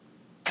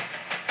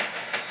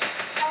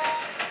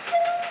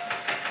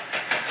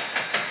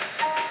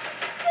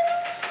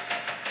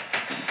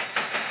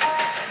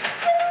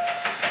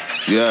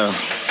Yeah.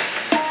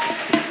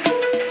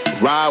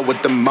 Ride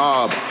with the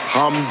mob,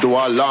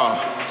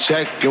 Hamdulillah.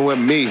 Check in with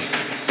me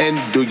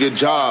and do your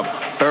job.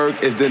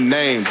 Ferg is the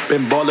name,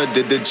 Ben Baller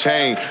did the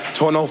chain.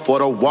 Torno for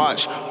the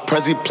watch,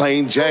 Prezi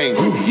plain Jane.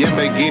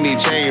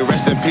 Yamagini chain,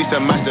 rest in peace to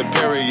my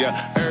superior.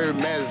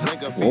 Hermes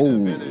nigga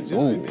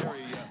Whoa.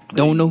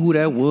 Don't know who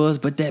that was,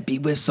 but that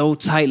beat was so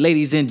tight.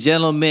 Ladies and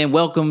gentlemen,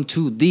 welcome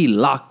to the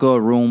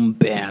Locker Room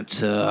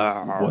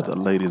Banter. Where the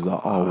ladies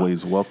are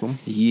always welcome.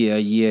 Yeah.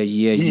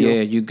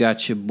 You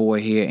got your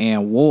boy here,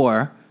 Ann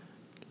War.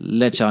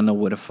 Let y'all know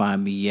where to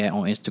find me at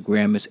on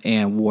Instagram. It's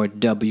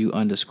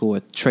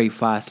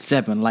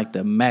AnnWar_Trey57, like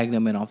the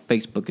Magnum, and on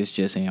Facebook it's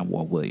just Ann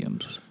War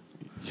Williams.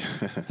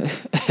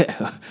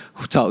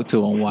 Talk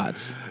to him,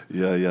 Watts.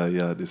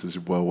 Yeah. This is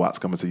your boy Watts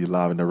coming to you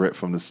live and direct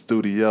from the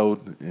studio.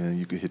 And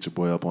you can hit your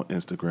boy up on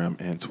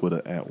Instagram and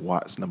Twitter at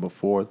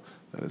Watts4.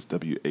 That is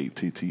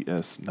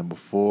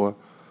WATTS4.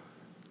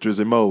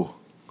 Drizzy Mo,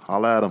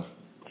 holla at him.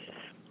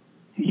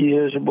 Yeah,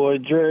 it's your boy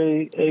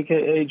Dre,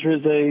 a.k.a.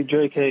 Drizzy,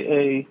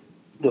 Dre,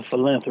 the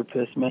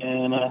philanthropist,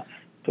 man. I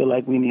feel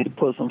like we need to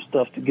put some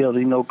stuff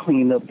together,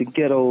 clean up the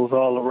ghettos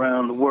all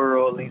around the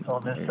world, at least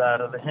on this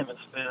side of the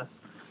hemisphere.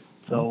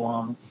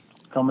 So,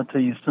 coming to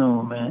you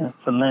soon, man.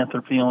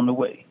 Philanthropy on the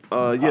way.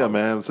 Yeah,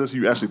 man. Since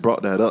you actually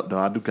brought that up, though,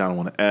 I do kind of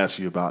want to ask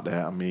you about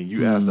that. I mean,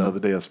 you asked the other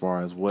day as far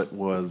as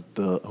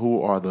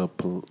who are the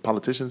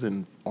politicians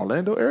in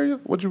Orlando area?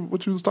 What you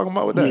was talking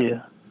about with that?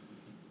 Yeah.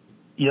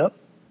 Yep.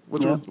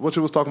 What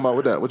you was talking about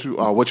with that? What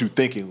you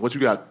thinking? What you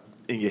got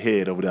in your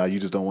head over there? You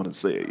just don't want to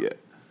say it yet.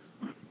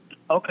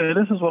 Okay,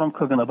 this is what I'm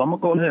cooking up. I'm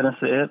gonna go ahead and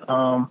say it.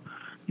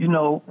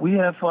 We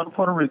had fun in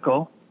Puerto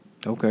Rico.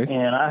 Okay.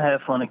 And I had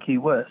fun in Key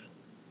West.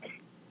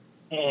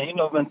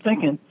 And, I've been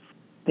thinking,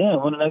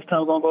 damn, when the next time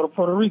we're going to go to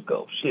Puerto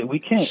Rico? Shit, we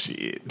can't.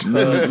 Shit.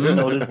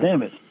 This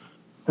damage.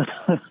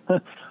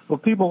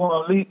 But people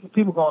going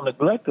to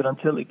neglect it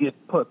until it gets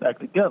put back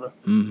together.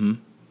 Mm-hmm.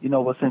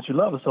 But since you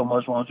love it so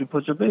much, why don't you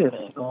put your bid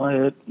in? Go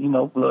ahead,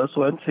 blood,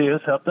 sweat, and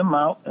tears, help them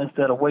out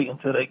instead of waiting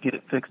until they get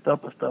it fixed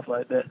up and stuff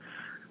like that.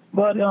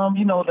 But,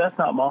 that's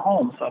not my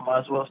home, so I might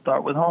as well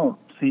start with home.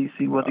 See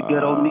what the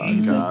ghetto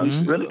needs,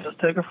 and really just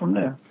take it from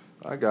there.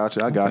 I got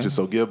you.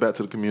 So give back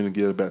to the community,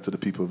 give back to the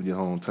people of your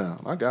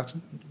hometown. I got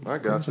you.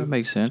 That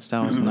makes sense.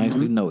 That was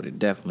nicely noted.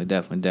 Definitely.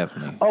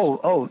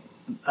 Oh,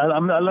 I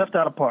left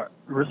out a part.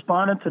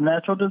 Responding to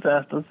natural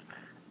disasters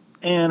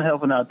and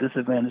helping out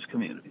disadvantaged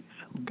communities.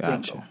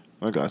 Gotcha.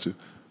 I got you.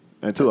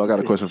 And two, I got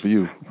a question for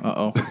you.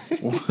 Uh-oh.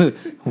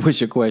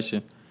 What's your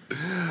question?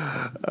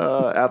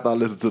 After I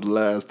listened to the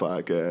last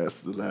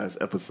podcast, the last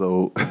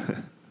episode.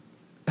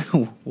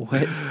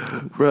 What?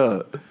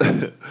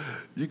 Bruh.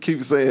 You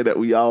keep saying that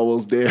we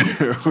almost there.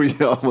 We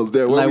almost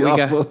there. What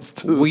like almost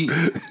to?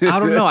 I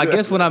don't know. I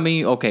guess what I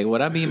mean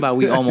by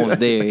we almost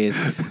there is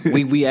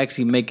we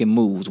actually making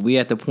moves. We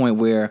at the point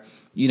where,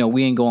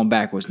 we ain't going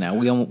backwards now.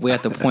 We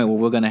at the point where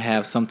we're going to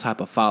have some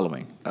type of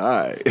following. All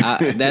right.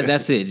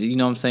 That's it. You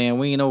know what I'm saying?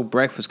 We ain't no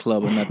Breakfast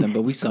Club or nothing,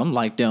 but we something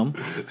like them.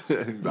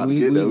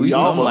 we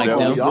something like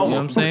them. You know what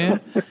I'm saying?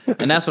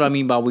 And that's what I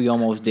mean by we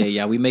almost there.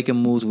 Yeah, we making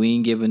moves. We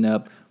ain't giving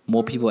up.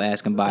 More people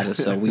asking about us,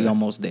 so we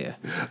almost there.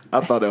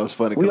 I thought that was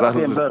funny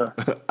because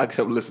I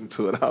kept listening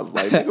to it. I was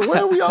like, nigga,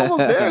 where are we almost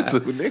there to,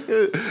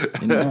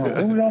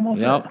 nigga? We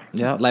almost there.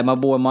 Yeah. Like my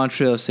boy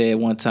Montreal said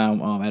one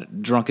time,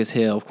 drunk as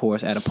hell, of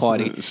course, at a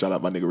party. Shout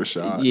out my nigga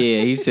Rashad.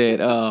 Yeah, he said,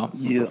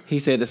 he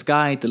said the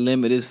sky ain't the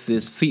limit. It's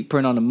his feet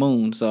print on the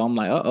moon. So I'm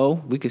like,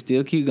 we can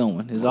still keep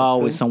going. There's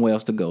always somewhere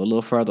else to go, a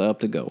little further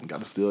up to go. Got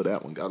to steal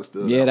that one.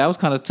 Yeah, that was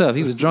kind of tough.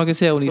 He was drunk as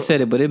hell when he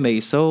said it, but it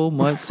made so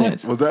much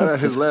sense. Was that at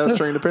his last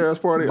Train to Paris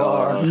party?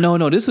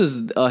 No, this was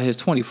his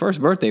 21st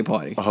birthday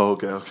party. Oh,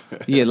 okay.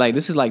 Yeah, like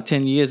this is like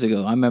 10 years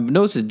ago. I remember.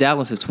 No, this is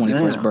Dallas's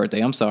 21st birthday.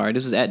 I'm sorry.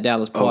 This was at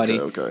Dallas party.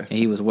 Okay. And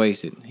he was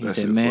wasted. He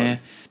said,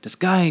 man, the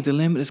sky ain't the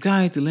limit. The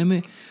sky ain't the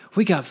limit.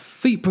 We got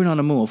footprints on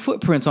the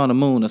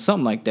moon or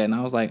something like that. And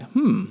I was like,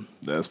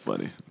 That's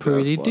funny.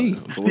 Pretty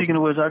deep. Speaking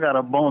of which, I got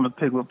a bone to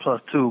pick with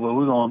 +2, but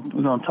we're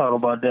gonna talk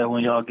about that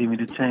when y'all give me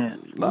the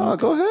chance. Nah,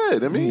 go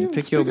ahead. I mean,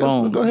 pick your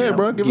bone. Go ahead,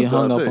 bro. Give us the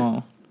hung update. up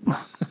on.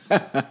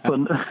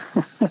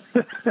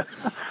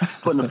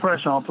 Putting the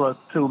pressure on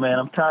 +2, man.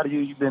 I'm tired of you.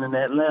 You've been in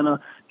Atlanta.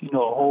 A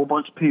whole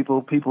bunch of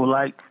people. People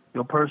like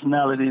your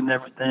personality and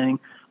everything.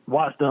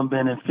 Watch them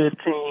been in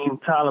 15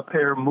 Tyler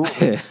Perry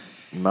movies.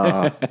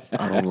 Nah,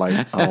 I don't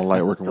like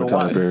working with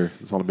Tyler Perry.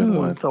 It's only been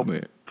one. So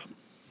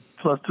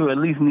 +2 at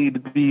least need to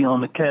be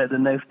on the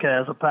next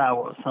Cast of Power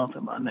or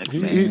something by next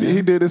year.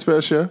 He did his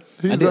fair share.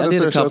 I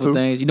did a couple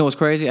things. You know what's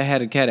crazy? I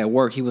had a cat at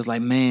work. He was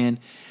like, man,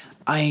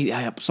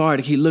 I'm sorry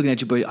to keep looking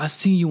at you, but I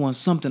seen you on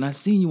something.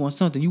 You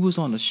was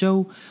on a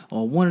show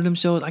or one of them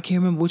shows. I can't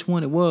remember which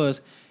one it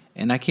was.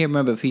 And I can't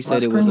remember if he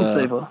said it was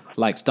Screensaver.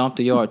 like Stomp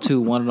the Yard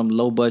 2, one of them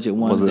low budget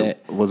ones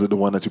Was it the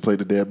one that you played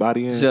the dead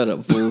body in? Shut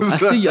up, fool. I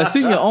see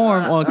your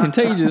arm on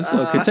Contagion,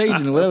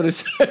 whatever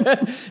this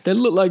that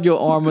looked like your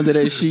arm under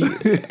that sheet.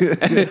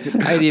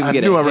 I didn't even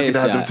get knew a I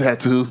recognized them headshot.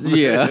 tattoo.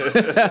 Yeah.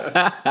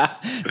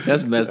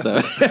 That's messed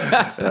up.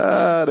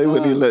 They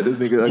wouldn't even let this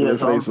nigga ugly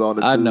face on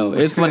the I tube. know.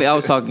 It's funny. I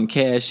was talking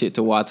cash shit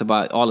to Watts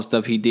about all the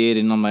stuff he did,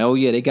 and I'm like, oh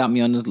yeah, they got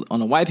me on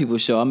the white people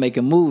show. I'm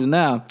making moves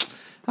now.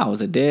 I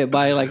was a dead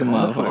body like a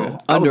motherfucker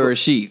under a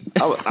sheet.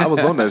 I was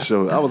on that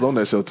show. I was on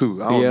that show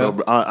too. I don't Yeah.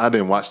 know. I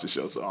didn't watch the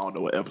show, so I don't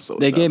know what episode.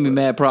 They gave me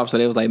mad props, so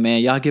they was like,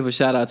 "Man, y'all give a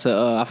shout out to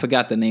I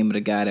forgot the name of the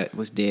guy that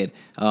was dead,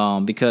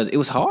 because it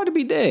was hard to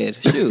be dead,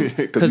 shoot,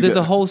 because there's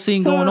a whole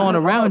scene going on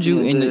around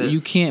you, and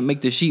you can't make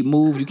the sheet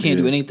move, you can't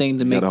do anything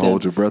to make gotta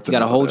hold your breath You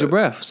gotta and all hold your that.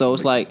 breath. So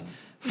it's like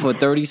for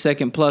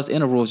 30-second plus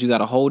intervals, you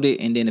gotta hold it,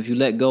 and then if you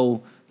let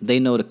go, they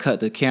know to cut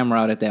the camera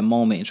out at that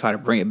moment and try to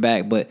bring it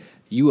back, but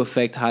you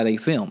affect how they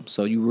film,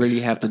 so you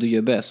really have to do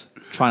your best.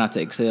 Try not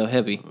to exhale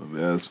heavy.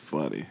 That's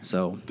funny.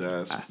 So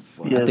That's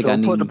funny. Yeah, think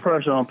don't I put need- the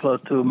pressure on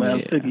Plus 2, man. Yeah.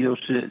 I'm sick of your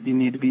shit. You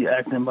need to be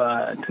acting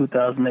by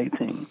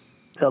 2018.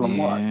 Tell them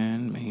why.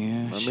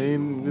 man, I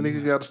mean, the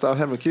nigga got to stop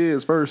having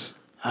kids first.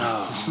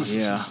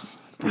 yeah.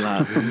 A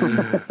lot.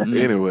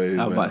 Anyway,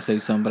 I was about man. to say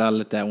something, but I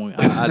let that one.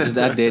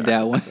 I did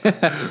that one.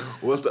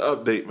 What's the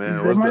update, man?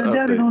 Hey, What's the my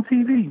daddy's update? on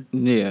TV.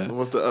 Yeah.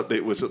 What's the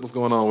update? What's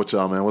going on with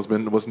y'all, man?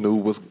 What's new?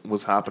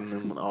 What's happening?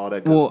 And all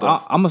that good Well,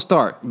 stuff. I'm gonna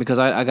start because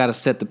I got to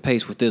set the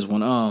pace with this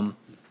one.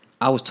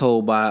 I was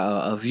told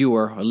by a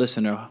viewer, a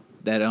listener,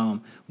 that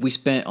we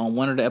spent on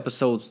one of the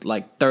episodes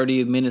like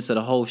 30 minutes of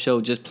the whole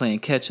show just playing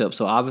catch up.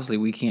 So obviously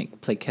we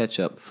can't play catch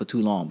up for too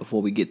long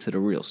before we get to the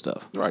real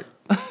stuff. Right.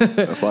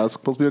 That's why it's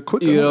supposed to be a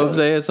quick. You know what I'm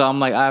saying? So I'm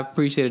like, I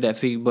appreciated that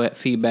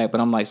feedback,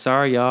 but I'm like,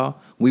 sorry, y'all.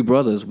 We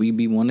brothers. We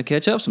be wanting to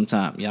catch up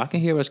sometime. Y'all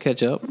can hear us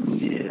catch up.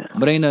 Yeah.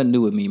 But ain't nothing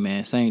new with me,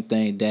 man. Same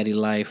thing. Daddy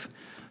life,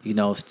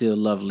 still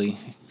lovely.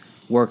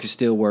 Work is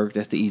still work.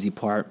 That's the easy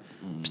part.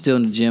 Still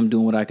in the gym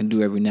doing what I can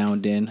do every now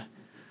and then.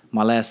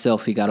 My last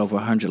selfie got over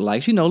 100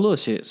 likes. Little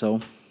shit.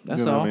 So that's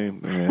You know all. what I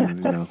mean?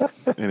 And,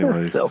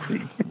 anyways.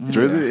 Selfie.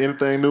 Drizzy,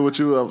 anything new with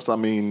you? I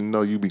mean,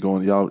 you be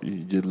going,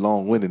 you're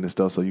long-winded and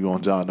stuff, so you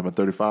on job number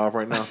 35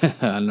 right now?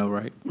 I know,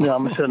 right? Yeah,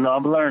 I'm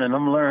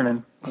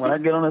learning. When I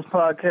get on this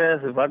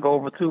podcast, if I go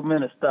over 2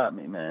 minutes, stop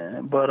me,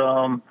 man. But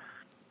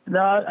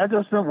no, I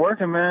just been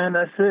working, man.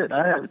 That's it.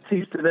 I had to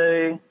teach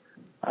today.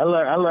 I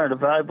learned a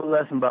valuable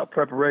lesson about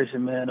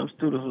preparation, man. Those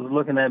students was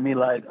looking at me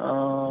like,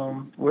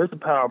 where's the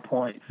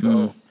PowerPoint?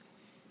 So,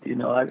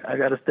 I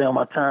got to stay on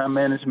my time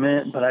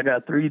management, but I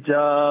got 3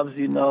 jobs,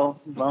 As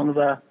long as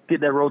I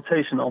get that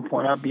rotation on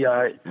point, I'll be all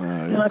right.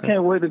 And I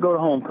can't wait to go to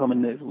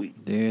homecoming next week.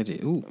 There it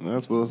is. Ooh.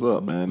 That's what's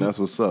up, man. That's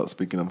what's up.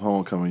 Speaking of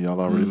homecoming,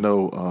 y'all already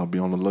know. Be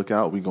on the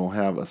lookout. We're going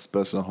to have a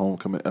special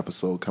homecoming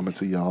episode coming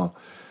to y'all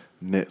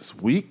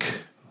next week.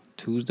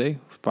 Tuesday,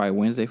 probably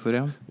Wednesday for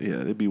them.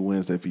 Yeah, it'd be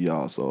Wednesday for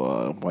y'all.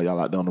 So while y'all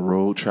out there on the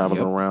road, traveling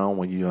around,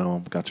 when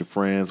you got your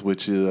friends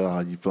with you,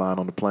 you flying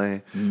on the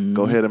plane,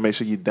 go ahead and make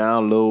sure you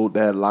download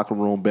that Locker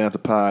Room Banter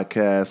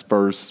podcast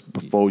first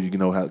before you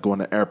go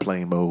into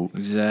airplane mode.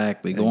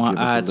 Exactly. And Go on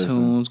give us a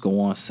listen. iTunes, go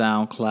on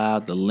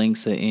SoundCloud. The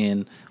links are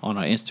on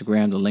our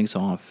Instagram. The links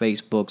are on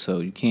Facebook. So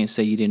you can't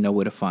say you didn't know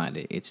where to find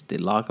it. It's the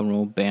Locker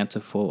Room Banter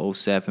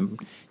 407.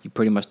 You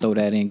pretty much throw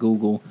that in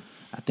Google.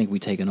 I think we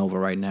taking over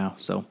right now.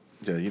 So,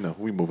 Yeah,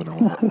 we moving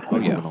on up.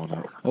 Moving on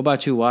up. what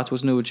about you, Watts?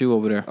 What's new with you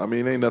over there? I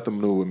mean, ain't nothing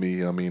new with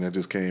me. I mean, I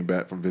just came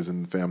back from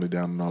visiting family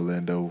down in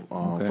Orlando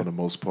for the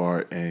most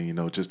part,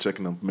 and just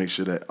checking to make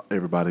sure that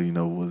everybody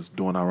was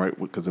doing all right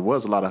because there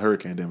was a lot of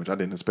hurricane damage. I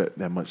didn't expect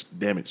that much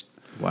damage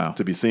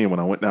to be seen when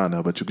I went down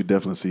there, but you could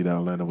definitely see that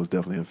Orlando was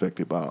definitely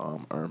affected by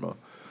Irma,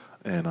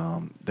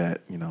 and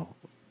that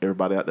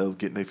everybody out there was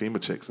getting their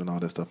FEMA checks and all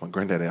that stuff. My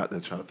granddaddy out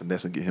there trying to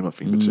finesse and get him a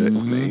FEMA check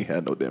when they ain't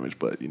had no damage,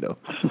 but you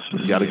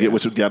gotta get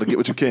what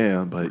you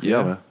can. But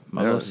yeah, man.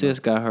 My little sis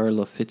got her a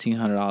little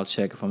 $1,500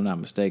 check, if I'm not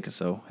mistaken.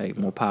 So, hey,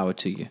 more power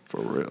to you.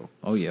 For real.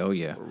 Oh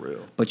yeah. For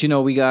real. But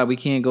we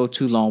can't go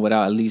too long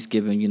without at least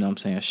giving,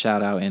 a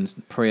shout out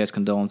and prayers,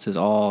 condolences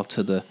all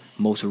to the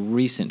most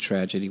recent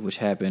tragedy, which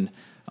happened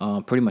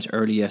pretty much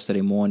early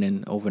yesterday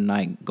morning,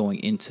 overnight, going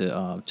into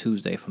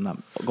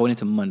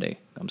Monday.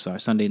 I'm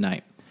sorry, Sunday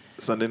night.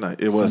 Sunday night.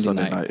 It was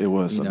Sunday night. It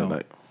was Sunday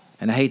night.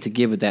 And I hate to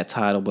give it that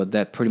title, but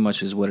that pretty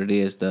much is what it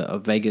is, the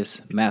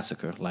Vegas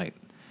massacre. Like,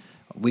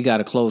 we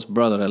got a close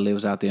brother that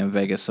lives out there in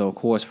Vegas, so of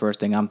course, first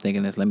thing I'm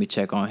thinking is let me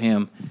check on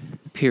him,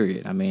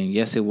 period. I mean,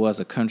 yes, it was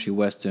a country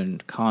western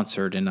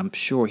concert, and I'm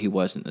sure he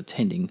wasn't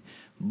attending,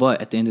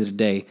 but at the end of the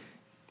day,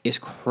 it's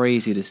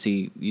crazy to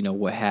see,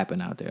 what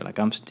happened out there. Like,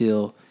 I'm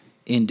still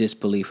in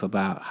disbelief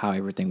about how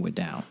everything went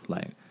down.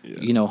 Like,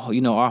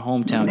 our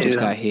hometown just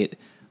got hit.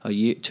 A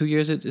year, 2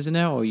 years, is it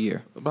now, or a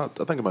year? I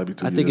think it might be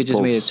 2 years. I think it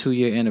just made a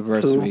 2-year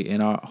anniversary.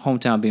 In our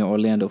hometown being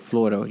Orlando,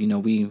 Florida,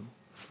 we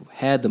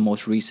had the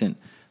most recent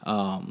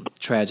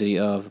tragedy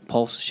of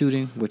Pulse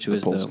shooting, which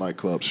was Pulse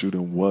nightclub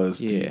shooting was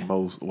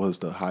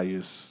the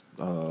highest.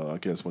 I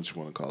guess what you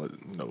want to call it.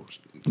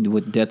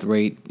 with death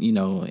rate,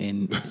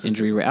 and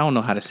injury rate. I don't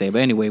know how to say it,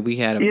 but anyway, we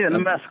had the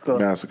massacre.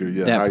 Massacre,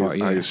 yeah, That highest, part,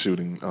 yeah. highest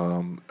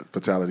shooting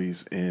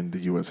fatalities in the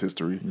U.S.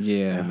 history.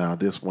 Yeah. And now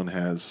this one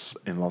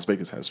in Las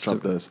Vegas has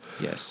trumped us.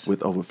 Yes.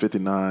 With over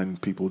 59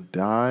 people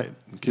died,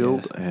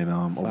 killed, Yes. and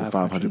over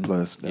 500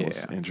 plus that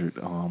was injured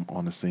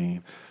on the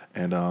scene.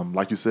 And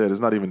like you said, it's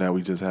not even that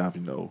we just have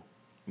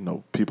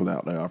people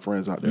out there, our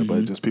friends out there,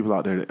 but just people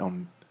out there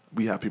that,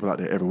 we have people out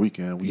there every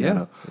weekend. We had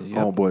a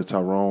homeboy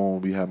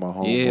Tyrone. We had my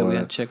homeboy. Yeah, we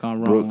had to check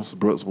on Ron.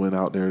 Brooks went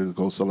out there to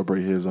go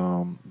celebrate his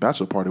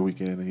bachelor party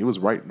weekend, and he was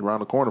right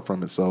around the corner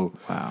from it. So,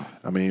 wow.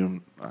 I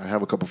mean, I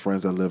have a couple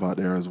friends that live out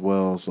there as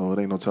well, so it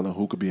ain't no telling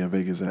who could be in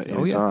Vegas at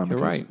any time. You're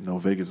Because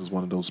right. Vegas is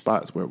one of those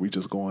spots where we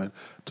just going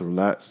to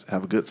relax,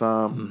 have a good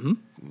time,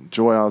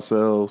 enjoy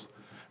ourselves,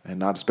 and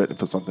not expecting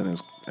for something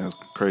as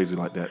crazy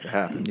like that to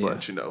happen. Yeah.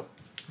 But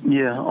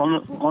Yeah.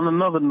 On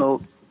another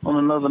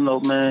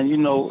note, man,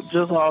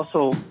 just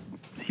also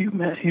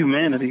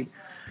humanity.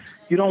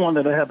 You don't want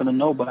that to happen to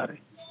nobody.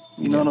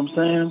 You know what I'm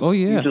saying? Oh,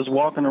 yeah. You're just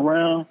walking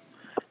around.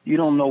 You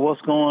don't know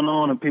what's going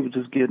on, and people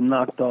just get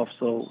knocked off.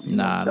 So,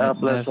 God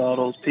bless all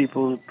those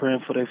people,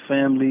 praying for their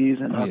families,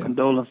 and our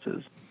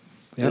condolences.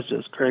 Yep. It's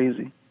just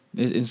crazy.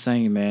 It's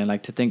insane, man.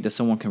 Like, to think that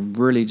someone can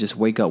really just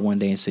wake up one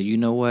day and say, you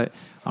know what?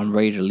 I'm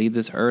ready to leave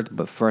this earth,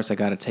 but first I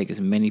got to take as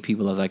many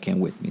people as I can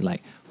with me.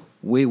 Like,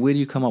 where do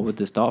you come up with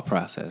this thought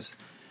process?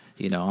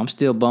 I'm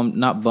still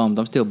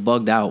I'm still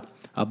bugged out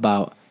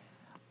about,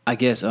 I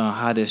guess,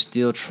 how they're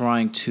still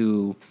trying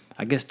to,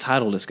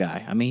 title this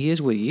guy. I mean, he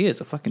is what he is,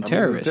 a fucking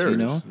terrorist,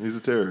 He's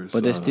a terrorist.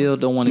 But they still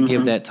don't want to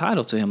give that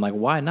title to him. Like,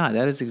 why not?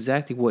 That is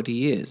exactly what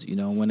he is.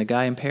 When the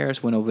guy in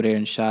Paris went over there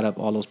and shot up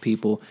all those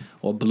people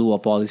or blew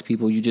up all these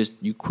people,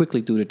 you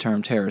quickly threw the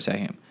term terrorist at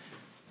him.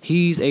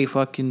 He's a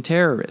fucking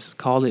terrorist.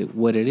 Call it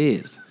what it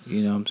is.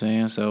 You know what I'm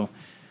saying? So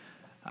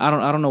I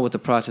don't know what the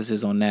process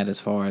is on that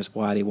as far as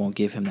why they won't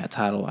give him that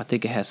title. I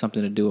think it has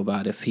something to do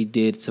about if he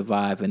did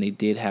survive and they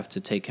did have to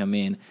take him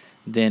in,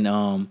 then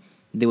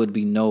there would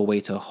be no way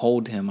to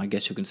hold him, I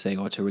guess you can say,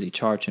 or to really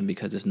charge him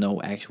because there's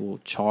no actual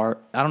charge.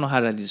 I don't know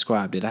how to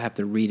describe it. I have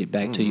to read it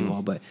back to you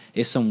all, but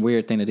it's some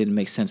weird thing that didn't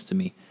make sense to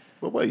me.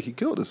 But wait, he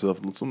killed himself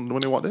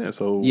when he walked in.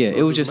 So yeah,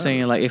 it was just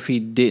saying, like, if he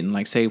didn't,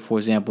 like, say for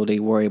example, they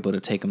were able to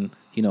take him,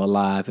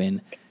 alive and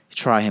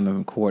try him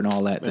in court and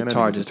all that. Man, the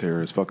charges. He's a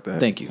terrorist. Fuck that.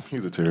 Thank you.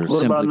 He's a terrorist.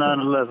 What about Simply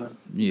put. 9/11?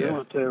 Yeah. They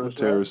were terrorists,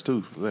 Terrorists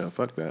too. Yeah,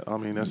 fuck that. I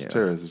mean, that's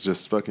terrorists. It's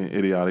just fucking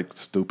idiotic,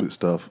 stupid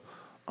stuff.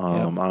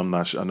 I'm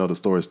not sure. I know the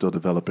story's still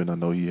developing. I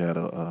know he had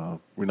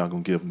we're not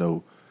gonna give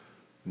no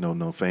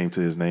fame to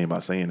his name by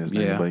saying his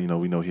name, but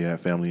we know he had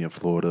family in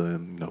Florida,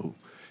 and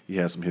he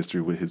had some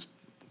history with his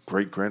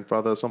great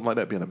grandfather or something like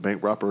that being a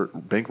bank robber.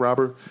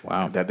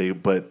 Wow.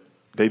 But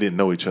they didn't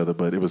know each other.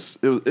 But it was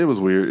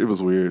weird. It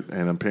was weird,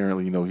 and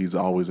apparently he's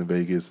always in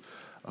Vegas,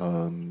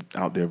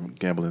 out there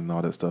gambling and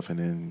all that stuff, and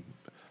then.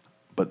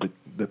 But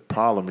the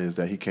problem is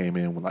that he came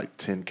in with like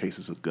 10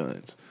 cases of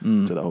guns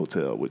to the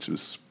hotel, which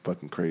was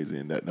fucking crazy,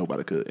 and that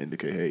nobody could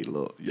indicate, hey,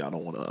 look, y'all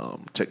don't want to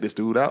check this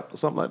dude out or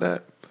something like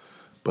that.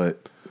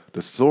 But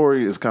the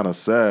story is kind of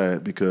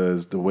sad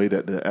because the way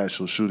that the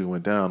actual shooting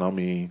went down, I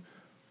mean,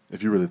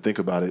 if you really think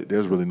about it,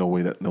 there's really no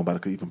way that nobody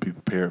could even be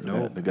prepared for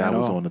that. The guy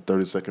was on the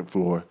 32nd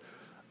floor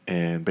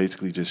and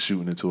basically just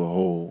shooting into a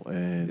hole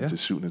and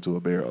just shooting into a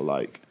barrel.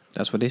 Like,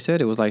 that's what they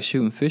said. It was like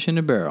shooting fish in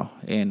a barrel.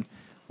 And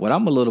what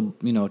I'm a little,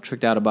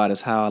 tricked out about is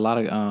how a lot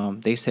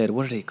of, they said,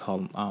 what do they call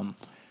them?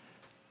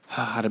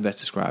 How to best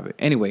describe it?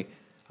 Anyway,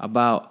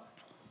 about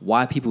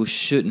why people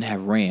shouldn't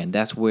have ran.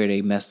 That's where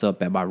they messed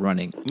up at by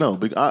running. No,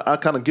 I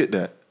kind of get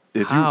that.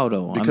 How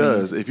though?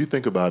 Because if you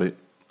think about it,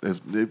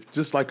 if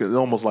just like it's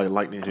almost like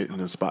lightning hitting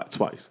the spot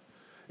twice.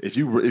 If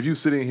you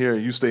sit in here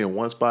and you stay in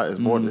one spot,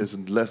 it's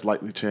less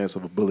likely chance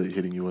of a bullet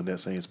hitting you in that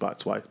same spot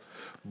twice.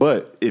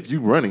 But if you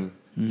running,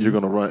 you're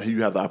gonna run.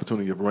 You have the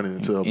opportunity of running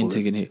into a bullet.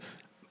 Getting hit.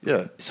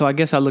 Yeah. So I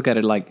guess I look at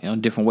it like in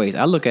different ways.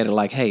 I look at it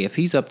like, hey, if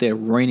he's up there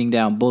raining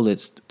down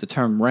bullets, the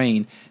term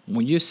rain,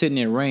 when you're sitting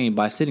in rain,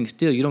 by sitting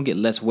still, you don't get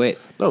less wet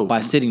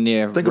by sitting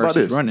there think about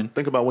versus this. running.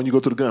 Think about when you go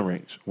to the gun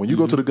range. When you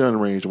go to the gun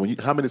range,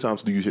 how many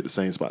times do you hit the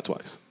same spot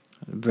twice?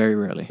 Very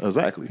rarely.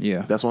 Exactly.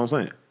 Yeah. That's what I'm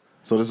saying.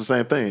 So it's the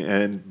same thing.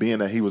 And being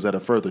that he was at a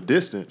further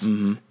distance,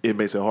 it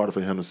makes it harder for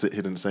him to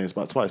hit in the same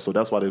spot twice. So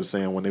that's why they were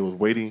saying when they was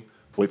wait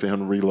for him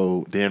to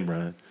reload, then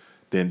run.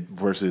 Then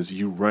versus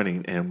you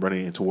running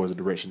towards the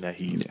direction that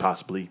he's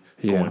possibly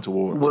going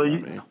towards.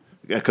 Well,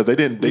 because they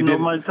didn't.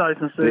 Mike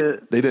Tyson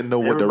said they didn't know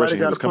what direction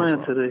he was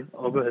coming from. Today.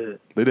 Oh, go ahead.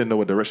 They didn't know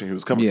what direction he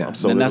was coming from.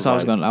 So and that's how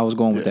I was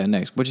going with that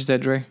next. What you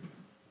said, Dre?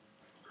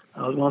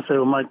 I was going to say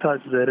what Mike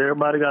Tyson said.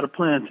 Everybody got a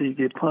plan until you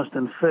get punched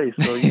in the face.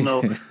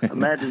 So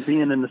imagine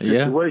being in the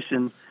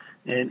situation.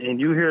 And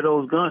you hear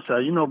those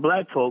gunshots.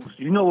 Black folks,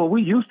 what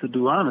we used to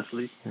do,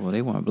 honestly. Well,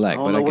 they weren't black,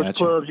 but I got you. I don't know which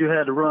clubs you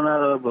had to run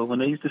out of, but when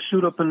they used to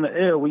shoot up in the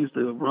air, we used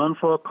to run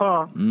for a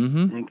car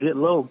and get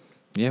low.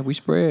 Yeah, we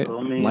spread So,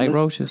 like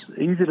roaches.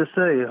 Easy to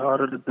say,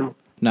 harder to do.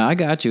 No, I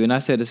got you, and I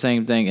said the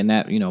same thing in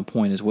that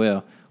point as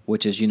well,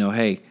 which is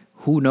hey,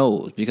 who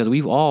knows? Because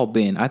we've all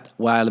been.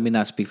 Let me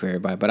not speak for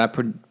everybody, but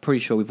I'm pretty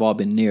sure we've all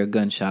been near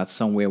gunshots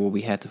somewhere where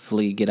we had to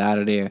flee, get out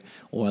of there,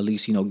 or at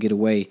least get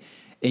away.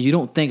 And you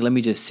don't think, let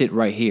me just sit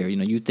right here.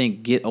 You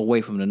think get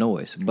away from the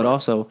noise. But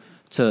also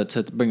to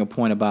bring a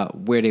point about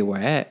where they were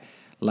at,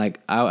 like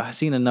I've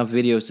seen enough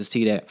videos to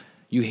see that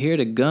you hear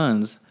the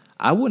guns.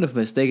 I wouldn't have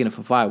mistaken it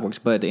for fireworks,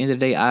 but at the end of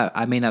the day,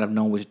 I may not have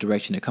known which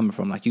direction they're coming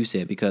from, like you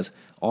said, because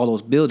all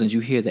those buildings, you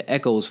hear the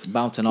echoes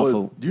bouncing off of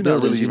you're buildings. Not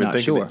really you're even not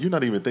thinking sure. you're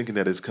not even thinking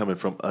that it's coming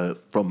from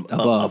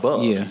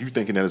above. Yeah. You're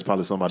thinking that it's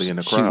probably somebody in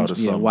the crowd or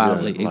something. Yeah,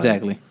 wildly,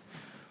 exactly.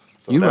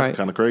 So you're that's right.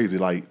 kind of crazy.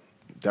 Like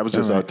that was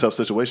just a tough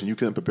situation. You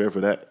couldn't prepare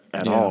for that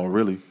at all,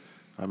 really.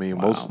 I mean,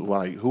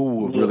 who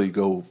would really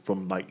go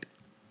from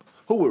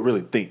who would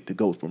really think to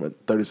go from a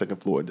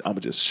 32nd floor? I'm gonna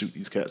just shoot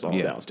these cats all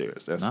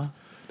downstairs.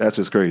 That's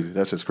just crazy.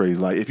 That's just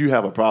crazy. Like if you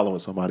have a problem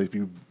with somebody, if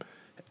you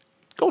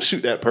go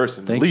shoot that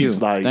person, Thank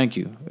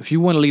you. If you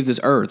want to leave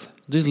this earth,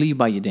 just leave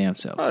by your damn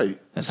self. Right.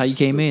 That's how you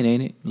came in,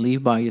 ain't it?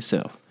 Leave by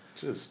yourself.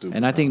 Just stupid.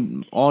 And I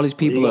think all these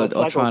people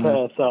are trying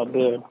to. Out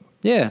there.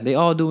 Yeah, they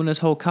all doing this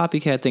whole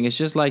copycat thing. It's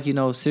just like,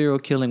 serial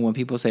killing when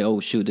people say, oh,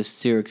 shoot, this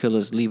serial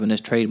killer's leaving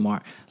this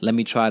trademark. Let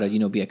me try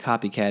to, be a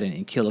copycat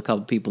and kill a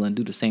couple people and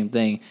do the same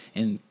thing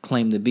and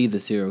claim to be the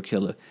serial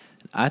killer.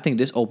 I think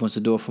this opens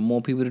the door for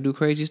more people to do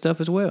crazy stuff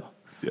as well.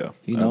 Yeah.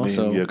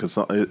 Because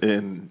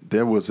and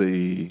there was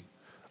I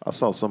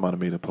saw somebody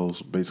made a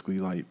post basically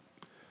like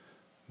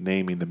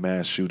naming the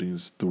mass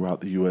shootings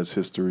throughout the U.S.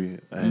 history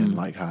and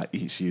like how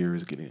each year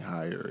is getting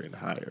higher and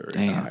higher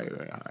and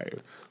higher and higher.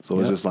 So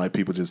it's just like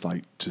people just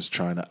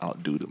trying to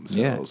outdo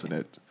themselves and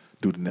that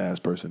do the ass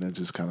person. It's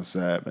just kind of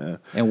sad, man.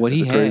 And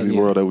it's a crazy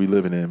world that we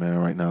living in, man,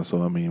 right now.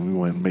 So I mean, we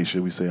want to make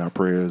sure we say our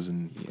prayers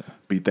and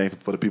be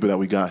thankful for the people that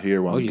we got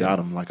here while we got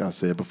them. Like I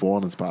said before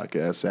on this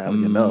podcast,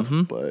 sadly enough,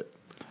 but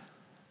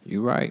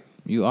you're right.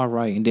 You are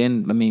right. And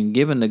then I mean,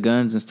 given the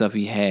guns and stuff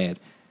he had,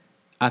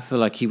 I feel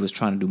like he was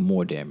trying to do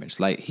more damage.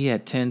 Like he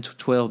had 10 to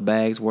 12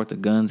 bags worth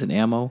of guns and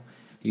ammo.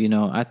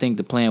 I think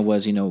the plan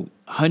was,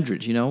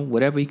 hundreds,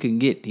 whatever he could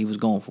get, he was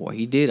going for.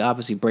 He did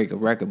obviously break a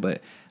record,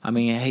 but I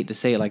mean, I hate to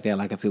say it like that,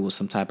 like if it was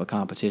some type of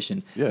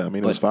competition. Yeah, I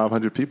mean, it was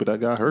 500 people that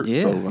got hurt.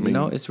 Yeah, so, I mean,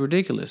 it's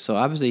ridiculous. So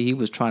obviously he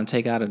was trying to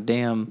take out a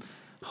damn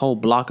whole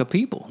block of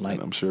people.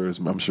 Like and I'm sure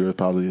it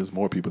probably is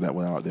more people that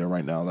were out there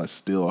right now that's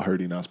still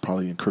hurting. That's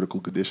probably in critical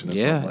condition. Or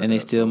something like and they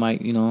still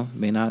might,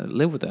 may not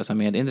live with us. I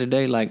mean, at the end of the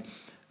day, like.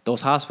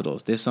 Those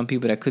hospitals, there's some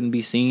people that couldn't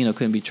be seen or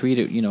couldn't be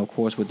treated, of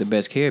course, with the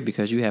best care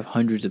because you have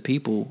hundreds of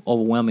people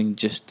overwhelming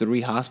just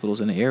 3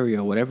 hospitals in the area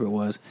or whatever it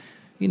was.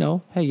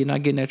 Hey, you're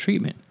not getting that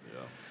treatment.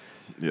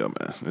 Yeah,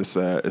 man. It's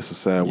sad. It's a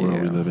sad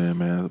world we live in,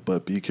 man.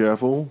 But be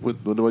careful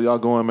with the way y'all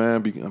going, man.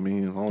 I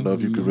mean, I don't know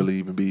if you could really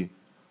even be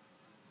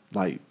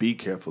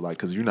careful,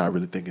 because you're not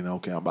really thinking,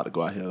 okay, I'm about to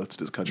go out here to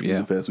this country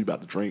music fest. We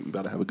about to drink. We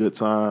about to have a good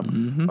time.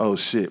 Mm-hmm. Oh,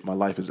 shit, my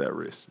life is at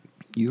risk.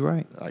 You're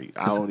right. Like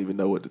I don't even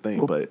know what to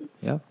think, but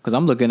because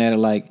I'm looking at it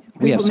like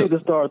people need to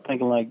start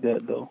thinking like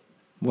that, though.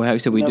 Well, how you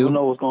said we do? Never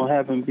know what's gonna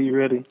happen. Be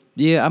ready.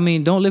 Yeah, I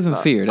mean, don't live in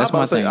fear. That's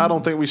my thing. I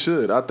don't think we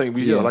should. I think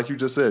we, like you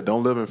just said,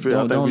 don't live in fear.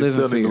 I think we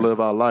still need to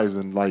live our lives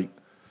and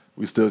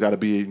we still got to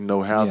be,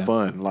 have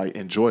fun,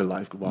 enjoy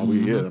life while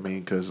we're here. I mean,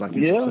 because like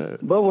you just said.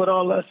 But with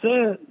all that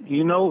said,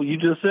 you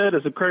just said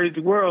it's a crazy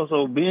world.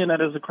 So being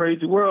that it's a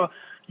crazy world,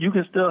 you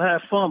can still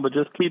have fun, but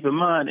just keep in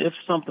mind if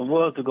something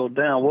was to go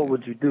down, what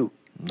would you do?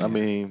 I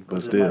mean,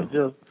 but still,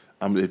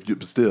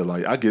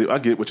 I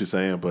get what you're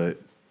saying,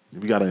 but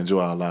we gotta enjoy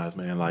our lives,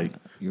 man.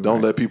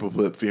 Don't let people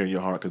put fear in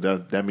your heart because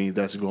that means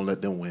that's gonna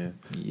let them win.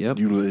 Yep.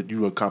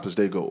 You accomplish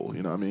their goal.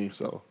 You know what I mean?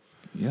 So.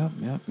 Yeah.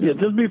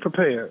 Just be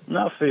prepared,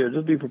 not fear.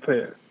 Just be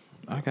prepared.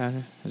 I got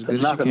it. As good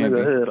as knock you can a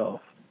nigga be. head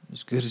off.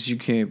 As good as you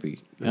can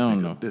be. This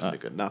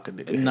nigga knock a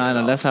nigga head No,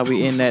 off. that's how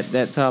we end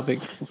that topic.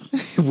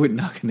 We're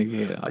knocking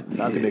the head off.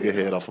 Knock a nigga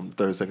head off from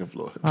the 32nd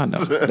floor. I know.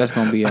 That's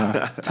going to be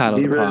our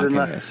title of the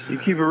podcast. You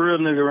keep a real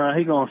nigga around,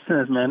 he going to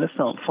sense, man, there's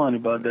something funny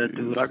about that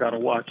dude. I got to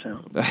watch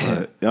him.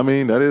 Right. I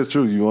mean, that is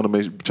true. You want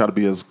to try to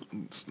be as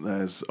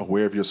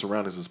aware of your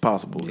surroundings as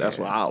possible. Yeah. That's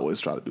what I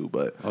always try to do.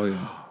 But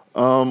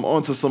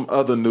on to some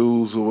other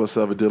news or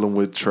whatsoever dealing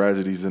with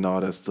tragedies and all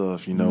that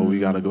stuff. We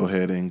got to go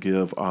ahead and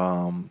give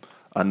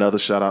another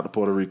shout out to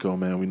Puerto Rico,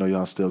 man. We know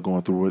y'all still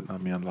going through it. I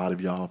mean, a lot of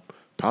y'all,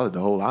 probably the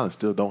whole island,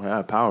 still don't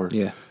have power.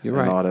 Yeah, you're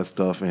right. And all that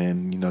stuff.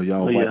 And,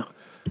 y'all,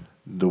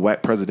 the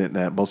whack president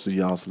that most of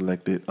y'all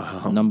selected.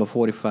 Number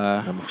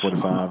 45. Number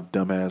 45,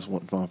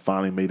 dumbass,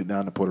 finally made it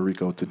down to Puerto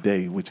Rico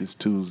today, which is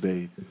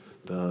Tuesday,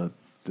 the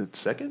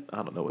 2nd? I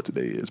don't know what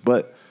today is,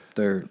 but.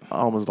 Third.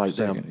 Almost like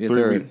Second.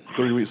 damn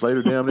 3 weeks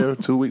later, damn near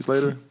 2 weeks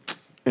later.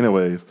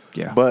 Anyways.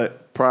 Yeah.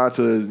 But prior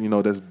to,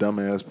 this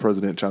dumbass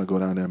president trying to go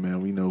down there,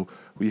 man,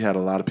 we had a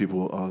lot of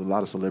people, a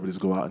lot of celebrities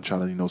go out and try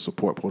to,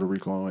 support Puerto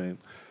Rico and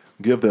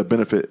give their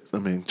benefit. I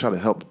mean, try to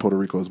help Puerto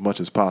Rico as much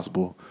as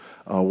possible.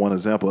 One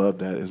example of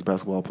that is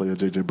basketball player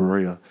J.J.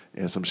 Barea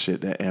and some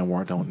shit that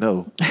Anwar don't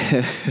know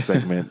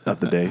segment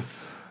of the day.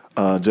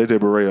 JJ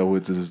Barea,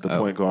 which is the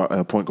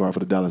point guard for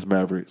the Dallas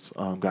Mavericks,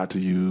 got to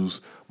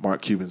use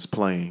Mark Cuban's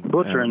plane.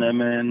 Butchering that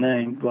man's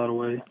name, by the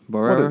way.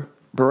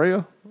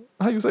 Barea?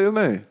 How you say his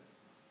name?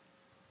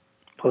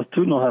 Plus,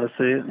 two know how to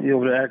say it. He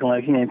over there acting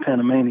like he ain't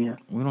Panamanian.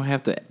 We don't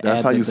have to.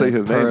 That's how you say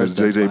his name is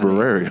JJ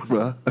Barea,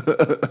 bro.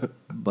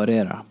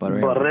 Barrera.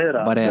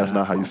 That's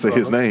not how you say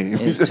his name.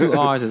 It's 2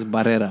 R's. It's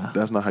Barrera.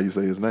 That's not how you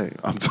say his name.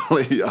 I'm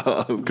telling you.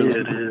 Yeah,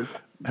 it is.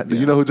 Do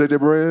you know who JJ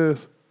Barea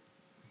is?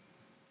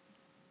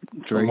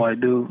 Some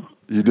white dude.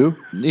 You do?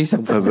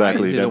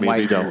 Exactly. That means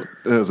he don't.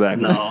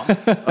 Exactly. No.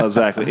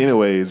 Exactly.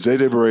 Anyways,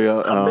 JJ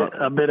Barea.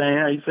 I bet ain't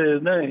how you say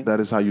his name. That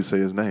is how you say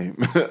his name.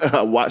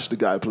 I watched the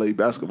guy play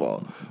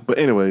basketball. But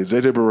anyways,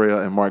 JJ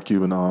Barea and Mark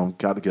Cuban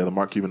got together.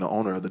 Mark Cuban, the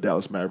owner of the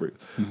Dallas Mavericks,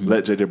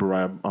 let JJ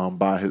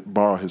Barea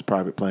borrow his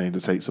private plane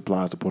to take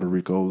supplies to Puerto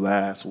Rico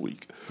last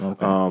week.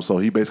 Okay. So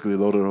he basically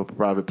loaded up a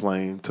private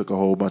plane, took a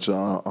whole bunch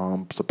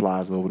of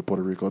supplies over to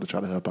Puerto Rico to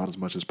try to help out as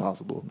much as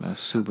possible. That's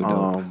super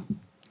dope.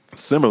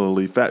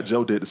 Similarly, Fat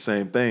Joe did the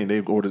same thing. They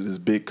ordered this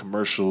big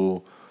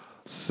commercial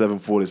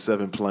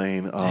 747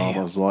 plane,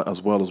 as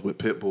well as with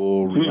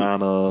Pitbull,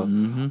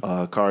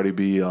 Rihanna, Cardi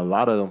B. A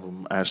lot of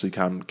them actually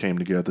came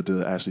together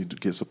to actually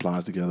get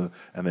supplies together,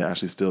 and they're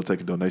actually still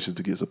taking donations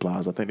to get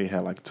supplies. I think they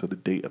had like to the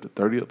date of the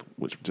 30th,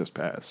 which just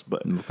passed.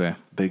 But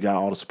they got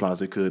all the supplies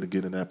they could to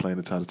get in that plane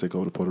in time to take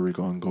over to Puerto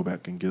Rico and go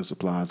back and get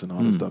supplies and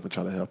all that stuff and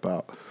try to help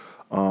out.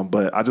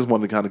 But I just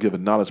wanted to kind of give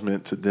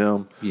acknowledgement to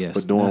them for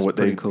doing what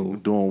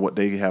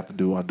they have to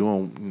do, or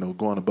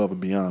going above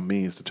and beyond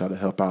means to try to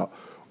help out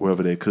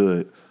wherever they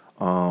could.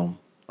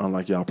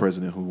 Unlike y'all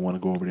president who want to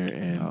go over there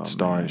and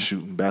start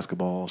shooting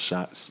basketball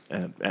shots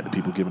at the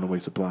people giving away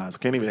supplies.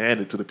 Can't even hand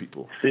it to the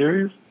people.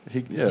 Serious?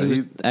 He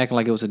was acting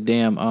like it was a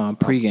damn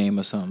pregame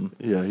or something.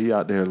 Yeah, he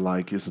out there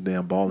like it's a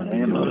damn balling I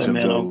video know with that Jim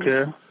man Jones. don't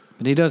care.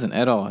 But he doesn't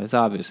at all. It's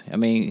obvious. I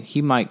mean,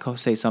 he might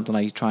say something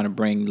like he's trying to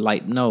bring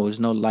light. No, there's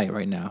no light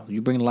right now.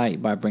 You bring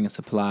light by bringing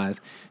supplies,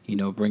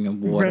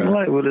 bringing water. Bring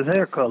light with his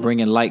hair color.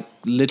 Bringing light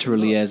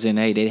literally as in,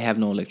 hey, they have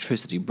no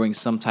electricity. Bring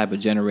some type of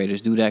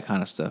generators, do that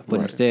kind of stuff. But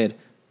instead,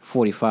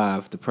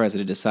 45, the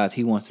president decides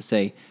he wants to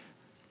say,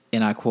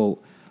 and I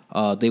quote,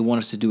 they want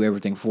us to do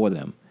everything for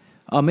them.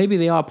 Maybe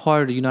they are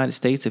part of the United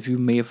States, if you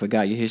may have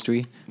forgot your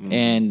history,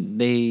 and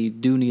they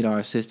do need our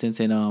assistance.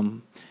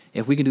 And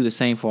if we can do the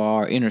same for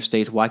our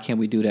interstates, why can't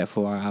we do that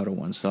for our outer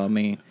ones? So I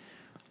mean,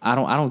 I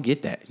don't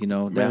get that.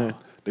 Man,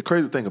 the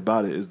crazy thing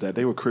about it is that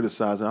they were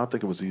criticizing. I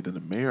think it was either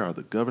the mayor or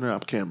the governor. I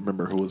can't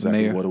remember who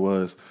exactly what it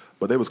was,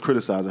 but they was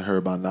criticizing her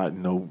about not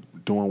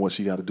doing what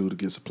she got to do to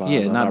get supplies.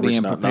 Yeah, not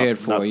being prepared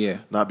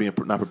not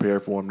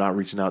prepared for them, not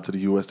reaching out to the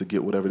U.S. to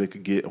get whatever they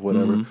could get, or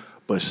whatever.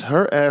 But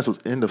her ass was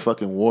in the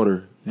fucking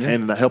water,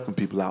 helping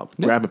people out,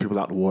 grabbing people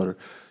out the water.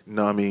 You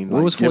know what I mean?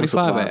 Where was 45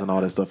 supplies at? and all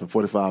that stuff, and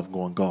 45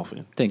 going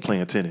golfing,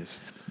 playing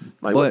tennis.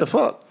 Like, what the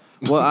fuck?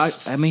 Well,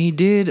 I mean, he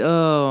did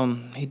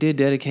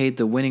dedicate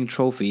the winning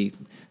trophy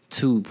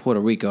to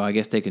Puerto Rico. I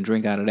guess they can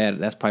drink out of that.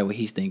 That's probably what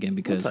he's thinking,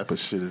 because what type of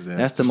shit is that?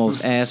 That's the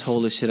most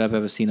assholish shit I've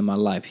ever seen in my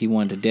life. He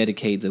wanted to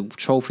dedicate the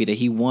trophy that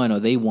he won, or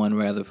they won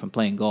rather, from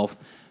playing golf,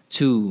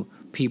 to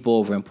people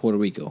over in Puerto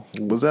Rico.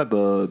 Was that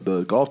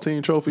the golf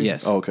team trophy?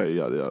 Yes. Okay,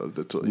 yeah.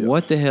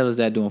 What the hell is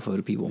that doing for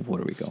the people in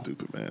Puerto Rico?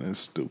 Stupid, man. It's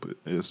stupid.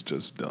 It's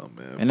just dumb,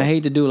 man. And I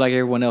hate to do like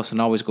everyone else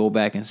and always go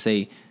back and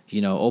say,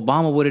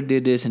 Obama would have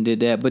did this and did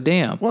that, but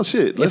damn. Well,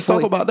 shit. Let's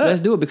talk about that.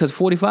 Let's do it, because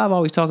 45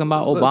 always talking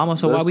about Obama,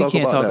 so why we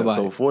can't talk about it?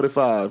 So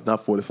 45,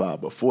 not 45,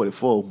 but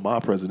 44,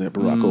 my president,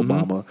 Barack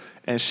Obama,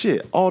 and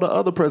shit, all the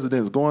other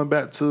presidents going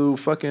back to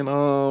fucking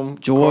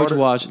George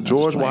Washington.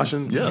 George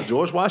Washington.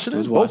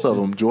 Both of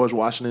them. George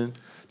Washington,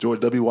 George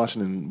W.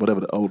 Washington, whatever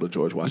the older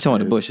George Washington. You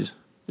talking about the Bushes?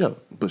 Yeah,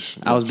 Bush.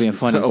 I was being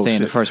funny saying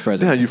the first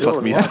president. Yeah, you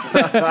fucked me up.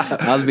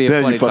 I was being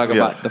funny talking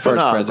about the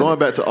first president. Going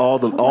back to all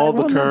the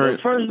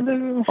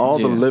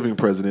living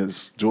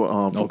presidents,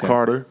 from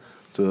Carter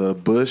to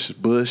Bush,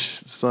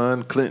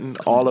 son, Clinton,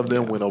 all of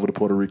them went over to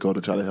Puerto Rico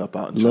to try to help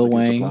out and try to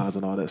get supplies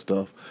and all that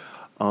stuff.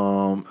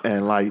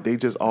 And like they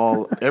just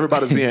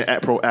everybody's being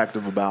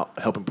proactive about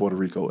helping Puerto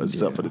Rico,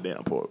 except for the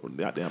damn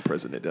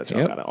president that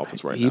y'all got in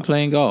office right now. He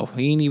playing golf.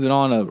 He ain't even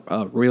on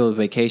a real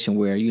vacation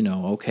where,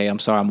 okay, I'm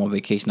sorry, I'm on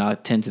vacation. I'll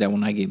attend to that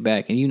when I get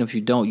back. And even if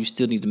you don't, you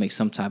still need to make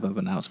some type of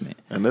announcement.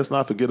 And let's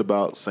not forget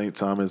about St.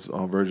 Thomas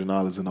on Virgin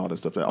Islands and all that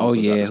stuff. That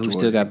who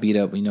still got beat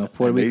up.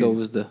 Puerto Rico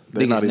was the biggest name.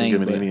 They're not even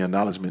giving any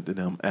acknowledgement to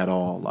them at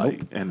all.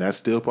 And that's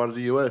still part of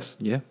the U.S.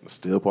 Yeah.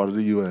 Still part of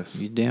the U.S.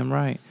 You're damn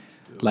right.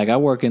 Like I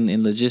work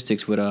in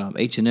logistics with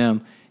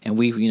H&M, and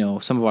we,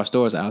 some of our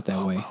stores are out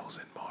that way.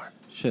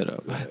 Shut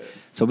up.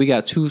 So we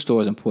got 2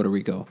 stores in Puerto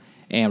Rico,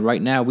 and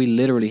right now we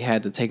literally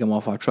had to take them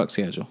off our truck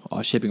schedule,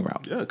 our shipping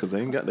route. Yeah, because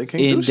they can't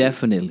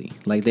indefinitely. Do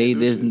shit. Like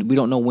we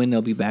don't know when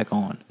they'll be back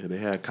on. Yeah, they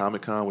had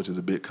Comic-Con, which is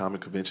a big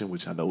comic convention,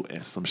 which I know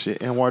some shit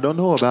Anwar don't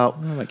know about.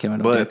 I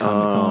could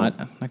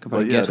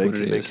probably guess what it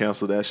is. They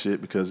canceled that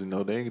shit because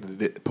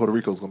Puerto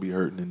Rico's gonna be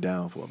hurting and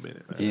down for a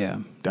minute. Man. Yeah,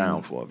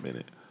 down for a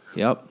minute.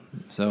 Yep.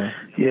 So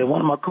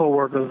one of my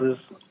coworkers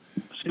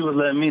she was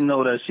letting me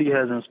know that she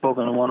hasn't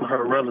spoken to one of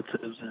her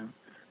relatives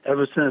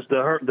ever since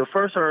the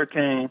first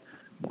hurricane,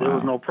 there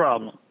was no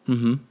problem.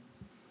 Mm-hmm.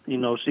 You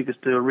know, she could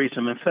still reach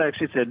them. In fact,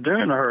 she said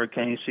during the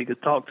hurricane she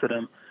could talk to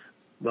them,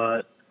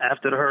 but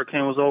after the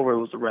hurricane was over, it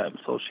was a wrap.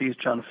 So she's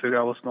trying to figure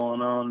out what's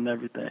going on and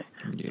everything.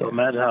 Yeah. So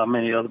imagine how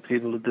many other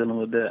people are dealing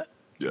with that.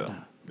 Yeah.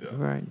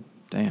 Right.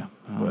 Damn.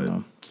 I don't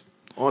know.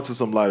 On to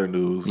some lighter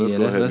news. Let's Yeah,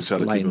 go ahead and let's try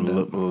to keep it lighten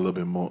a up. little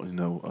bit more,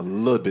 a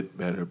little bit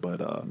better. But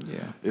Yeah.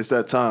 it's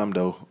that time,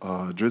 though.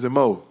 Drizzy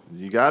Mo,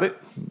 you got it?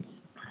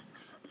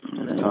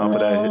 It's time for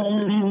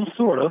that.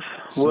 Sort of.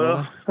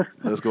 Well,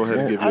 Let's go ahead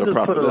and give I you a just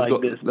proper. put it Let's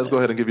like go. this, Let's man. go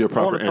ahead and give you a I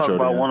proper want to talk intro.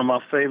 about then. one of my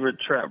favorite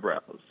trap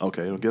rappers.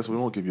 Okay, well, guess we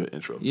won't give you an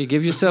intro. Yeah,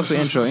 give yourself an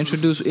intro.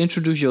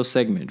 Introduce your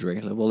segment, Dre.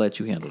 We'll let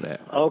you handle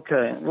that.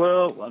 Okay.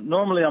 Well,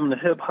 normally I'm the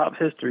hip-hop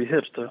history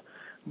hipster,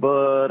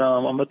 but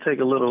I'm going to take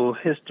a little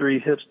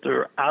history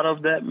hipster out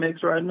of that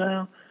mix right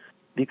now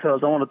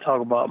because I want to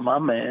talk about my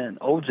man,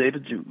 OJ the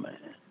Juke Man.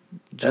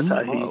 That's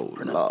how he Oh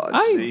pronounced Lord,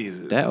 Aye.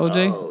 Jesus! That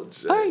OJ?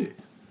 OJ. Aye.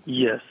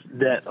 Yes,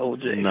 that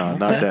OJ. No,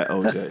 not that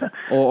OJ.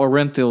 Or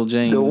Orenthal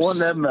James. The one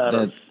that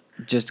matters.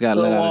 That just got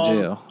So, let out of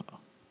jail.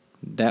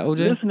 That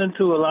OJ? Listening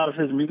to a lot of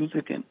his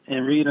music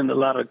and reading a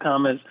lot of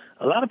comments,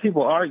 a lot of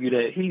people argue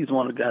that he's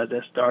one of the guys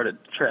that started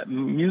trap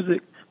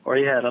music, or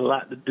he had a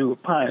lot to do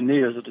with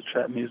pioneers of the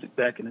trap music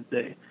back in the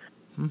day.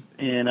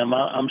 And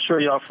I'm sure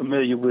y'all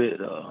familiar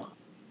with,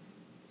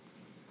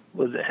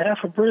 was it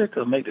Half a Brick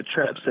or Make the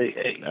Trap Say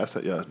A? That's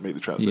it. Yeah, make the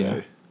trap say, Yeah.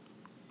 hey.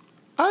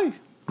 Aye.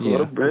 Quarter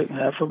Yeah. brick,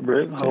 half a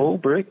brick, whole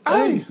brick,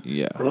 Aye.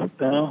 Yeah. Quarter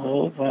pound,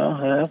 whole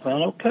pound, half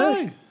pound, okay.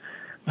 Aye.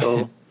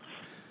 So,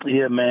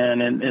 yeah,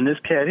 man, and this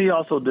cat, he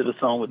also did a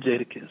song with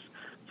Jadakiss.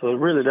 So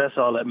really, that's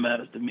all that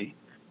matters to me.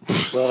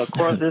 Well, of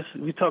course,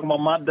 we talking about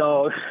my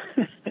dog,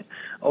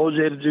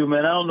 OJ the Jew,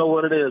 man. I don't know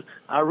what it is.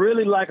 I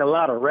really like a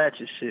lot of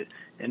ratchet shit.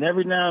 And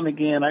every now and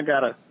again, I got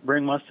to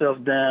bring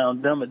myself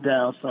down, dumb it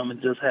down some,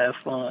 and just have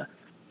fun.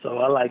 So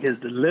I like his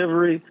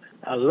delivery.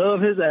 I love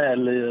his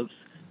ad-libs.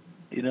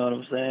 You know what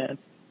I'm saying?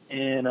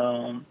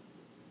 And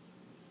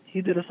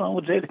he did a song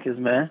with Jadakiss,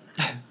 man.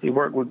 He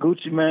worked with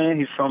Gucci Mane.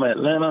 He's from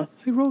Atlanta.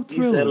 He wrote He's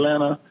Thriller.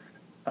 Atlanta.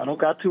 I don't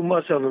got too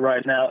much of it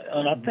right now.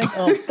 And I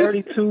think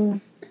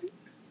 32,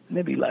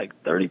 maybe like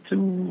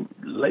 32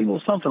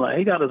 label, something like.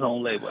 He got his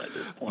own label at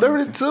this point.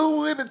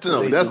 32 in it.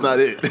 No, that's not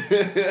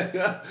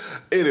it.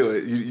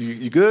 Anyway,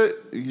 you good?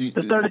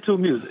 It's 32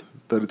 music.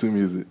 32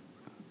 music.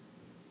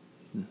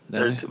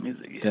 That's, 32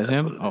 music. Yeah, that's what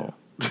him? it is. Oh.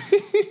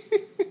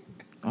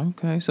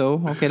 Okay, so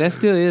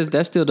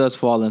that still does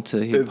fall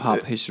into hip hop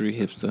it- history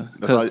hipster.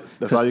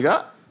 That's all you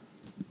got?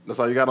 That's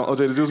all you got on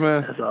OJ the Juice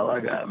Man? That's all I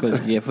got.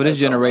 Because man. for this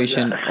That's all I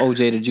generation, got.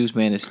 OJ the Juice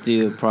Man is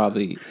still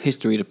probably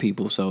history to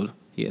people. So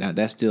yeah,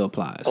 that still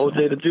applies. So.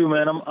 OJ the Jew,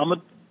 man. I'm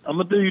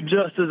gonna do you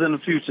justice in the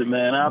future,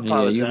 man. I Yeah,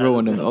 apologize. you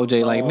ruined him. It's been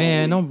OJ, a like, long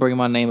man, week. don't bring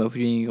my name up if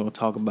you ain't gonna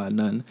talk about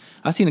nothing.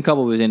 I seen a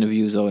couple of his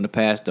interviews though in the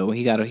past though.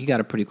 He got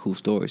a pretty cool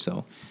story.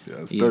 So Yeah,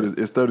 it's Yeah.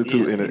 30. It's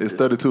 32. Yeah, It's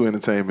 32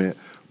 entertainment.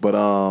 But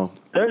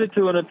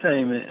 32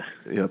 Entertainment.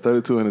 yeah,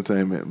 32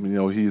 entertainment. You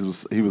know, he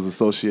was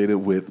associated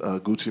with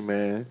Gucci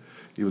Mane.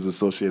 He was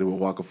associated with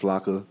Waka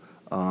Flocka.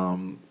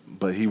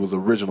 But he was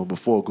original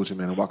before Gucci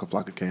Mane and Waka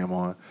Flocka came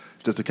on.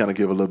 Just to kind of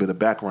give a little bit of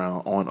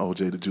background on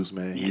OJ the Juice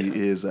Man, he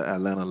is an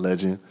Atlanta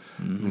legend.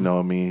 You know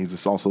what I mean?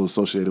 He's also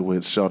associated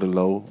with Shawty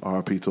Low,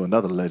 RP to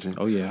another legend.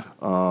 oh yeah,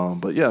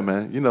 But yeah,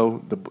 man, you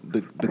know, the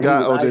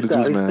guy OJ the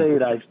Juice He Man.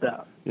 stayed iced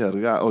out. Yeah,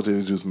 the guy OJ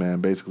the Juice Man,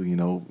 basically, you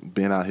know,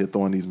 been out here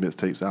throwing these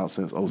mixtapes out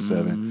since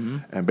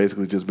 07 and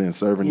basically just been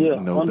serving, Yeah,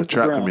 you know, the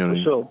trap underground, for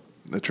community, sure.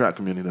 the trap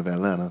community of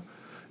Atlanta,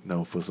 you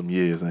know, for some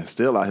years, and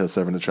still out here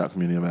serving the trap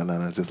community of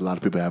Atlanta. Just a lot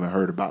of people haven't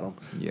heard about him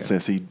Yeah.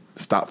 since he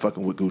stopped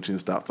fucking with Gucci and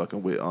stopped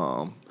fucking with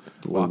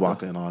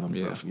Waka and all them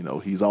Yeah. stuff. You know,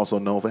 he's also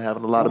known for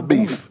having a lot of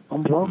beef.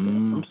 I'm broken.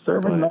 I'm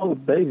serving But- those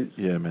babies.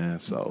 Yeah, man.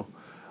 So,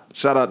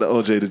 shout out to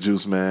OJ the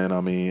Juice, man.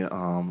 I mean,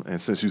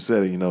 and since you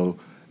said it, you know,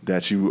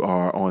 that you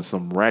are on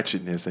some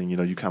ratchetness and, you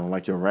know, you kind of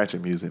like your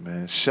ratchet music,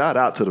 man. Shout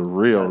out to the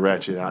real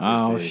ratchet out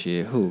oh this day.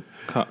 shit, who?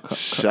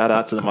 Shout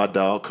out to my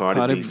dog Cardi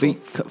Cardi B B,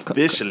 for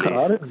officially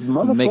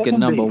Making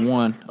number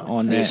one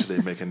on that.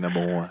 officially making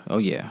number one Oh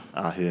yeah,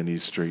 out here in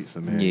these streets.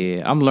 And man,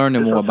 yeah. I'm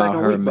learning It's more her about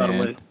second her, week, by the man.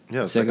 way.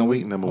 yeah, second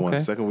week number one.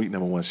 Okay. Second week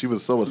number one. She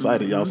was so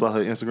excited. Y'all saw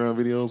her Instagram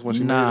videos when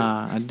she made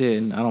Nah, I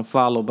didn't. I don't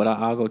follow, but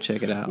I'll go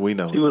check it out. it. We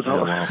know. She was Yeah,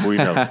 hot. well, we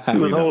know. She We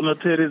was know. holding her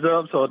titties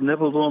up so her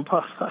nipples won't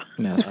pop out.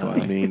 That's I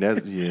funny. mean,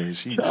 that's yeah.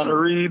 She Trying to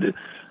read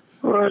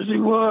where she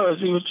was.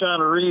 She was trying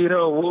to read her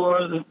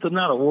awards.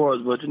 Not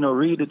awards, but, you know,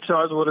 read the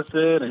charts, what it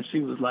said. And she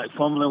was, like,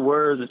 fumbling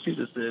words. And she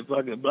just said,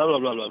 fuck it, blah, blah,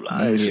 blah, blah, blah.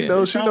 Hey, she Yeah.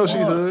 knows she Come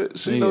hood.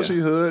 She knows Yeah.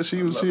 she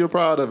hood. She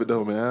proud of it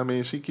though, man. I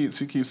mean, she keeps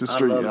it I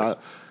street. love it.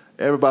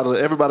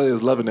 Everybody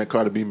is loving that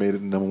Cardi B made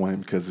it number one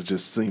because it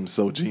just seems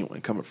so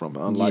genuine coming from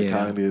her. Unlike Yeah.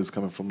 how it is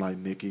coming from like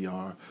Nicki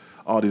or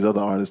all these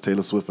other artists,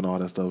 Taylor Swift and all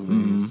that stuff.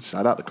 Man,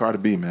 shout out to Cardi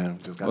B, man.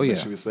 Just gotta Oh, make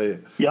yeah. sure we say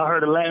it. Y'all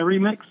heard the Latin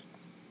remix?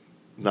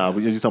 Nah,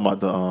 but you talking about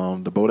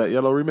the Bodak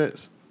Yellow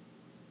remix?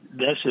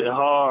 That shit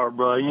hard,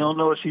 bro. You don't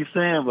know what she's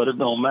saying, but it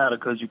don't matter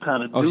because you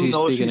kind of Oh, do she's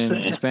know what speaking she's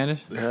in saying.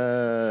 Spanish?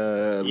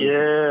 Yeah.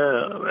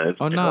 That's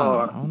Oh, no.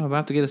 hard. I don't know. I'm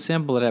about to get a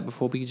sample of that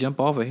before we jump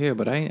off of here,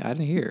 but I didn't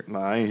hear it. Nah,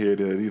 I ain't hear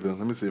that either.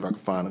 Let me see if I can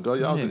find it. Go,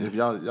 y'all. Yeah. If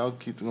y'all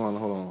keep going,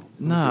 hold on.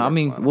 Let me see if I can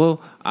mean, find it.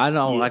 well, I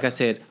know, like I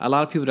said, a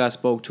lot of people that I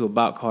spoke to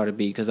about Cardi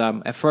B, because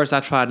at first I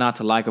tried not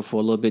to like her for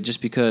a little bit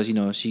just because,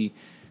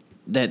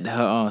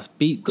 her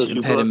speech 'Cause you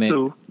impediment. fucked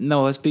too.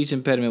 No, her speech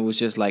impediment was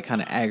just like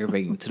kind of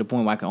aggravating to the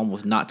point where I can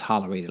almost not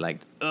tolerate it. Like,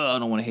 I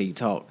don't want to hear you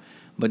talk.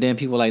 But then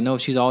people are like, no,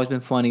 she's always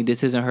been funny.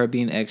 This isn't her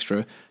being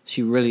extra.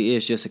 She really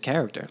is just a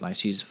character. Like,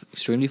 she's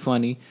extremely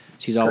funny.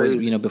 She's always,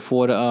 Crazy.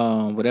 Before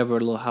the whatever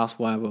Little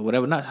Housewife or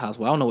whatever, not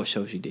Housewife. I don't know what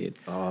show she did.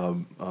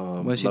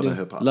 What she Love do? and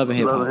Hip Hop. Love and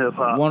Hip Love and Hip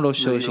Hop. Hop. One of those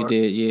New shows she York.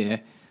 did, yeah.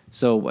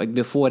 So like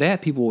before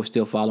that, people were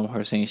still following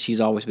her, saying she's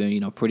always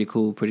been, pretty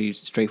cool, pretty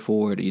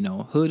straightforward,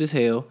 hood as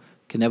hell.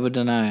 Can never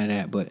deny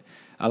that. But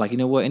I like, you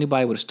know what?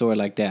 Anybody with a story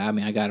like that, I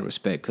mean, I gotta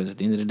respect because at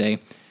the end of the day,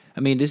 I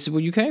mean, this is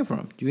where you came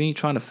from. You ain't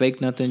trying to fake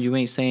nothing. You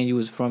ain't saying you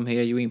was from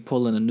here. You ain't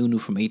pulling a Nunu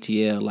from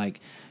ATL, like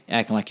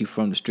acting like you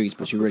from the streets,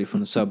 but you're really from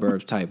the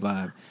suburbs type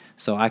vibe.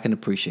 So I can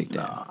appreciate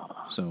that.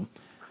 So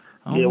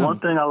I don't Yeah, know. one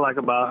thing I like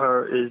about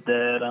her is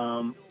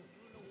that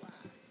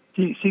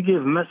she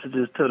gives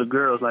messages to the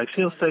girls. Like,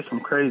 she'll say some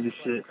crazy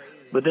shit,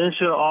 but then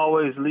she'll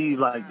always leave,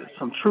 like,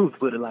 some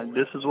truth with it. Like,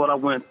 this is what I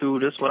went through,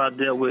 this is what I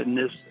dealt with, and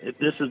if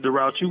this is the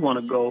route you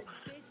want to go,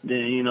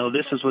 then,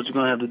 this is what you're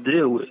going to have to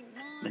deal with.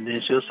 And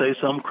then she'll say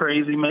something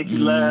crazy, make you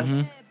laugh.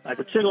 Like,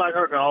 a chick like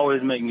her can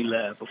always make me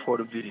laugh before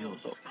the video's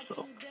over,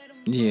 so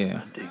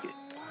Yeah. I dig it.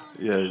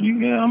 Yeah.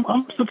 Yeah,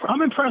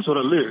 I'm impressed with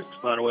her lyrics,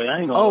 by the way. I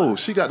ain't gonna lie. Oh,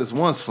 she got this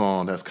one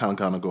song that's kind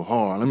of go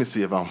hard. Let me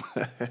see if I'm.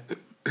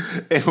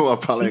 Everyone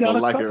probably ain't You got gonna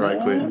a like it couple, right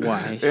quick.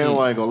 Why?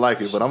 Everyone ain't gonna like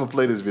it, but I'm gonna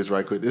play this bitch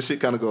right quick. This shit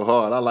kind of go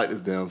hard. I like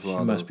this damn She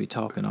song. must though. be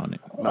talking on it.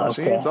 Nah,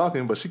 she Okay. ain't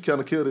talking, but she kind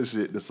of killed this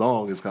shit. The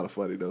song is kind of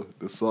funny though.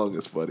 The song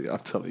is funny. I'm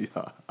telling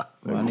y'all.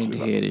 Well, I need to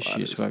hear this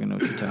shit so I can know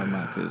what you're talking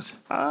about. Cause,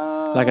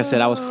 Ah. like I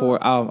said,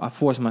 I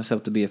forced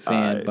myself to be a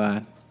fan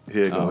by.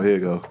 Here you go. Here you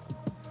go.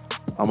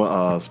 I'm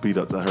gonna speed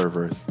up to her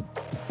verse.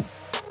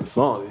 The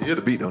song, yeah,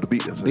 the beat though. The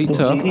beat is Beat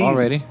tough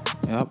already.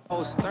 Yep.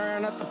 Oh,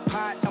 stirring up the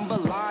pot,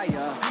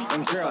 jambalaya.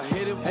 And girl,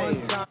 hit it one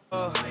time.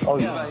 Oh,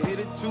 yeah. I hit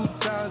it 2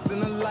 times,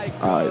 then I like.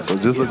 All right, so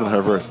just listen to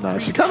her verse now.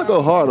 She kind of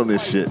go hard on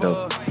this shit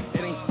though.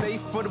 It ain't safe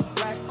for the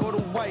black or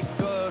the white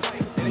girls.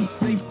 It ain't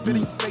safe, it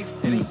ain't safe,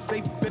 it ain't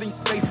safe, it ain't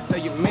safe. Tell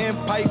your man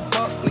pipe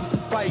up,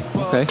 nigga pipe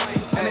up. Okay.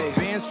 And it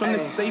bands from the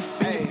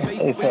safe in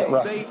your face. A$AP when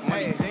Rock. you say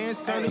money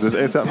dance, turn Is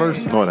this ASAP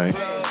verse? No, it ain't.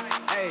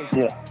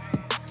 Yeah.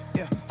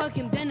 Fuck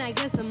him, then I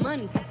get some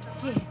money.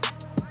 Yeah.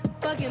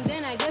 Fuck him,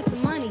 then I get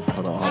some money.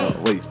 Hold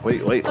on. Wait.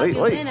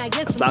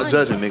 Stop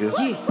judging, niggas.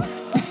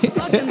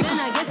 Fuck him, then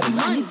I get some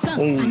money.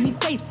 Tongue, I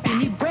need face, give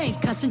me brain,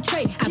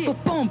 concentrate. I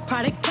perform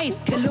product case,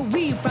 killer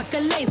weed, rock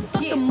a lace.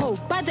 Fuck the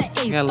move, by the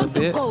ace, Got a little fuck the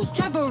bit. goals,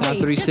 travel Sound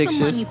race. 3 Get some sixes.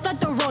 money, fuck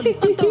the rollie,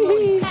 fuck the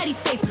rollie, patty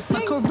face.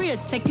 My career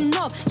taking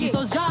off, these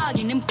hoes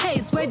jogging in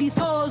place. Where these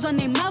hoes on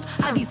their mouth,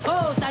 are these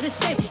hoes out of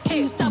shape? Can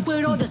you stop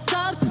with all the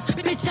subs?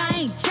 Bitch, I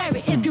ain't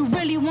cherry. If you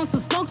really want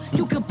some smoke,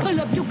 you could pull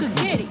up, you could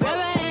get it.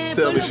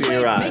 Tell me she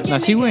ain't right. Nah,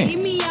 she went.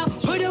 Me out,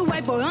 put a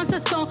white boy on the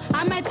song.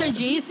 I might turn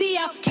GC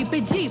out. Keep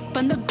it Jeep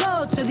from the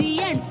go to the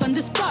end, from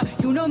the start.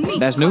 You know me.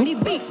 That's new? Cardi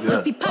B,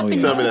 pussy popping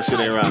Tell me that shit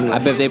ain't right. I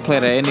bet if they play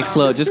that at any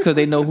club, just because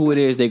they know who it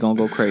is, they gonna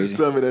go crazy.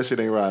 Tell me that shit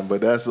ain't riding, but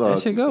that's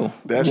That shit go.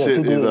 That Yeah,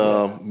 shit she is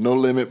did. No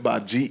Limit by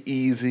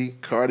G-Eazy,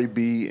 Cardi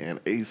B,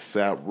 and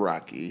ASAP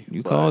Rocky.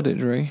 You But, called it,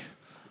 Dre.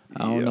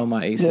 I don't Yeah. know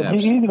my Yeah, ASAPs.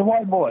 he's the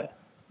white boy.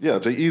 Yeah,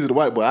 G-Eazy the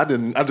white boy.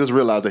 I just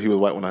realized that he was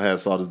white when I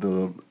saw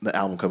the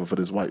album cover for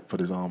this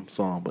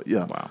song. But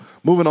yeah, Wow.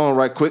 Moving on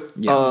right quick.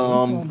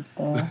 Yeah.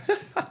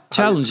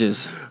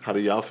 Challenges. How do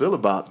y'all feel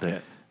about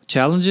that?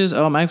 Challenges.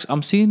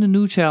 I'm seeing a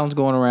new challenge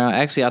going around.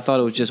 Actually, I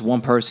thought it was just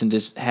one person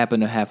just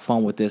happened to have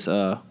fun with this.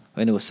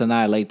 And it was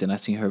Sanaa Lathan. I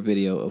seen her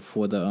video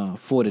for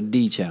the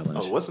D challenge.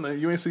 Oh, what's the name?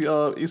 You ain't see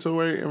Issa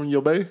Rae and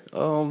Yo Bae?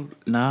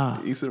 Nah,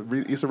 Issa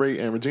Rae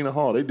and Regina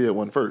Hall. They did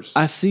one first.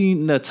 I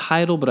seen the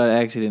title, but I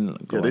actually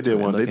didn't go. Yeah, they into did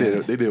it one. and They look at did.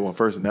 it. They did one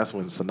first, and that's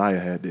when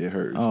Sanaya did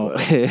hers. Oh,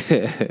 But,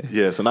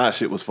 yeah, Sanaya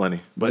shit was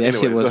funny. But that anyways,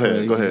 shit was go ahead.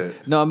 funny. Go ahead.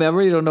 No, I mean I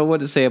really don't know what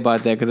to say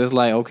about that because it's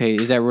like, okay,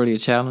 is that really a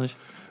challenge?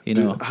 You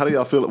know, How do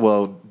y'all feel?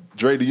 Well,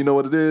 Dre, do you know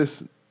what it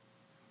is?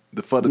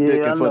 The for the Yeah,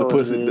 dick I and for the know what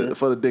pussy, it is.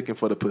 for the dick and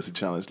for the pussy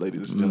challenge,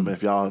 ladies and gentlemen.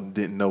 If y'all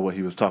didn't know what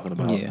he was talking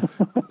about,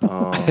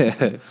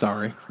 yeah.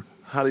 Sorry.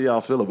 how do y'all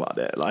feel about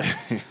that? Like,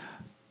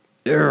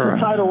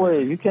 Tidal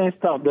wave. You can't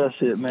stop that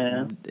shit,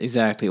 man.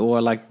 Exactly,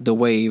 or like the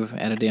wave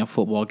at a damn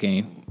football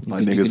game.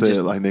 like You nigga can said,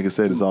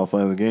 just- it's all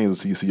fun and games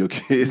until you see your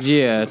kids.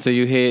 Yeah, so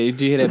you hear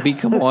that beat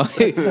come on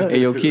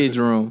in your kid's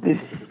room.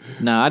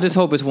 Nah, I just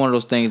hope it's one of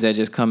those things that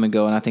just come and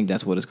go, and I think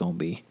that's what it's gonna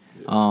be.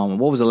 What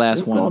was the last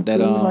It's one gonna that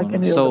be like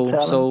any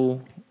other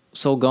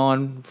So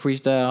Gone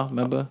freestyle,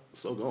 remember?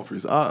 So going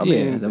freestyle. I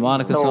Yeah, mean, the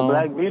Monica So song.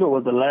 Black Beetle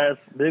was the last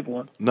big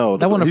one. no,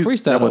 That wasn't a he's-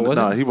 freestyle, that wasn't- was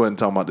it? Nah, he wasn't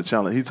talking about the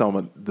challenge. He talking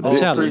about the Oh, big.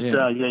 challenge.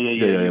 Freestyle, yeah, Yeah,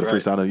 you're the right.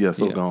 freestyle. Yeah,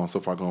 so Yeah. gone. So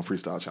far gone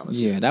freestyle challenge.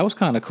 Yeah, that was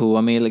kind of cool.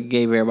 I mean, it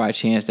gave everybody a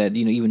chance that,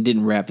 you know, even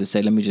didn't rap to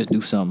say, let me just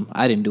do something.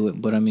 I didn't do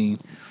it, but I mean,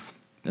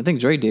 I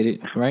think Dre did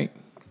it, right?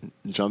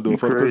 You trying to do it You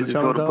for the pussy crazy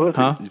challenge? for the dog?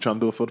 pussy. Huh? You trying to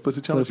do it for the pussy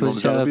For the challenge? You want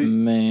pussy to try to child, beat?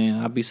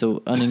 man, I'd be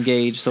so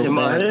unengaged so In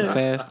my head.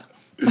 fast.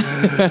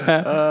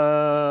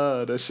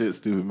 That shit's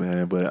stupid,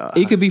 man. But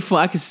It could be fun.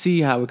 I could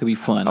see how it could be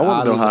fun. I want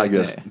I'll to know leave it how I like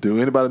guess. that. Do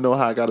anybody know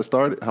how I got it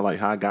started? How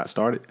I got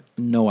started?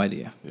 No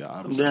idea. Yeah,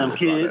 I'm Damn curious about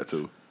kid. that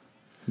too.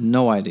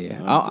 No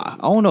idea. I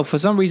don't know. For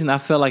some reason, I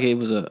felt like it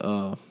was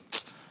a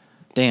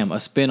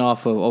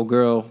spinoff of Oh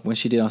Girl when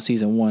she did on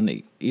season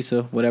 1.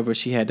 Issa, whatever,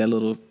 she had that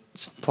little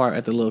part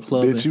at the little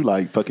club. Bitch, you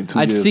like fucking 2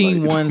 I'd years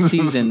seen late. one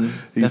season.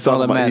 He's That's all talking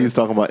that about. matters. He's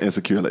talking about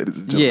Insecure, ladies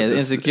and gentlemen. Yeah,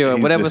 That's- Insecure.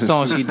 he's Whatever just-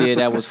 song she did,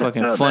 that was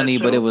fucking funny,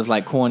 but it was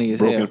like corny as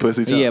hell. Broken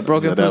pussy. Child? Yeah,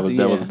 broken pussy.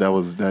 That yeah.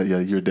 was. Yeah,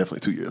 you're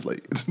definitely 2 years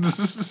late.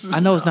 I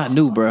know it's not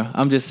new, bro.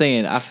 I'm just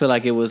saying. I feel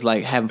like it was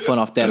like having fun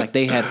off that. Like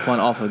they had fun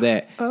off of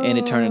that, and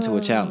it turned into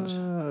a challenge.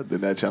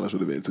 Then that challenge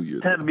would have been 2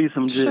 years. Had to be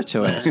some shit. Shut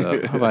your ass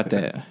up. How about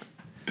that?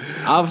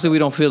 Obviously, we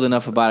don't feel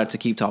enough about it to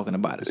keep talking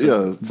about it.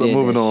 Yeah. So dead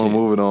moving that shit.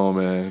 moving on,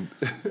 man.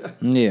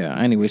 Yeah.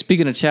 Anyway,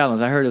 speaking of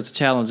challenge, I heard it was a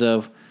challenge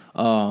of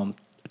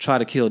try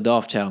to kill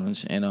Dolph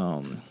challenge, and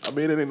I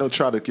mean, it ain't no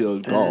try to kill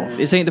Dolph.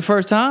 this ain't the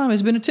first time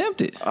it's been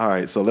attempted. All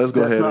right, so let's go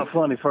That's ahead. not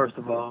funny, first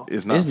of all.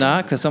 It's not. It's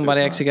not because somebody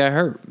It's actually not. got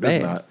hurt. It's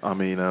Bad. not. I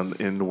mean,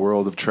 in the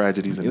world of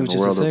tragedies and It in was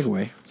the just a world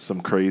segue. of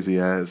some crazy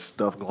ass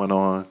stuff going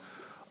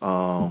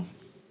on,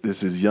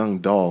 this is young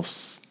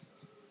Dolph's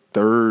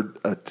third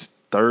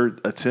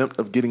attempt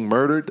of getting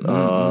murdered.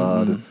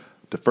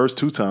 The first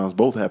 2 times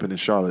both happened in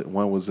Charlotte.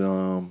 One was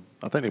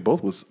I think they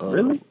both was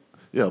Really?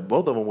 Yeah,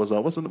 both of them was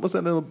what's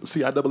that little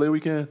CIAA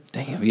weekend?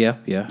 Damn. Yeah.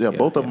 Yeah,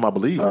 both of them I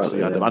believe were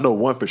CIAA. yeah. I know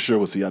one for sure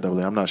was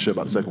CIAA. I'm not sure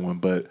about the second one,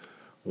 but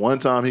one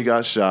time he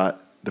got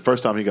shot. The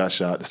first time he got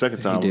shot. The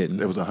second time didn't.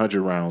 it was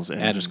 100 rounds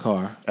At his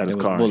car. At his It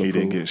was car, he didn't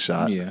bulletproof. get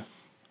shot. Yeah.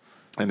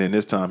 And then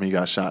this time he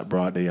got shot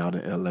broad day out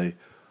in L.A.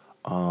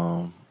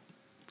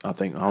 I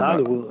think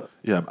Hollywood.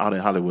 Yeah, out in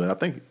Hollywood. I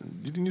think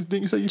didn't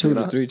you say you 2 figured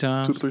to out? 3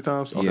 times. 2 to 3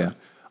 times. Okay.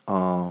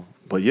 Yeah.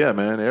 But yeah,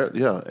 man.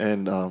 Yeah,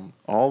 and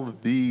all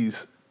of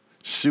these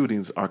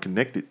shootings are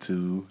connected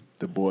to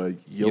the boy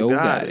Yo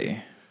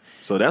Gotti.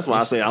 So that's why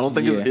I say I don't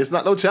think Yeah. it's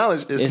not no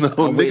challenge. It's no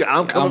nigga.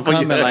 I'm coming for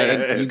you.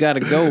 Like you gotta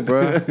go,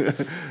 bro.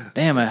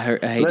 Damn, I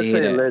hate Let's to say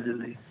hear that.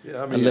 allegedly.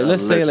 Yeah, I mean,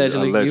 Let's say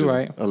allegedly. You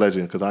right.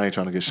 Allegedly, because I ain't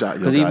trying to get shot. Yo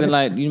Because Gotti. even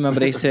like you remember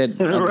they said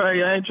Right,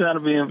 I ain't trying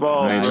to be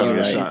involved. I ain't trying to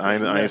get Right. shot. I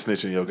ain't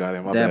snitching Yo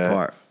Gotti. My that bad.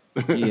 part.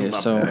 Yeah, My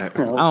so bad.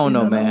 I don't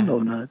know, man. I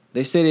don't know nothing.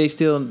 They say they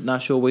still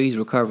not sure where he's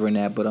recovering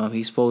at, but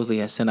he supposedly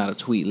has sent out a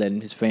tweet letting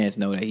his fans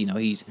know that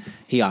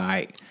he all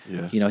right.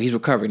 Yeah. He's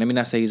recovering. Let me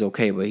not say he's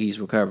okay, but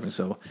he's recovering.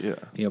 So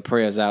Yeah.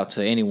 Prayers out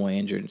to anyone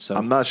injured. So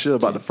I'm not sure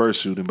about the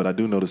first shooting, but I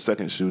do know the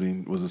second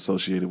shooting was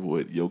associated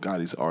with Yo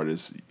Gotti's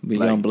artist,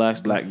 Young Black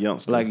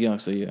youngster.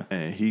 Youngster, Yeah.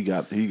 and he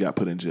got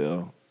put in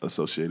jail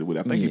associated with it.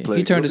 I think he Yeah. played.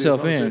 He turned guilty or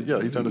himself some in. shit.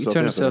 Yeah, he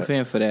turned himself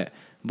in for that.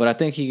 But I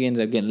think he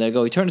ended up getting let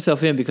go. He turned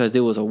himself in because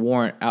there was a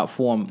warrant out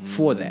for him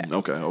for that.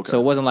 Okay. So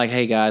it wasn't like,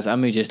 hey guys, I'm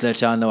gonna just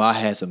let y'all know I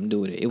had something to do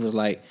with it. It was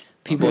like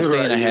people were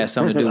saying I had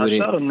something to do with I it,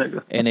 shot a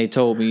nigga. and they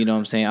told me, you know what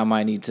I'm saying, I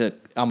might need to.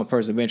 I'm a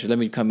person of interest. Let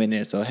me come in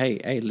there. So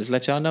hey, let's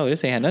let y'all know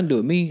this ain't had nothing to do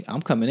with me.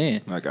 I'm coming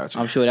in. I got you.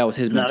 I'm sure that was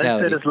his Now, they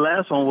mentality. said this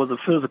last one was a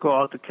physical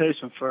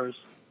altercation first.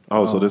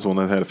 Oh, so this one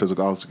had a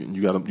physical.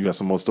 You got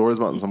some more stories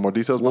about some more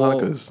details behind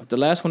Well, it? 'Cause the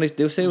last one they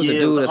say it was Yeah, a it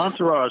dude was that's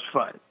an entourage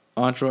fight.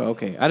 Entourage,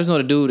 okay. I just know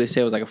the dude they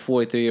said was like a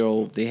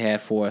 43-year-old they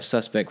had for a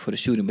suspect for the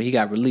shooting, but he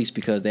got released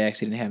because they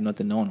actually didn't have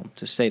nothing on him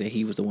to say that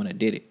he was the one that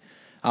did it.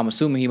 I'm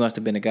assuming he must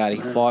have been the guy that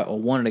he fought or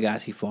one of the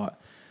guys he fought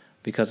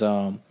because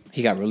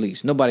he got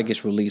released. Nobody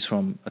gets released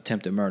from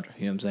attempted murder,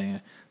 you know what I'm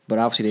saying? But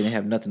obviously they didn't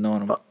have nothing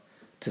on him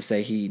to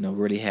say he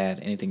really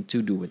had anything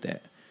to do with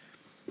that.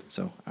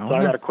 So, I don't So I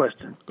know. got a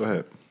question. go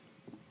ahead.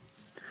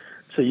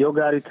 So Yo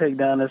Gotti take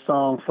down that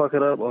song "Fuck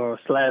It Up" or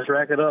 /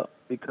 Rack It Up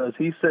because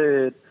he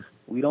said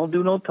we don't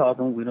do no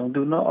talking, we don't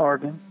do no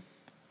arguing,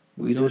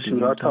 we don't just do shoot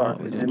no our talk,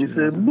 target. we don't And he do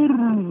said,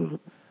 no-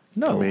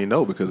 No. I mean,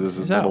 no, because this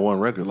is It's number out. one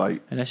record.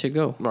 Like, And that should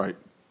go. right?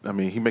 I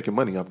mean, he making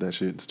money off that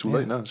shit. It's too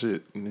late now.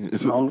 Shit.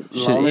 It's long Should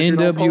as you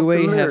don't post the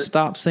NWA have lyrics.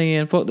 stopped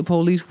saying "fuck the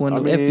police" when I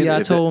the mean,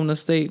 FBI if told him to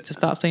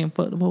stop saying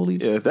 "fuck the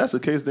police"? yeah, if that's the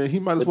case, then he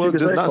might as But well you can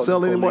just say not fuck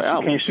sell the any more police. You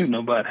can't albums. shoot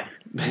nobody.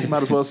 He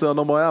might as well sell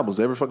no more albums.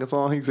 Every fucking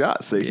song he's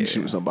got say he's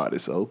shooting somebody.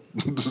 So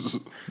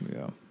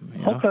Yeah.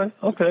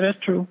 Okay, that's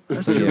true.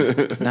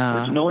 Yeah.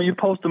 Nah, You know, when you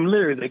post them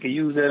lyrics, they can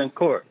use that in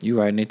court. you're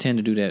right. And they tend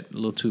to do that a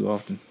little too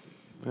often.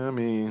 I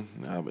mean,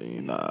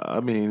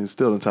 it's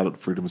still entitled to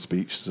freedom of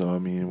speech. So I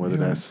mean, whether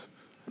that's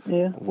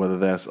Yeah.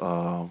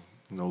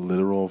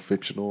 literal,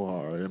 fictional,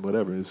 or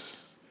whatever,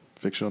 it's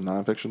fictional,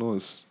 non-fictional.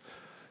 It's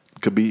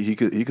could be he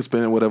could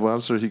spend it whatever.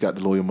 I'm sure he got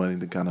the lawyer money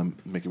to kind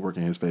of make it work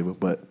in his favor.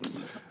 But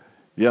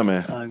yeah,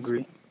 man. I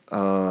agree.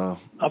 I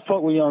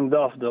fuck with Young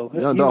Dolph though.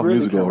 Young He Dolph really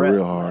music can go rap.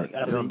 real hard.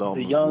 Like, out Young of Dolph the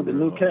music go the real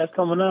new hard. cats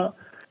coming out.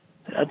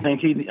 I think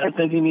he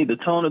need to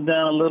tone it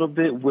down a little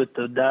bit with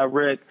the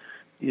direct,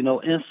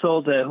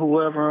 insults at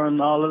whoever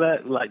and all of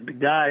that. Like the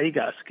guy, he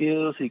got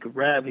skills, he could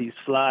rap, he's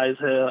fly as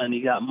hell, and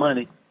he got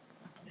money.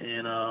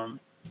 And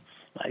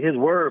like his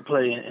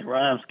wordplay and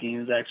rhyme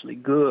scheme is actually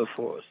good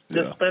for us,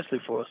 Yeah. especially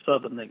for a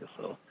Southern nigga.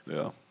 So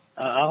Yeah.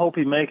 I hope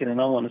he make it, and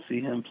I want to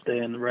see him stay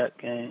in the rap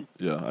game.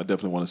 Yeah, I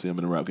definitely want to see him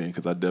in the rap game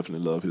because I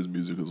definitely love his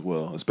music as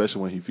well.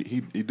 Especially when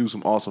he do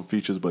some awesome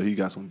features, but he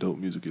got some dope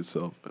music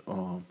itself.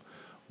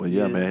 But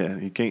yeah,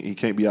 man, he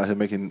can't be out here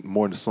making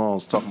more than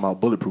songs talking about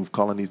bulletproof,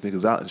 calling these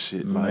niggas out and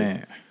shit.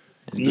 Man,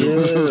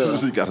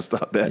 You got to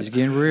stop that. it's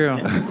getting real.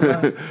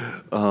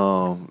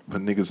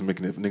 But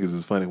niggas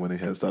is funny when they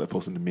had started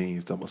posting the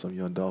memes talking about some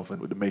Young Dolphin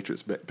with the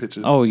Matrix back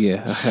picture. Oh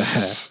yeah,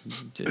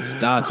 just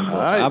dodging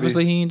bullets. Alright,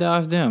 Obviously, he ain't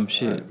dodged them.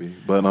 Shit.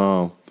 But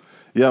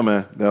yeah,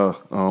 man.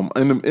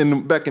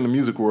 Back in the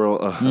music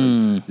world,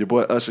 your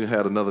boy Usher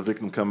had another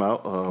victim come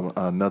out.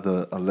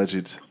 Another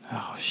alleged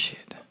Oh shit.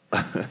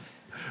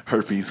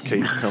 herpes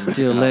case coming.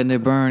 Still out. letting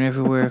it burn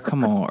everywhere.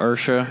 Come on,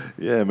 Ursha.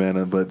 Yeah,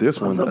 man. But this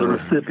one, Another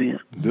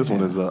recipient. this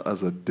one is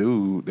a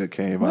dude that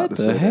came What out to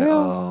the say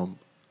hell?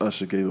 that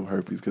Usher gave him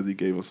herpes because he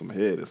gave him some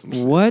head or some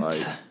shit. What?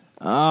 Like,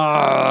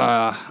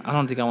 I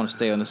don't think I want to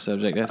stay on this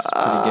subject. That's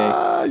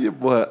pretty gay. your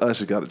boy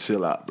Usher got to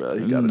chill out, bro.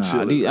 He got to Nah,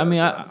 chill. his I mean,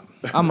 ass out.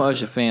 I'm an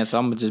Usher fan, so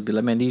I'm gonna just be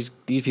like, man, these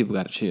people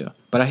gotta chill.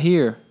 But I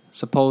hear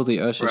supposedly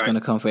Usher's Right.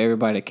 gonna come for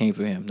everybody that came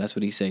for him. That's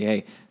what he say.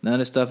 Hey, none of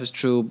this stuff is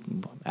true.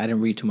 I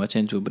didn't read too much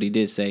into it, but he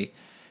did say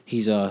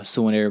he's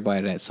suing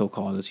everybody that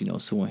so-called is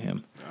suing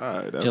him, All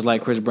right, that's just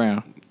like Chris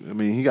Brown. I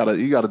mean, he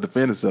gotta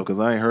defend himself because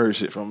I ain't heard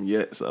shit from him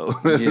yet. So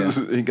Yeah.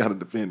 he gotta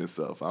defend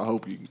himself. I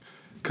hope he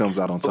comes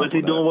out on top. So is he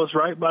of doing that. what's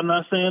right by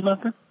not saying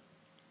nothing?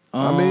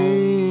 I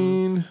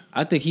mean,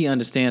 I think he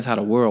understands how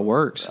the world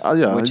works. yeah, he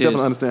which definitely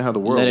is understand how the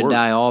world let it works.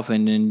 die off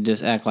and then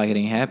just act like it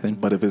ain't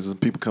happened. But if it's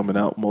people coming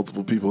out,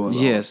 multiple people, on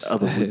Yes.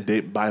 other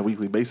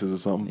bi-weekly basis or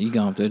something, You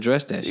gonna have to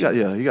address that shit.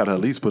 he got to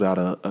at least put out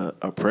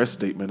a press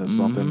statement or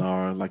something, Mm-hmm.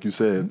 or like you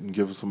said,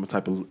 give some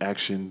type of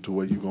action to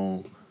where you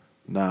gon'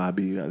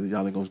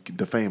 y'all ain't gonna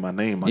defame my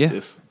name like Yeah.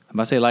 this. I'm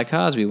about to say like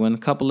Cosby. When a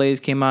couple ladies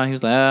came out, he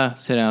was like,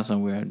 sit down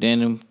somewhere. Then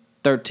them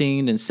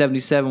 13 and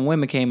 77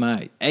 women came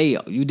out. Hey,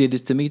 you did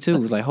this to me too. It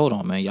was like, hold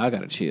on, man, y'all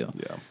gotta chill.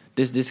 Yeah.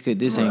 This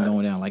ain't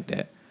going down like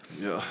that.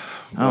 Yeah.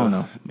 I don't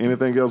know.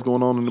 Anything else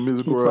going on in the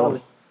music world?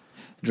 Probably.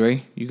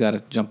 Dre, you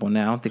gotta jump on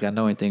that. I don't think I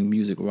know anything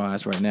music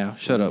wise right now.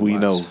 Shut up. We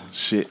Watts. know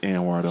shit, and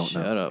I don't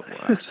Shut know.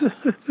 up, Watts.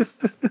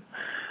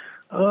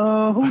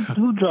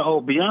 Who dropped?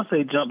 Oh,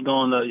 Beyonce jumped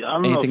on. I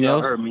don't know if Anything y'all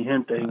else? heard me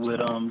hinte with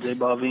J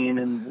Balvin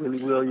and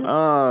Willie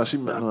Williams.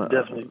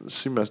 Definitely.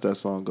 She messed that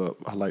song up.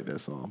 I like that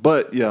song,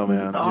 but yeah,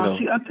 man,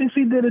 I think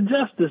she did it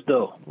justice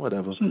though.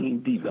 whatever, She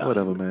ain't deep out.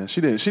 whatever, man.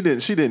 She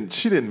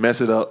didn't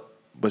mess it up,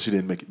 but she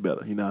didn't make it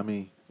better. You know what I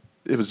mean?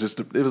 It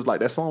was like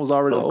that song was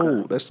already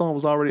old. That song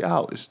was already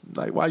out. It's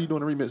like, why are you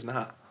doing a remix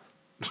now?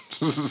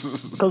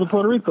 Because of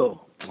Puerto Rico.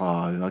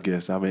 I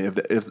guess. I mean, if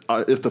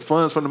the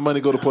funds from the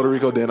money go to Puerto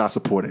Rico, then I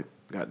support it.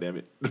 God damn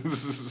it.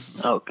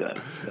 Okay.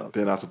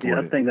 Then I support Yeah,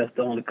 I it. think that's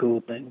the only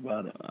cool thing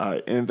about it. All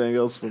right. Anything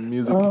else for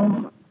music?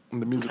 In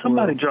the music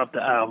Somebody world? dropped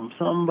the album.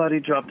 Somebody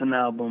dropped an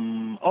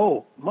album.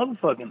 Oh,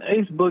 motherfucking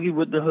Ace Boogie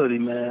with the hoodie,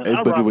 man. Ace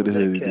I Boogie rock with the that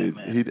hoodie, cat, dude.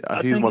 man. He's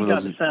I think one he of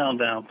got those- the sound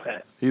down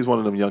pat. He's one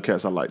of them young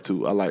cats I like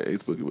too. I like Ace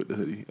Boogie with the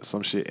hoodie.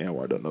 Some shit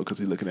Anwar don't know because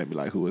he's looking at me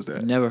like, who is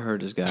that? Never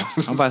heard this guy.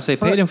 I'm about to say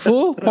Paid in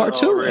Full, part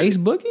 2, Already. Ace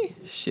Boogie.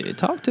 Shit,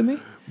 talk to me.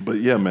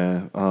 But yeah,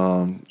 man.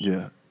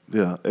 Yeah.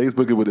 Ace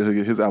Boogie with the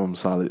hoodie. His album's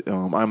solid.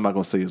 I'm not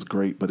gonna say it's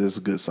great, but it's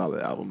a good,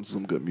 solid album.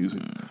 Some good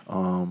music.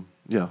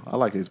 Yeah, I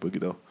like Ace Boogie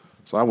though.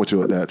 So I'm with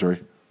you at that, Dre.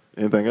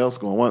 Anything else?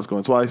 Going once,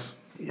 going twice?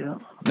 Yeah.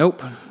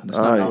 Nope. Let's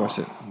All not right. force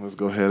it. Let's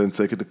go ahead and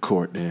take it to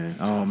court then.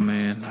 Oh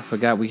man, I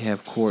forgot we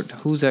have court.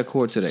 Who's at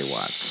court today,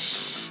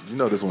 Watts? You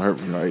know this one hurt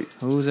me, right?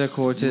 Who's at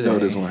court You today? know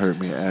this one hurt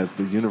me as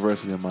the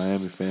University of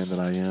Miami fan that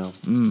I am.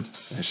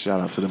 And shout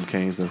out to them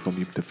Canes that's going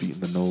to be defeating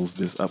the Noles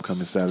this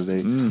upcoming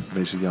Saturday.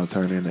 Make sure y'all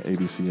turn in to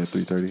ABC at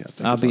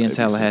 3:30. I'll be in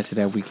Tallahassee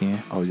that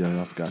weekend. Oh,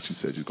 yeah, I forgot you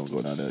said you were going to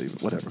go down there.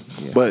 Whatever.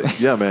 But,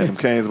 yeah, man, them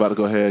Canes about to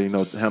go ahead,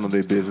 handle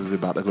their business. They're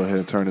about to go ahead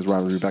and turn this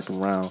rivalry back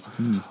around.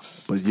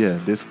 But, yeah,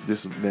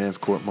 this man's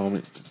court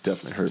moment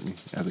definitely hurt me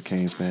as a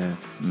Canes fan.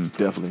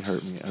 Definitely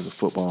hurt me as a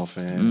football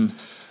fan.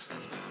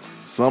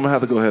 So I'm going to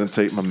have to go ahead and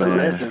take my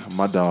man,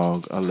 my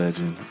dog, a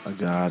legend, a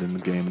god in the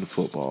game of the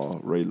football,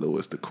 Ray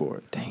Lewis, to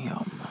court.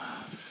 Damn.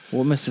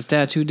 What Mr.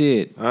 Statue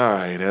did. All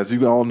right, as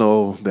you all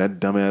know, that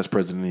dumbass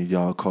president of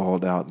y'all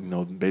called out,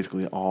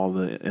 basically all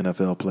the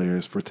NFL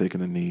players for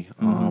taking a knee,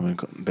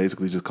 and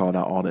basically just called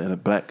out all the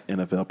black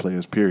NFL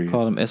players, period.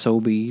 Call them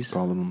SOBs.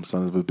 Calling them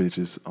sons of a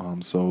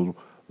bitches. So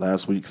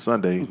last week,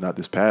 Sunday, not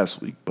this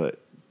past week, but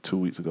 2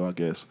 weeks ago, I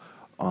guess,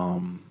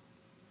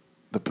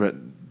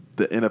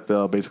 the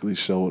NFL basically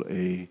showed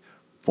a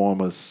form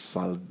of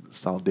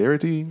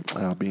solidarity,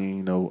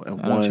 being, I know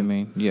what you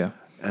mean. Yeah.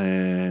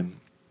 and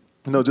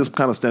just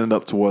kind of standing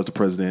up towards the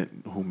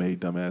president who made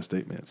dumbass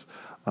statements.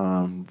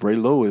 Ray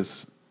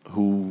Lewis,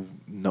 who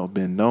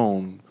been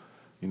known,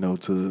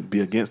 to be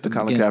against the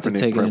Colin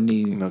Kaepernick,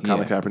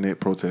 Colin Kaepernick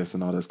protests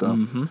and all that stuff.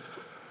 Mm-hmm.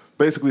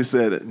 Basically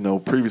said,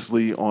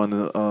 previously on,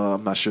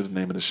 I'm not sure the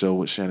name of the show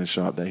with Shannon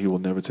Sharp, that he will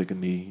never take a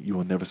knee. You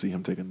will never see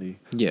him take a knee.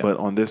 Yeah. But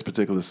on this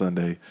particular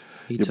Sunday,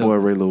 your boy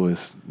Ray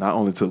Lewis not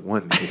only took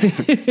one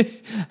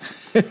knee,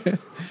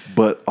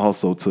 but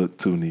also took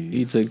two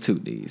knees. He took two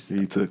knees.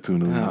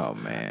 Oh,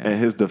 man. And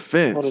his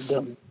defense,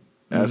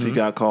 as Mm-hmm. he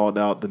got called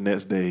out the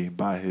next day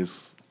by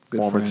his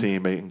former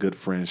teammate and good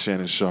friend,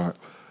 Shannon Sharp,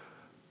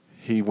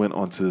 he went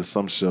onto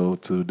some show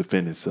to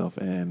defend himself,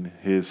 and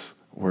his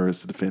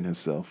words to defend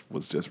himself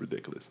was just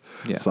ridiculous.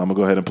 Yeah. So I'm going to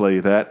go ahead and play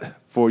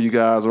that for you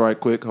guys right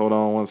quick. Hold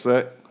on one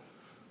sec.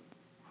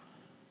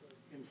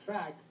 In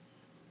fact,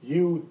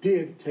 you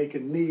did take a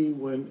knee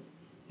when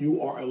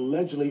you are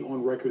allegedly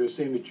on record as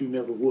saying that you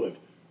never would.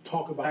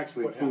 Talk about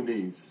actually what two happened.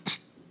 knees.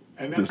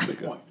 And that's the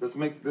nigga. point.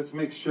 Let's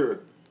make sure.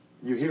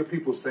 You hear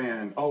people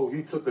saying, "Oh,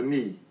 he took a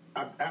knee."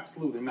 I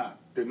absolutely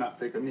did not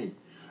take a knee.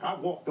 I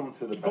walked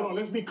onto the. Hold on,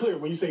 let's be clear.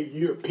 When you say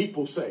you hear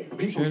people say,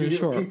 You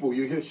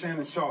hear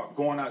Shannon Sharp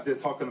going out there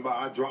talking about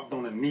I dropped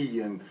on a knee,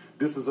 and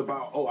this is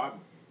about I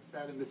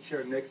sat in the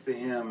chair next to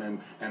him,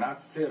 and I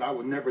said I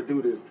would never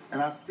do this,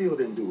 and I still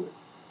didn't do it.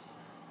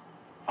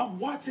 I'm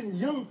watching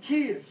young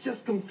kids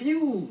just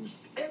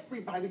confused.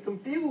 Everybody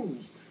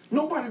confused.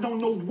 Nobody don't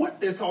know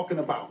what they're talking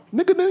about.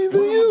 Nigga, not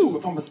even you.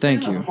 If I'm a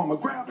Thank you. If I'm a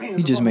grab hands,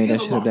 He if just I'm made a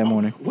that shit up that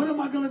morning. What am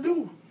I gonna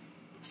do?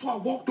 So I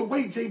walked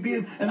away,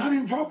 JB, and I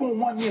didn't drop on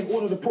one knee in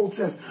order to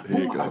protest.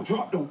 Boom, I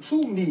dropped on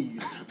two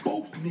knees,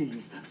 both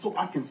knees, so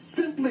I can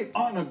simply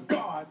honor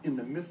God in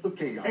the midst of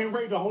chaos. and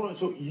Ray, hold on.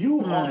 So you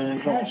are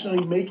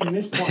passionately making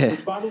this point,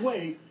 which, by the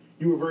way,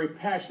 you were very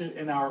passionate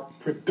in our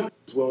production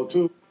as well,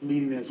 too,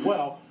 meeting as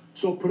well.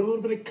 So put a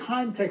little bit of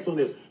context on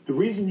this. The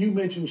reason you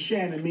mentioned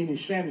Shannon, meaning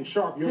Shannon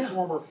Sharp, your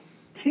former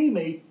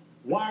teammate,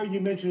 why are you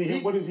mentioning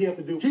him? What does he have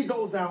to do? He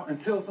goes out and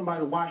tells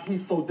somebody why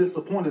he's so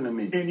disappointed in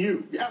me. In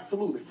you. Yeah,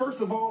 absolutely.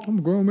 First of all, I'm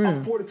a grown man.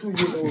 I'm 42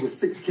 years old with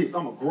 6 kids.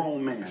 I'm a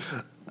grown man.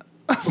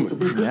 So to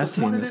be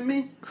disappointed in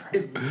me,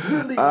 it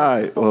really. All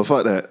right, well,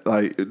 fuck that.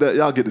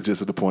 Y'all get the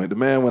gist of the point. The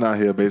man went out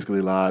here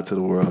basically lied to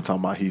the world,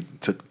 talking about he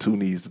took two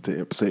knees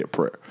to say a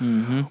prayer.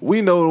 Mm-hmm.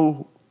 We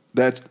know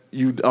that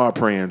you are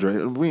praying,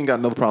 Dre. We ain't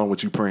got no problem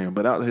with you praying,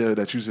 but out here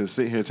that you just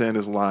sitting here telling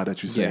this lie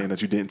that you saying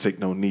that you didn't take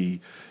no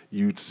knee.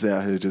 You sat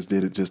out here just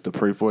did it just to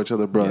pray for each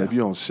other, bro. Yeah. If you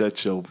don't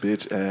shut your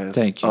bitch ass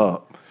Thank you.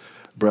 up,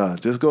 bro,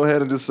 just go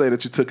ahead and just say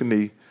that you took a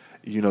knee.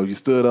 You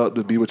stood up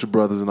to be with your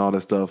brothers and all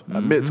that stuff.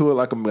 Admit to it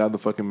like a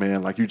motherfucking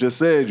man. Like you just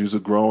said, you's a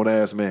grown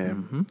ass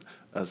man.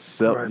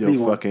 Accept your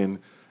fucking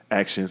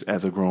actions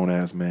as a grown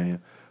ass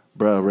man.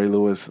 Bro, Ray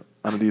Lewis,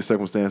 under these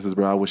circumstances,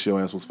 bro, I wish your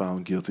ass was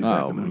found guilty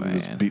back when you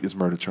was beat this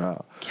murder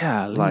trial.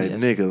 Golly, Like,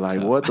 that's nigga,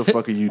 like, what the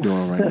fuck are you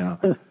doing right now?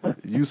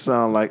 You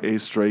sound like a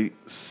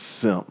straight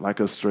simp,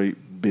 like a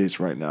straight bitch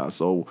right now.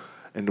 So,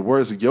 in the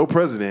words of your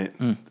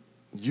president,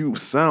 you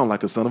sound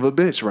like a son of a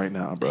bitch right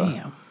now, bro.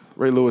 Damn.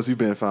 Ray Lewis, you've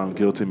been found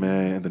guilty,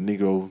 man, and the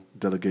Negro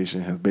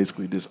delegation has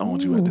basically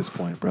disowned you at this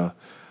point, bro.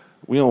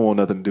 We don't want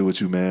nothing to do with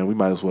you, man. We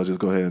might as well just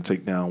go ahead and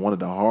take down one of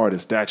the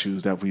hardest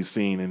statues that we've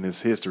seen in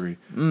this history.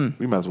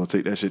 We might as well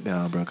take that shit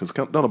down, bro, because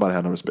don't nobody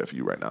have no respect for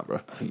you right now, bro.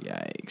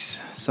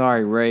 Yikes.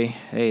 Sorry, Ray.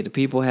 Hey, the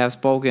people have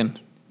spoken.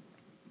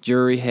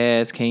 Jury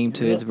has came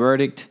to its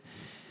verdict.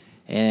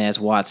 And as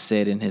Watts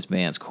said in his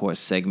man's court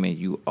segment,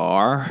 you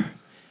are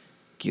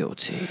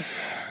guilty.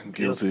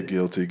 Guilty.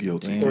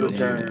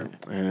 Damn.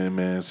 And,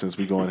 man, since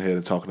we going ahead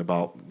and talking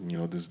about,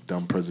 this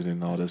dumb president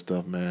and all that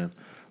stuff, man,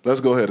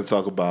 let's go ahead and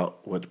talk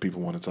about what the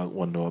people want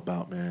to know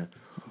about, man.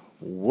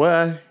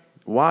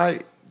 Why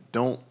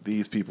don't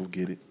these people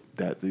get it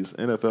that this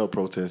NFL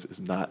protest is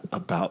not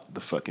about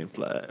the fucking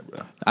flag,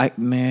 bro?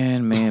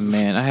 Man.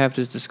 I have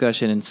this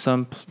discussion in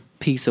some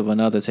piece of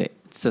another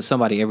to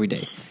somebody every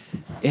day.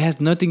 It has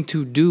nothing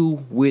to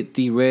do with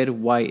the red,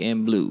 white,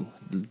 and blue.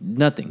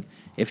 Nothing.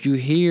 If you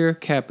hear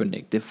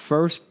Kaepernick, the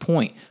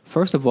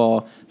first of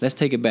all, let's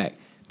take it back.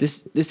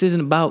 This isn't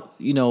about,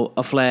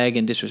 a flag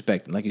and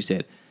disrespecting, like you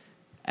said.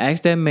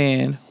 Ask that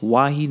man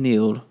why he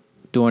kneeled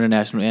during the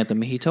national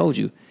anthem, and he told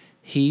you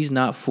he's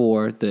not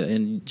for the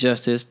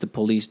injustice the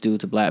police do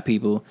to black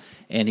people,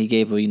 and he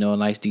gave a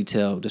nice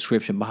detailed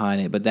description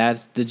behind it. But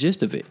that's the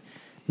gist of it.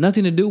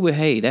 Nothing to do with,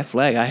 hey, that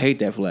flag, I hate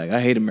that flag, I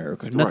hate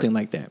America. Nothing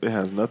like that. It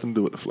has nothing to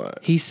do with the flag.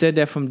 He said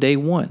that from day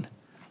one.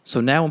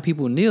 So now when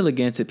people kneel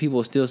against it, people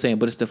are still saying,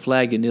 but it's the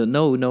flag you kneel.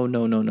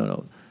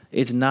 No.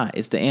 It's not.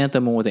 It's the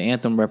anthem and what the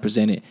anthem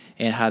represented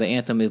and how the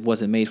anthem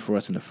wasn't made for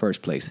us in the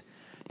first place.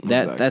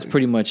 That's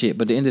pretty much it.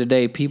 But at the end of the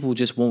day, people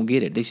just won't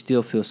get it. They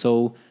still feel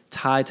so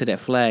tied to that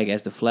flag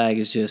as the flag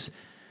is just,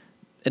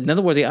 in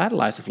other words, they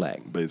idolize the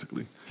flag.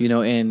 Basically.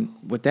 And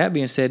with that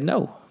being said,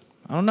 no.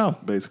 I don't know.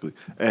 Basically.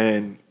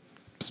 And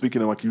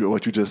speaking of what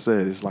you just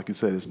said, it's like you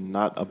said, it's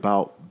not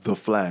about the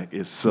flag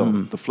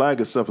itself. The flag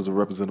itself is a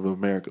representative of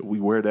America. We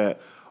wear that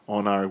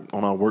on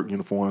our work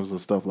uniforms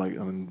and stuff like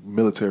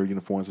military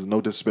uniforms. There's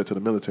no disrespect to the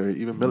military.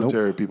 Even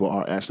military people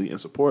are actually in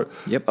support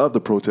of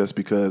the protest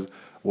because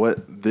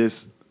what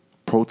this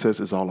protest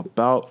is all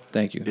about.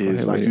 Thank you.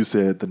 Is like you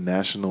said, the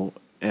national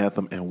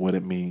anthem and what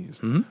it means.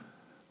 Mm-hmm.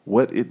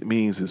 What it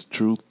means is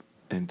truth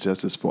and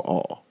justice for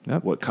all.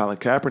 Yep. What Colin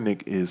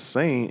Kaepernick is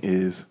saying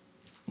is,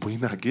 we're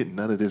not getting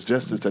none of this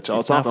justice that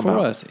y'all talking about. It's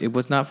not for us. It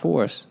was not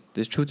for us.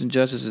 This truth and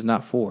justice is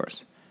not for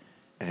us.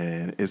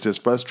 And it's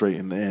just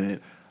frustrating. And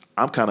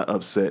I'm kind of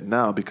upset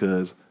now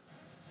because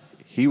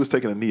he was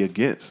taking a knee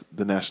against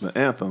the national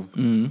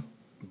anthem,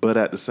 but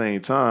at the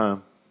same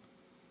time,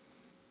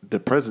 the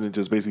president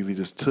just basically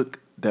just took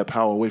that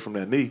power away from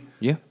that knee,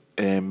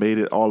 and made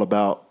it all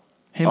about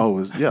him.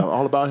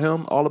 All about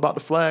him, all about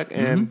the flag,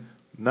 and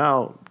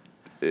now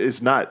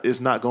it's not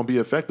going to be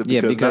effective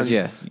because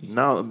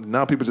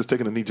now people just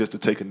taking a knee just to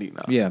take a knee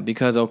now. Yeah,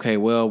 because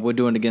we're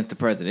doing it against the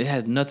president. It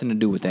has nothing to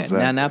do with that.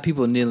 Exactly. Now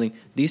people are kneeling.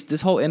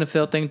 This whole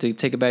NFL thing, to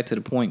take it back to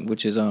the point,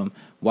 which is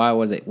why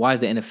is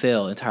the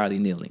NFL entirely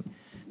kneeling?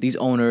 These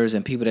owners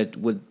and people that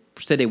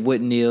said they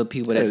wouldn't kneel,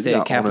 people that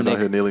said Kaepernick owners out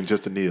here kneeling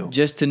just to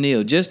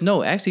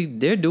kneel. Actually,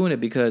 they're doing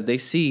it because they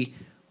see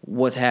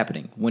what's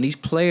happening when these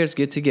players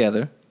get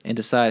together and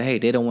decide, hey,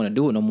 they don't want to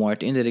do it no more. At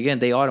the end of the game,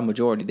 they are the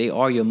majority. They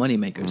are your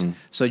moneymakers.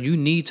 So you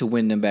need to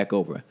win them back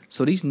over.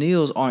 So these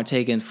kneels aren't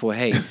taken for,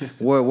 hey,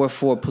 we're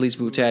for police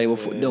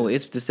brutality. No,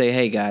 it's to say,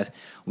 hey, guys,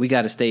 we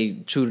got to stay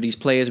true to these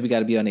players. We got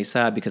to be on their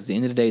side because at the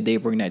end of the day, they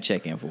bring that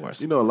check in for us.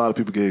 You know, a lot of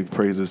people gave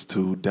praises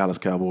to Dallas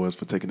Cowboys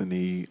for taking the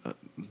knee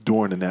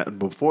before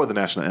the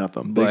national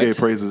anthem. They gave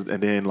praises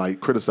and then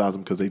criticized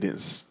them because they didn't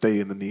stay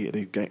in the knee.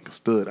 They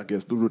stood, I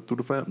guess, through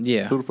the flag.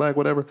 Yeah, through the flag,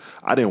 whatever.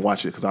 I didn't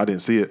watch it because I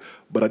didn't see it,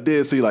 but I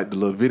did see the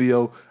little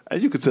video,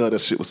 and you could tell that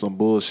shit was some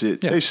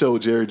bullshit. Yeah. They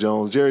showed Jerry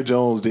Jones. Jerry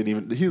Jones didn't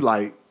even. He's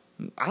like,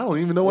 I don't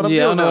even know what I'm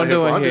doing down here.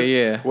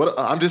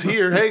 I'm just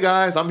here. Hey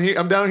guys, I'm here.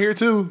 I'm down here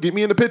too. Get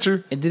me in the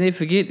picture. And then they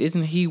forget,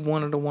 isn't he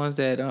one of the ones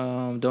that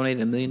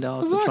donated $1 million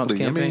to Trump's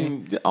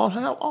campaign? I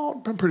mean,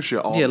 I'm pretty sure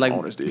all the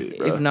owners did.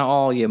 Bro. If not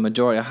all,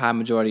 a high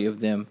majority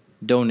of them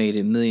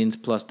donated millions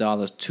plus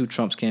dollars to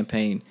Trump's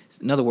campaign.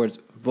 In other words,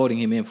 voting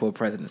him in for a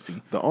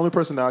presidency. The only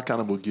person that I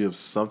kind of will give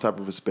some type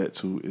of respect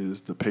to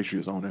is the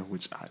Patriots owner,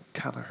 which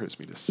kind of hurts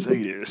me to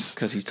say this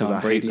because he's Tom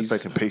Brady. I hate the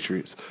fucking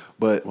Patriots,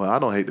 but I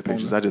don't hate the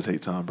Patriots. I just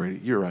hate Tom Brady.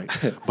 You're right.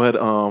 But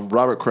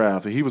Robert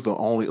Kraft, he was the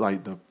only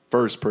the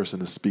first person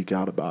to speak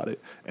out about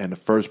it, and the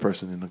first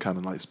person to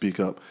kind of speak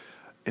up,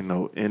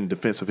 in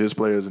defense of his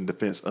players and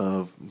defense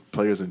of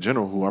players in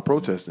general who are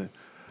protesting.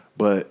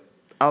 But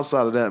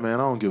outside of that, man,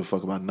 I don't give a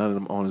fuck about none of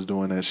them owners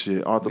doing that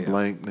shit. Arthur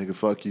Blank, nigga,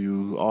 fuck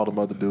you. All them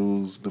other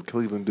dudes, the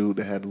Cleveland dude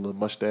that had the little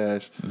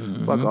mustache,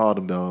 fuck all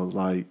them dogs.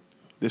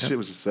 This shit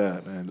was just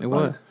sad, man. It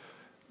was.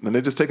 And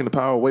they're just taking the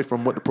power away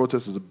from what the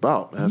protest is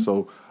about, man.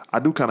 So I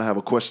do kind of have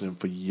a question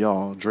for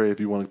y'all. Dre, if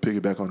you want to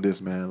piggyback on this,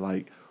 man,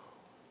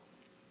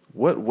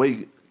 what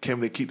way can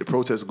they keep the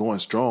protest going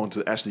strong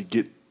to actually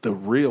get the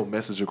real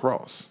message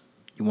across?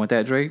 You want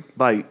that, Drake?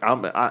 I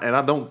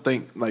don't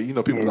think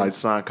people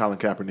sign Colin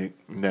Kaepernick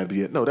and that'd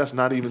be it. No, that's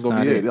not even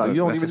gonna be it. You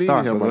don't even need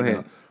him right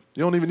now.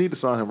 You don't even need to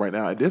sign him right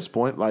now at this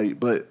point.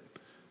 But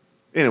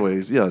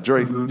anyways, yeah,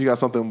 Drake, you got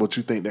something what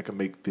you think that can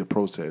make the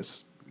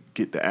protest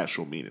get the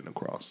actual meaning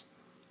across?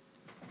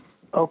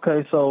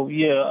 Okay, so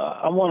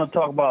I want to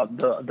talk about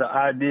the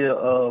idea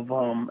of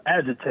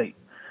agitate,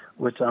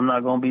 which I'm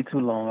not going to be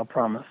too long, I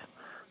promise.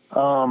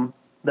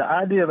 The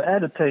idea of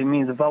agitate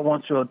means if I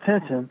want your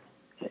attention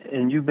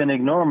and you've been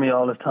ignoring me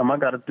all this time, I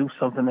got to do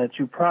something that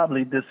you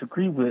probably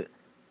disagree with,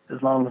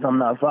 as long as I'm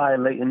not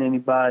violating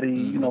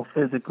anybody,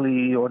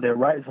 physically or their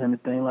rights or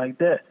anything like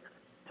that.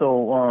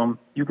 So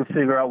you can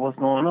figure out what's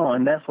going on,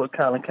 and that's what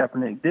Colin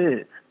Kaepernick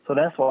did. So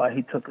that's why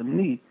he took a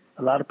knee.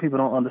 A lot of people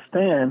don't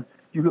understand.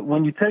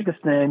 When you take a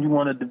stand, you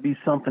want it to be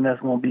something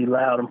that's going to be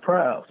loud and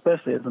proud,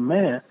 especially as a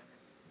man.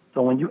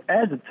 So when you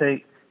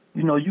agitate,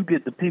 you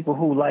get the people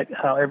who like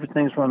how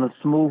everything's running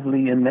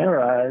smoothly in their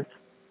eyes.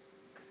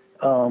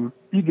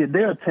 You get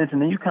their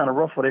attention and you kind of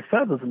ruffle their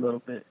feathers a little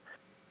bit,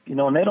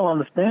 and they don't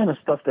understand the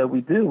stuff that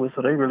we deal with,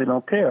 so they really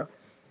don't care.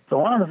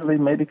 So honestly,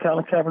 maybe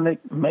Colin Kaepernick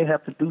may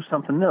have to do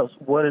something else.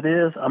 What it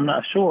is, I'm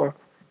not sure,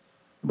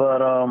 but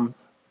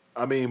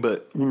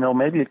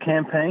maybe a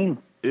campaign.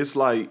 It's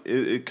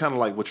it kind of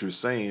like what you're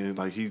saying.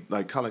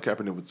 Colin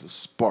Kaepernick was a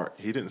spark.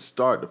 He didn't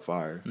start the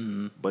fire,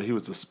 but he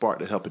was a spark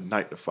to help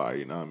ignite the fire.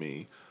 You know what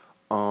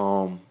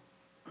I mean?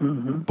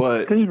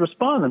 But he's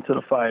responding to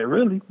the fire,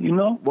 really.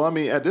 Well, I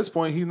mean, at this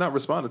point, he's not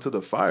responding to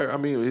the fire. I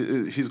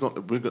mean,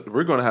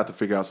 we're going to have to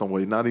figure out some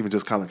way. Not even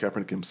just Colin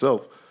Kaepernick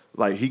himself.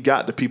 He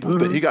got the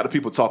people. He got the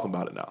people talking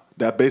about it now.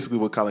 That's basically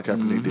what Colin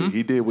Kaepernick did.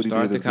 He did what he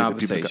did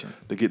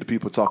to get the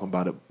people talking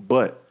about it.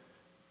 But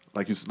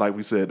like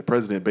we said, the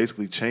president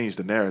basically changed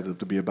the narrative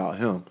to be about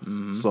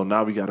him. So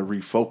now we got to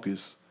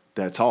refocus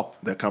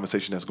that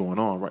conversation that's going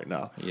on right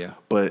now. Yeah.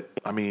 But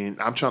I mean,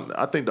 I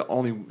think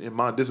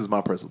this is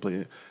my personal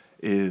opinion,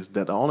 is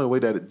that the only way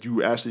that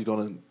you actually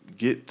going to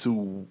get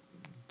to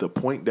the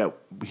point that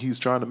he's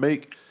trying to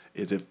make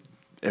is if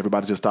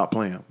everybody just stopped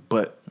playing.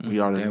 But we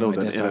already know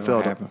that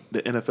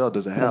the NFL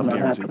doesn't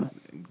have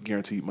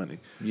guaranteed money.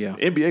 Yeah.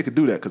 NBA could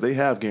do that because they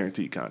have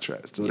guaranteed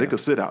contracts, so they could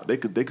sit out.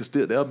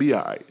 They'll be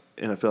all right.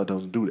 NFL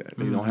doesn't do that.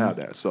 They don't have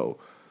that. So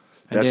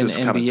that's and just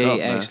then kind of NBA tough,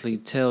 man. actually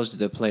tells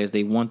the players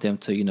they want them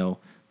to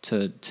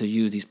to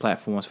use these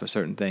platforms for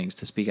certain things,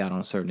 to speak out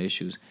on certain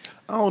issues.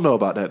 I don't know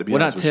about that, to be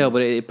Well, honest not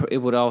with you. tell, but it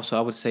would also,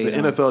 I would say, The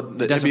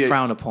NFL, it doesn't NBA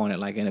frown upon it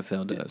like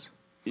NFL does.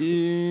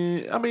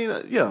 I mean,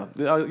 the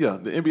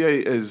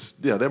NBA is,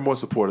 they're more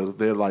supportive.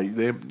 They're like,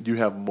 you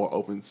have more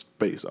open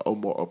space, or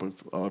more open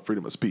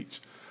freedom of speech.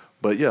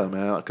 But yeah,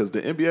 man, because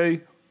the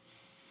NBA,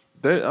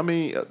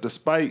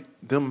 despite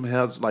them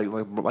like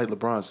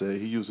LeBron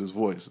said, he used his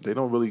voice. They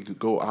don't really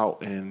go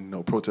out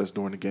and protest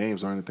during the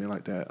games or anything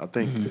like that. I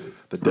think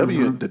the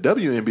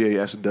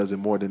WNBA actually does it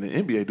more than the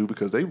NBA do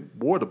because they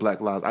wore the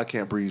Black Lives I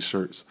Can't Breathe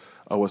shirts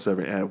or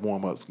whatever at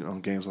warm ups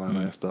on games line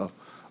and stuff.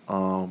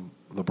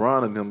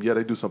 LeBron and them,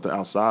 they do something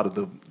outside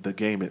of the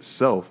game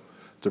itself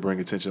to bring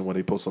attention when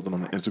they post something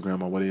on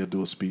Instagram or where they'll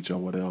do a speech or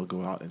where they'll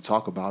go out and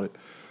talk about it.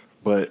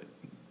 But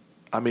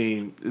I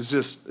mean, it's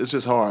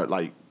just hard.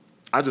 Like,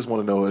 I just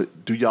want to know,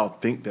 do y'all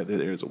think that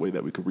there is a way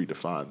that we could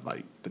redefine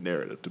like the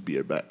narrative to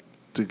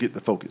get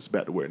the focus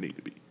back to where it needs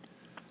to be?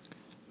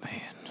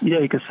 Man. Yeah,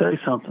 he could say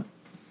something.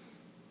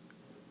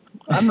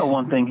 I know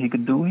one thing he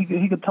could do.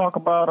 He could talk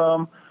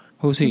about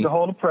who's he? He could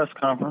hold a press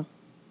conference.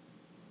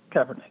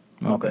 Kaepernick.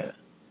 Okay.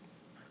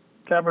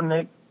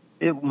 Kaepernick,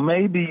 it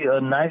may be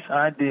a nice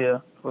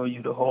idea for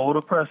you to hold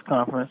a press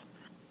conference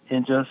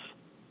and just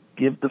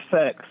give the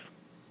facts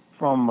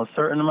from a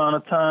certain amount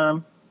of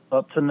time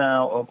up to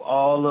now of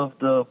all of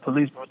the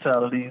police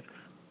brutalities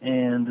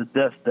and the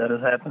deaths that has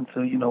happened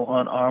to,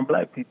 unarmed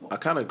black people. I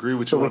kind of agree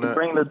with you on that. We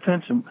bring the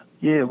attention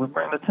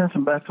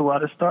back to why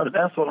this started.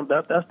 That's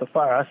the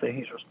fire I say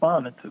he's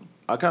responding to.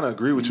 I kind of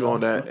agree with you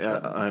on that,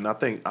 and I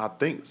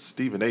think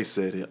Stephen A.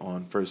 said it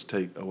on First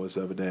Take or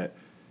whatever that.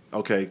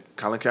 Okay,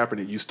 Colin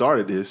Kaepernick, you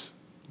started this,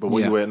 but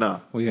where you at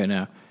now? Where you at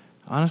now?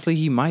 Honestly,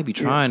 he might be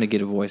trying to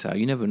get a voice out.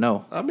 You never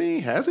know. I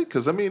mean, has he?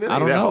 Because, it ain't that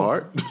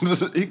hard.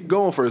 He could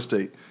go on First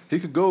Take. He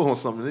could go on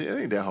something. It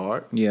ain't that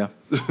hard. Yeah.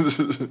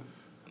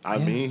 I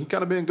mean, he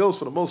kind of been ghost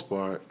for the most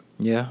part.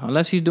 Yeah,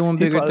 unless he's doing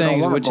bigger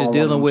things, which is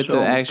dealing with the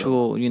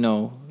actual,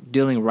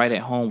 dealing right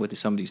at home with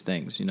some of these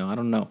things. I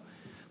don't know.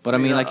 But, I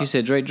mean, like you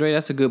said, Dre,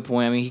 that's a good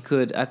point. I mean, he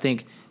could, I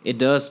think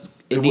it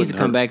needs to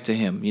come back to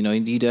him.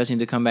 He does need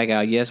to come back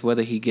out. Yes,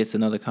 whether he gets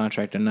another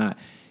contract or not,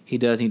 he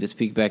does need to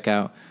speak back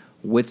out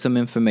with some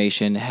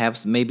information,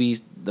 have maybe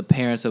the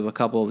parents of a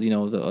couple of,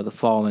 the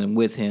fallen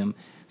with him,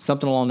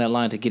 something along that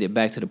line to get it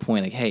back to the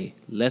point like, hey,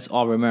 let's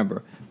all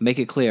remember, make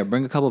it clear,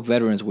 bring a couple of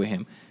veterans with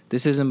him.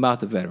 This isn't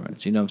about the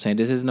veterans, you know what I'm saying?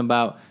 This isn't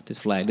about this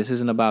flag. This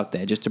isn't about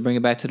that. Just to bring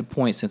it back to the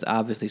point, since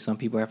obviously some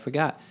people have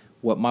forgot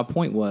what my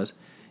point was,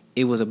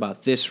 it was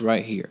about this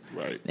right here.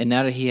 Right. And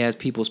now that he has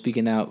people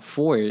speaking out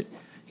for it,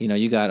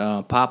 you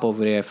got Pop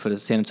over there for the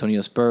San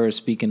Antonio Spurs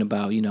speaking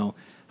about,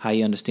 how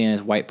he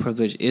understands white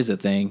privilege is a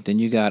thing. Then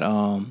you got,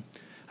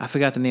 I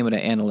forgot the name of the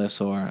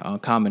analyst or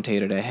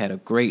commentator that had a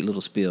great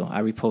little spiel.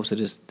 I reposted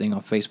this thing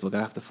on Facebook.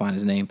 I have to find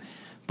his name.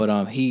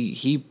 But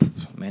he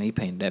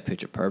painted that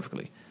picture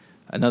perfectly.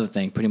 Another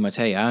thing, pretty much,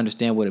 hey, I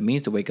understand what it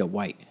means to wake up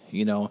white.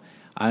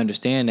 I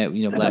understand that,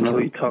 black people.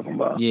 What you're talking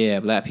about. Yeah,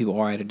 black people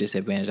are at a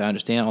disadvantage. I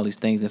understand all these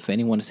things. And for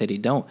anyone to say they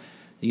don't,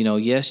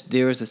 yes,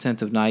 there is a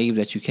sense of naive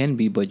that you can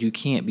be, but you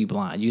can't be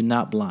blind. You're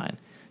not blind.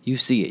 You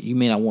see it. You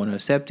may not want to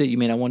accept it. You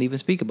may not want to even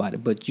speak about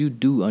it, but you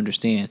do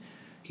understand,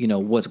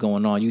 what's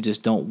going on. You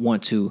just don't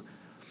want to,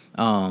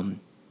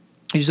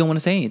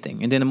 say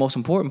anything. And then the most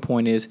important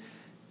point is,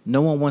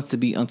 no one wants to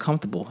be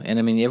uncomfortable. And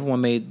I mean,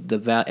 everyone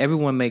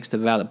makes the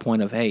valid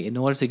point of, hey, in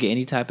order to get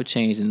any type of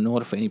change, and in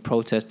order for any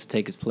protest to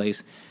take its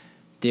place,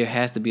 there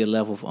has to be a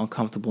level of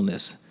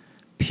uncomfortableness,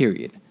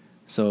 period.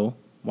 So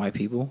white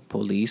people,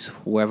 police,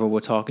 whoever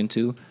we're talking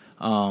to,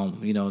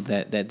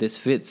 that this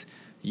fits,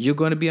 you're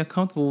going to be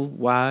uncomfortable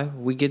while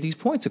we get these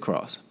points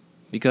across.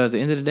 Because at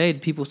the end of the day,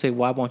 people say,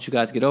 why won't you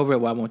guys get over it?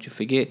 Why won't you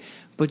forget?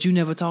 But you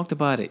never talked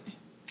about it.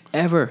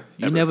 Ever.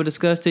 You never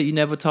discussed it. You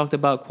never talked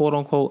about, quote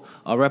unquote,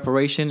 a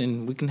reparation.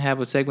 And we can have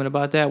a segment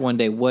about that one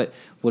day. What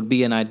would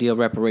be an ideal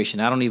reparation?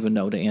 I don't even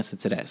know the answer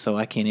to that, so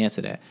I can't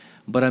answer that.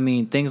 But I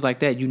mean, things like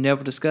that, you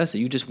never discuss it.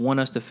 You just want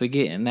us to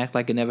forget and act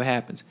like it never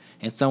happens.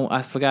 And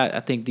I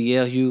think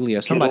DL Hughley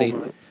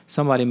or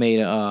somebody made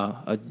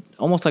a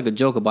almost like a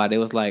joke about it. It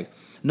was like,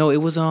 no, it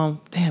was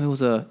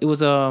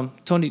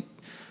Tony,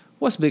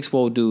 what's Big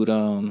Swole dude,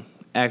 funny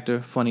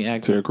actor,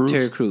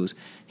 Terry Crews.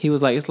 He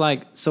was like, it's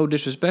like so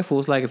disrespectful.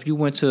 It's like if you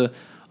went to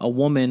a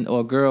woman or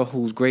a girl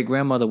whose great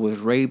grandmother was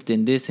raped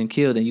and this and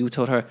killed, and you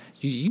told her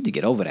you need to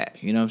get over that.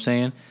 You know what I'm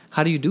saying?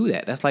 How do you do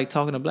that? That's like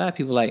talking to black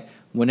people. Like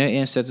when their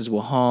ancestors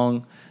were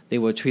hung, they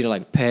were treated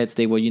like pets.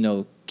 They were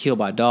killed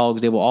by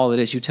dogs. They were all of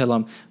this. You tell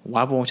them,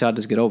 why won't y'all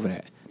just get over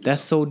that?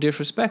 That's so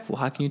disrespectful.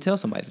 How can you tell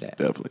somebody that?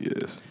 Definitely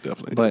is.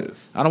 But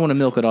I don't want to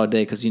milk it all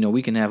day because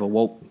we can have a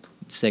woke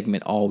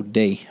segment all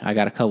day. I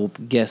got a couple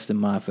guests in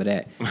mind for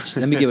that.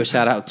 Let me give a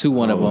shout out to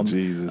one of them.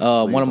 Jesus.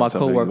 One of my Please don't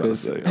tell me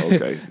coworkers. what to say.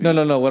 Okay.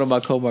 No. One of my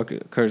coworkers,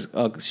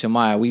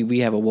 Shamaya. We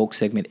have a woke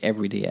segment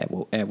every day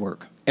at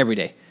work. Every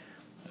day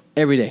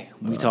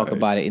we talk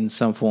about it in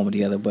some form or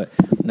the other. But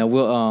no,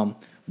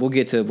 we'll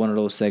get to one of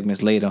those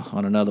segments later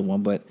on another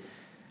one. But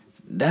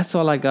that's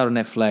all I got on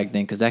that flag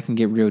thing, because that can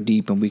get real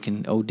deep and we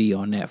can OD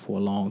on that for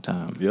a long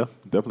time. Yeah,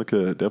 definitely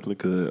could.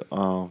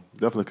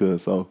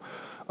 So,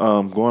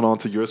 going on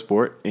to your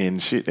sport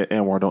and shit that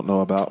Anwar don't know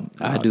about.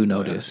 I do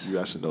know this. You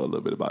actually know a little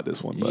bit about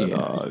this one. But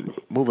Yeah.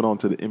 moving on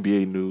to the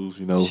NBA news,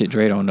 you know. Shit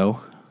Dre don't know.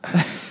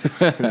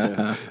 Shit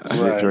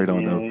Dre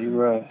don't know. You're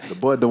right. The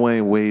boy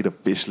Dwayne Wade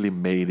officially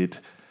made it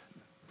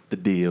the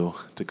deal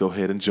to go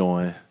ahead and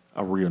join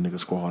a real nigga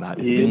squad out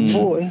there. Yeah,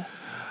 boy.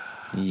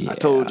 Yeah. I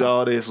told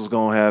y'all this was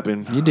gonna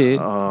happen. You did. You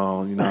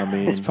know what I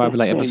mean? It's probably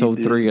like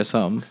episode 3 or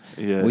something.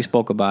 Yeah. We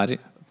spoke about it.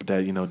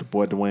 That, you know, the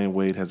boy Dwayne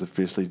Wade has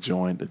officially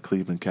joined the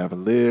Cleveland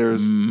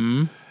Cavaliers.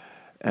 Mm-hmm.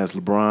 As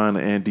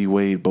LeBron and D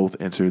Wade both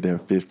enter their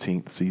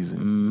 15th season.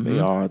 Mm-hmm. They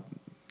are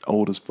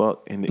old as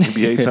fuck in the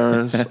NBA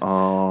terms.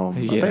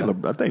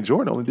 Yeah. I think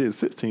Jordan only did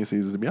 16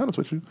 seasons, to be honest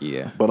with you.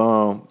 Yeah. But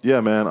the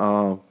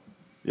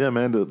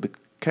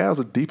Cavs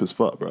are deep as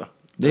fuck, bro.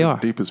 They are.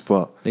 deep as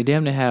fuck. They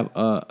damn near have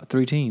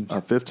 3 teams.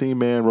 A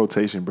 15-man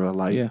rotation, bro.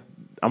 Like, Yeah.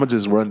 I'm gonna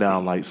just run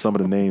down like some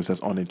of the names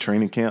that's on the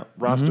training camp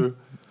roster.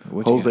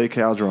 What you Jose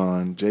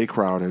Calderon, Jay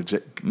Crowder,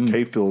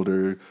 Kay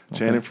Fielder,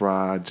 Channing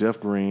Frye, Jeff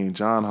Green,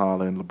 John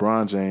Holland,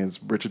 LeBron James,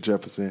 Richard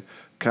Jefferson,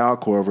 Kyle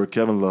Korver,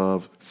 Kevin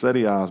Love,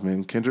 Cedi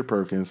Osman, Kendrick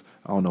Perkins.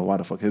 I don't know why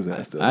the fuck his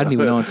ass still. I didn't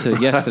even know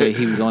until yesterday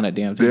he was on that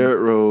damn team. Derrick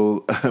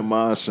Rose,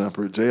 Mon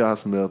Shumpert, J.R.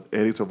 Smith,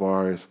 Eddie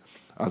Tavares,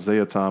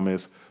 Isaiah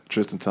Thomas,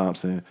 Tristan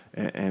Thompson,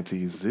 and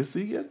Ante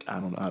Ziziak. I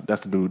don't know.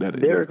 That's the dude that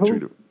Derrick who?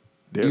 treated.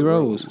 D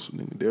Rose.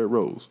 Derrick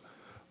Rose.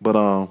 But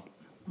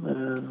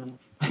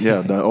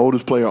yeah, the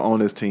oldest player on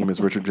this team is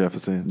Richard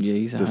Jefferson. Yeah,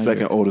 he's the 100.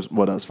 second oldest.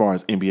 Well, as far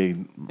as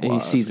NBA,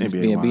 He's seasons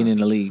being in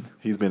the league.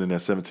 He's been in that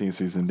 17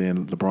 season.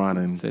 Then LeBron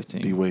and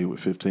 15. D Wade with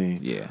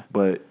 15. Yeah.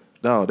 But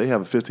no, they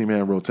have a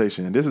 15-man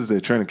rotation, and this is their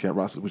training camp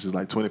roster, which is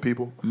like 20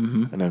 people,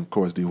 and then of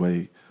course D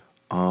Wade.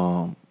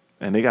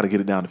 And they got to get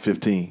it down to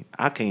 15.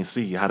 I can't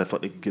see how the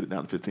fuck they can get it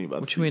down to 15.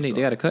 What you mean they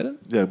got to cut it?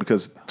 Yeah,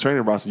 because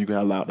training roster you can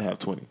allowed to have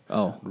 20.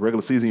 Oh. The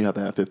regular season you have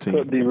to have 15.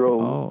 Cut D-Rose.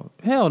 Oh,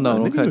 hell no.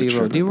 Man, Don't nigga, cut you D Rose.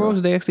 tripping, D Rose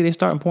bro. is actually their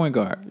starting point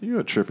guard.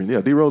 You're tripping.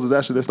 Yeah, D Rose is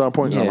actually their starting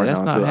point guard Yeah, right that's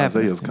now not until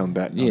happening. Isaiah's come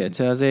back. Yeah,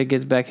 until Isaiah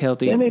gets back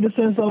healthy. They need to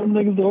send some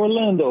niggas to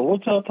Orlando.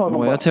 What y'all talking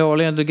Well, about? tell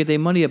Orlando to get their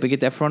money up and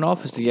get that front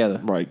office together.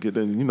 Right. Get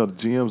the, you know, the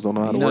GMs don't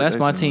know how to work. That's that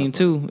my shit team out.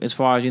 too, as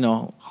far as,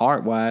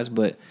 heart-wise.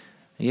 But,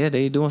 yeah,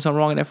 they doing something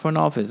wrong in that front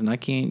office, and I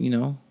can't,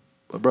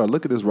 But bro,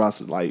 look at this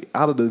roster. Like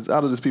out of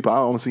this people, I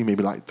only see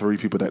maybe like 3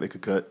 people that they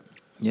could cut.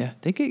 Yeah,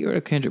 they get rid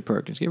of Kendrick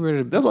Perkins. Get rid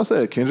of That's what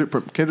I said.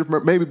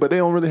 Kendrick maybe, but they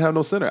don't really have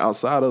no center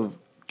outside of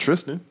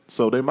Tristan,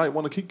 so they might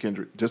want to keep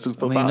Kendrick just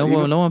for I mean,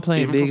 foul. no one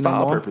playing even big for no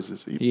foul more.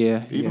 purposes. Yeah.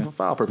 For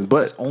foul purposes.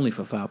 But It's only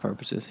for foul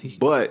purposes.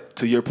 but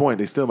to your point,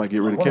 they still might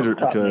get rid of Kendrick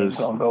Top names because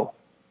gonna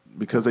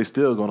go. they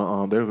still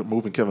gonna they're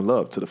moving Kevin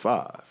Love to the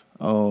 5.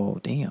 Oh,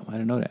 damn. I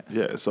didn't know that.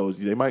 Yeah, so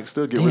they might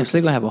still get Damn, rid so they're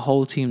of going to have a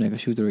whole team that can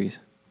shoot threes.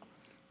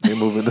 They're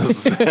moving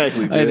this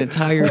exactly. An man.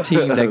 entire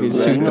team that can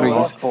shoot you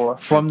know threes what?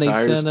 from their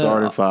Entire center.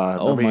 starting 5.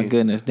 Oh, I my mean,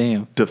 goodness.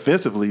 Damn.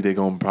 Defensively, they're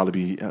gonna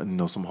probably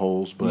be some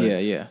holes, but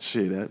Yeah.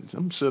 shit,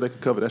 I'm sure they can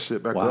cover that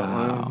shit back up.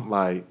 Wow. Man.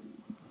 Like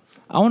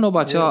I don't know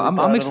about y'all. they I'm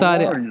got it on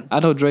excited. Warriors. I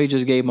know Dre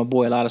just gave my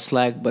boy a lot of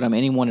slack, but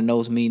anyone that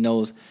knows me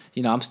knows,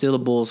 I'm still a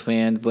Bulls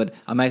fan, but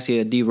I'm actually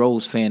a D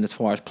Rose fan as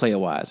far as player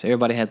wise.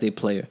 Everybody has their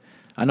player.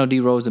 I know D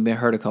Rose has been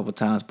hurt a couple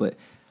times, but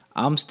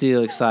I'm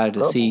still excited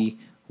to see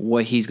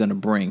what he's going to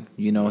bring.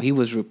 He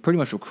was pretty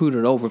much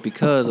recruited over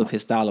because of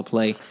his style of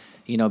play.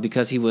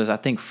 Because he was, I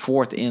think,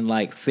 4th in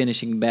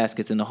finishing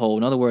baskets in the hole.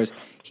 In other words,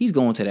 he's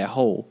going to that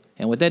hole.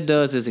 And what that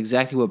does is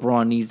exactly what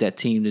Braun needs that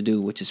team to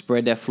do, which is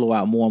spread that flow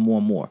out more and more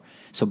and more.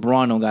 So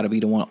Braun don't got to be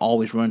the one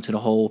always running to the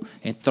hole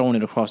and throwing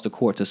it across the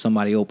court to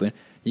somebody open.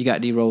 You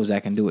got D Rose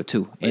that can do it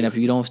too. And if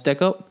you don't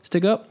stick up,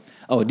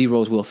 D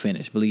Rose will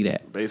finish. Believe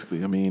that.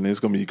 basically, I mean, it's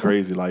gonna be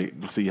crazy. Like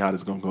to see how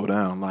this is gonna go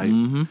down.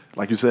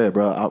 Like you said,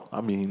 bro. I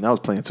was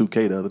playing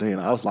 2K the other day,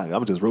 and I was like,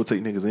 I'm just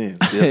rotating niggas in.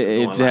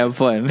 It's having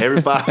fun.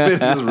 Every 5 minutes,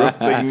 just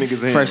rotating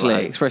niggas in. Fresh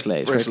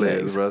like,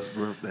 legs.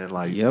 bro. And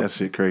like Yep. that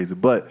shit crazy.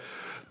 But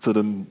to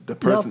the Y'all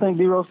person, think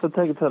D-Rose could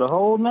take it to the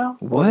hole now?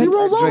 What?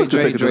 D-Rose always could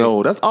take it to Dre. the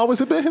hole. That's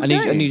always been his I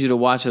game. need you to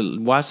watch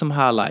some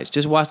highlights.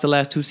 Just watch the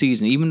last 2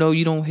 seasons. Even though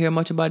you don't hear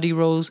much about D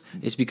Rose,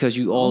 it's because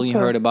you only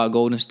heard about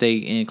Golden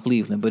State and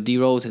Cleveland. But D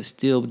Rose is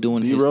still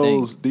doing his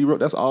thing. D-Rose,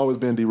 that's always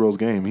been D-Rose's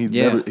game.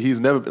 Yeah. He's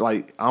never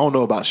like, I don't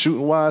know about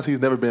shooting wise. He's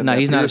never been. No, that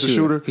he's not a fierce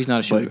shooter. He's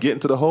not a shooter. But getting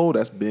to the hole,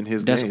 that's been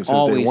his That's game since day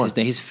always one. his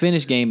thing. His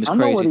finish game is I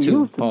know crazy what he too.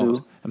 used to Pause.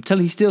 do. I'm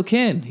telling you, he still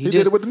can. He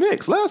did it with the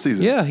Knicks last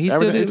season. Yeah, he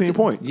still averaging did. 18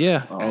 points.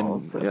 Yeah.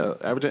 and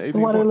averaging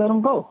 18 Why they points. let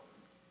him go?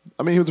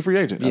 I mean, he was a free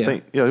agent. I Yeah.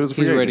 think. Yeah, he was a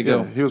free He's agent. ready to go.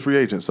 Yeah, he was a free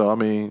agent. So I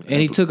mean,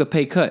 And he took a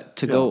pay cut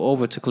to go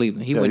over to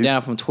Cleveland. He went he's-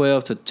 down from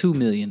 $12 to $2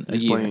 million a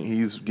he's year. playing.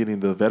 He's getting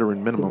the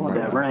veteran minimum Want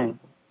right that now. ring?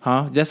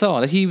 Huh? That's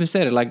all. He even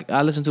said it. Like,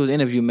 I listened to his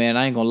interview, man.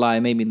 I ain't gonna lie.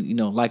 It made me,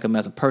 like him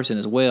as a person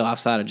as well,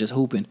 outside of just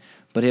hooping.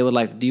 But it was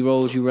like, D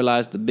Rose, you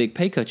realized the big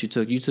pay cut you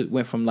took.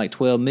 Went from like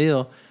 12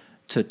 mil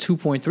to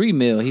 2.3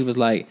 mil. He was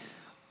like,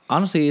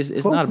 honestly,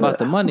 it's not about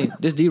the money.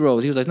 This D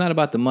Rose, he was like, it's not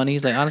about the money.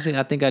 He's like, honestly,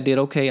 I think I did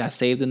okay. I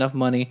saved enough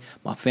money.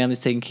 My family's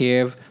taken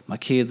care of. My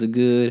kids are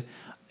good.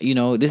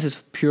 This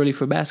is purely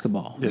for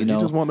basketball. Yeah, he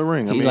just wanted the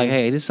ring. He's like,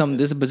 hey, this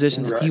is a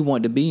position he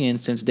wanted to be in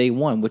since day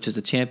one, which is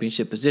a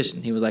championship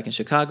position. He was like, in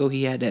Chicago,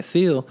 he had that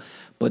feel,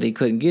 but they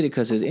couldn't get it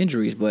because of his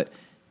injuries. But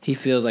he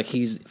feels like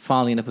he's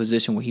finally in a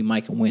position where he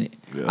might can win it.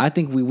 Yeah. I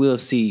think we will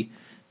see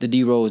the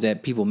D Rose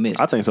that people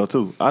missed. I think so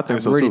too. I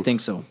really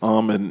think so.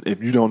 And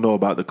if you don't know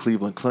about the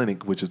Cleveland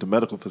Clinic, which is the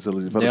medical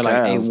facility for they're the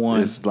Cavs, like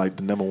A1. it's like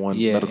the number one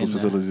medical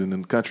facilities in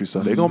the country. So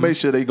they're gonna make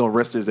sure they're gonna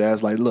rest his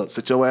ass. Like, look,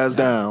 sit your ass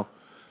down.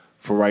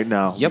 For right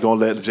now, we're going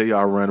to let JR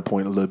run the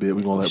point a little bit.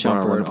 We're going to let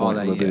Brian run the point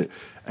a little bit.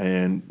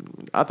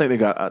 And I think they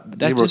got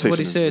that's just what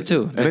he said,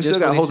 too. And they still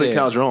got Jose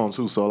Calderon,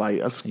 too. So, like,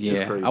 it's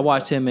crazy. I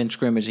watched him in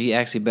scrimmage. He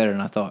actually better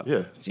than I thought.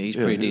 Yeah. He's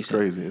pretty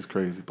decent. It's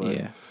crazy. But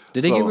yeah.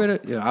 Did they get rid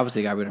of –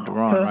 obviously got rid of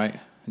Deron, right?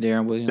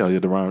 Deron Williams? Yeah,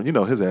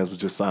 Deron. His ass was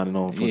just signing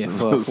on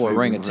for a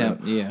ring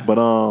attempt. Yeah.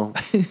 But,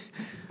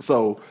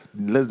 so –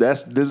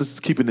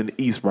 Let's keep it in the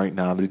East right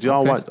now. Did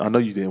y'all watch? I know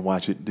you didn't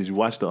watch it. Did you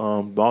watch the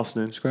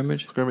Boston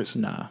scrimmage?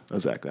 Nah,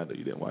 exactly. I know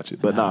you didn't watch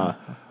it, but I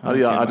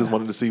just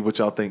wanted to see what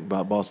y'all think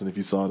about Boston if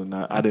you saw it or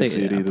not. I didn't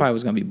see it either. I probably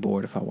was gonna be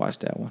bored if I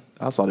watched that one.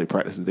 I saw they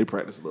practice. They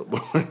practice a little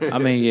bit. I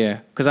mean, yeah,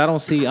 because I don't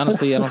see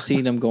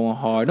them going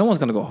hard. No one's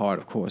gonna go hard,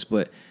 of course,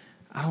 but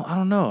I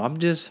don't know.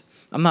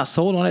 I'm not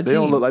sold on that team. They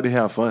don't look like they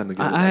have fun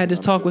together. I had this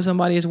talk with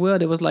somebody as well.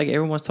 That was like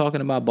everyone's talking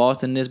about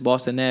Boston this,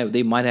 Boston that.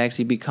 They might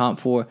actually be comp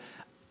for.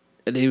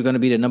 They were going to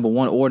be the number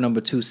 1 or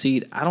number 2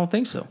 seed. I don't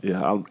think so. Yeah,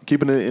 I'm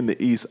keeping it in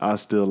the East. I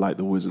still like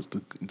the Wizards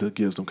to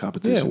give some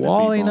competition. Yeah,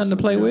 Wall ain't nothing to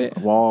play with.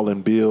 Wall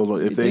and Beal,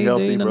 if they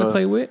healthy, ain't nothing to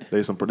play with.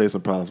 They some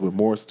problems with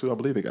Morris too. I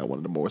believe they got one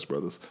of the Morris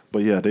brothers.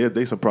 But yeah,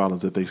 they some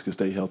problems if they can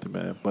stay healthy,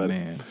 man. But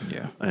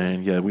yeah,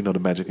 and yeah, we know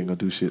the Magic ain't gonna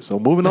do shit. So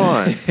moving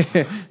on,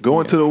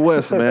 going to the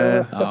West,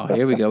 man. Oh,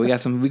 here we go. We got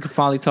some. We can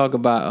finally talk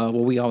about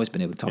what we always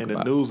been able to talk about. In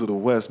the news of the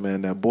West,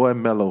 man, that boy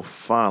Melo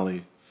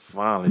finally.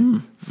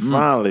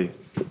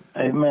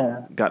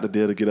 Amen. Got the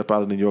deal to get up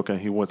out of New York, and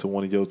he went to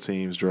one of your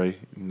teams, Dre.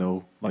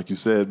 Like you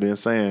said, been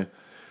saying,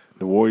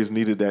 the Warriors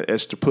needed that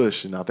extra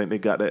push, and I think they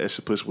got that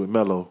extra push with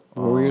Melo.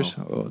 Warriors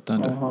or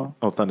Thunder?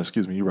 Oh, Thunder.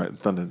 Excuse me. You're right.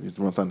 Thunder.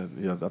 Thunder.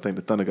 Yeah, I think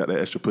the Thunder got that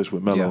extra push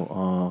with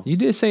Melo. Yeah. You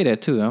did say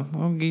that too. I'm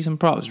gonna give you some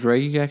props,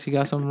 Dre. You actually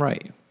got something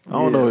right. I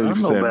don't know if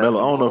he said Melo.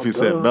 I don't know if he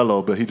said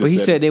Melo, but he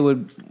said they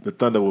would. The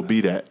Thunder would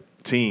be that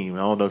team. I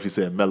don't know if he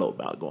said Melo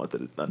about going to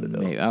the Thunder, though.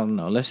 Maybe, I don't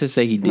know. Let's just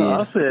say he did. No,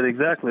 I said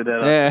exactly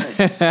that.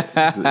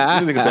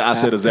 I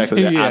said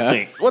exactly that. I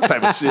think. What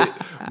type of shit?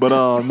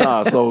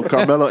 But so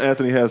Carmelo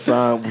Anthony has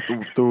signed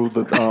through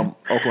the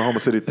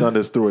Oklahoma City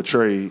Thunders through a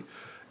trade,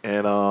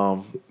 and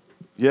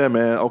yeah,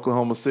 man,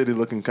 Oklahoma City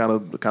looking kind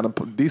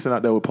of decent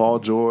out there with Paul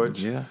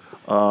George,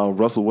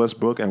 Russell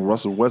Westbrook, and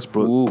Russell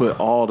Westbrook put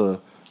all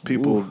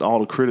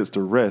the critics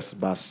to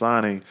rest by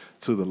signing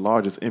to the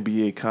largest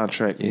NBA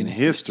contract in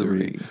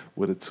history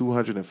with a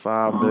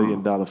 $205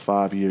 million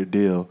 5-year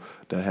deal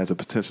that has a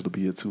potential to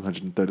be a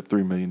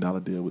 $233 million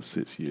deal with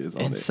 6 years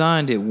on it. And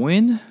signed it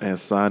when? And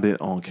signed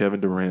it on Kevin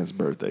Durant's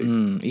birthday.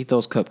 Eat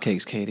those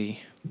cupcakes, KD.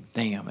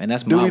 Damn, and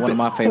that's one of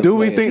my favorite Do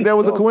we players. think that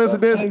was a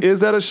coincidence? Is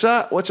that a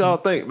shot? What y'all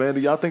think, man?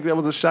 Do y'all think that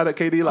was a shot at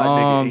KD? Like,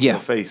 nigga, in your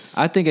face.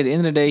 I think at the end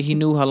of the day, he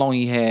knew how long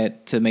he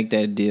had to make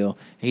that deal.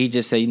 He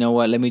just said, you know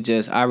what, I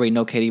already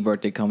know KD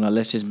birthday coming up.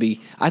 Let's just be.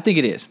 I think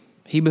it is.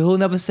 He'll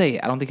never say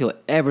it. I don't think he'll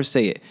ever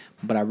say it.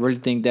 But I really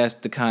think that's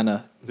the kind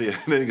of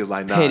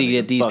like, petty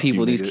that these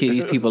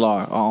people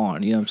are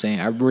on. You know what I'm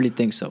saying? I really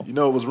think so. You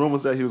know, it was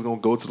rumors that he was going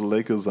to go to the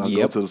Lakers or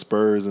go to the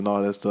Spurs and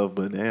all that stuff.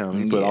 But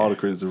damn, he put all the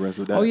credit to the rest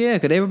of that. Oh, yeah,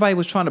 because everybody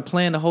was trying to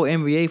plan the whole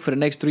NBA for the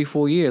next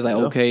 3-4 years. Like,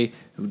 okay,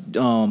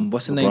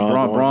 what's the name?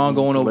 Braun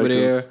going over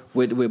there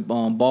with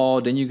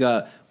Ball. Then you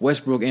got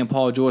Westbrook and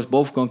Paul George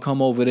both going to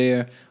come over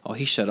there. Oh,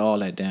 he shut all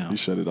that down. He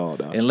shut it all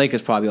down. And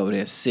Lakers probably over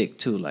there sick,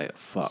 too. Like,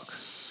 fuck.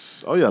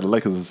 Oh yeah, the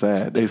Lakers are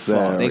sad. They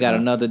sad. They got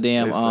another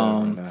damn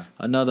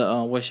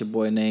another what's your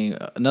boy name?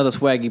 Another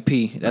Swaggy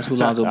P. That's who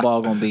Lonzo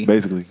Ball gonna be.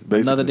 Basically.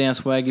 Another damn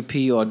Swaggy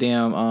P or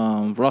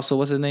damn Russell.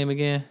 What's his name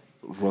again?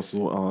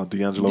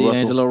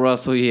 D'Angelo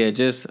Russell. Yeah,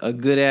 just a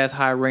good ass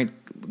high ranked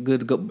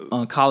good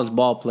college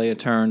ball player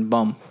turned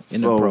bum in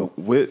the pro. So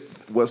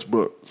with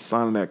Westbrook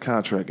signing that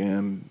contract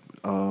and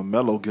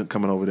Melo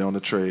coming over there on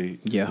the trade.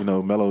 Yeah. You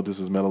know, this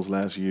is Melo's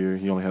last year.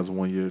 He only has a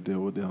 1-year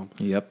deal with them.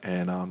 Yep.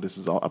 And this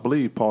is all, I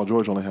believe Paul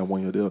George only had a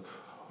 1-year deal.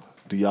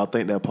 Do y'all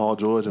think that Paul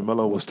George and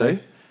Melo will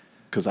stay?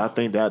 Because I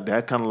think that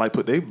kind of like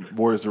put their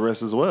Warriors to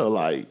rest as well.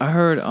 Like I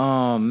heard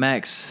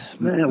Max.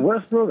 Man,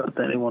 Westbrook, I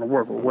think they want to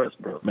work with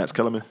Westbrook. Max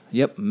Kellerman?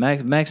 Yep.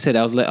 Max said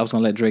I was going to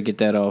let Drake get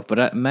that off.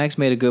 But Max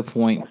made a good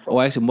point.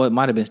 Or actually, what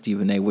might have been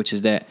Stephen A., which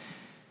is that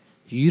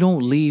you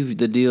don't leave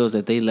the deals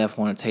that they left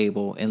on the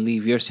table and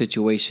leave your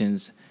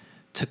situations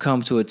to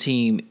come to a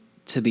team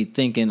to be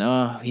thinking,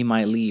 he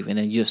might leave, and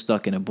then you're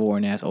stuck in a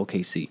boring ass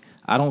OKC.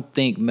 I don't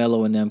think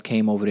Melo and them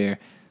came over there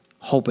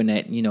hoping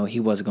that he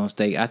wasn't gonna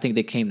stay. I think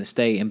they came to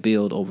stay and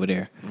build over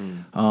there.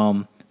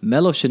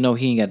 Melo should know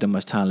he ain't got that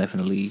much time left in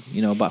the league.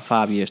 About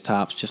 5 years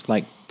tops, just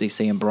like they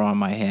saying Braun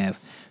might have.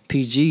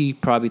 PG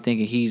probably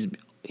thinking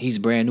he's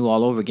brand new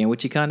all over again,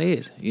 which he kind of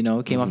is. He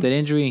came off that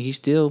injury and he's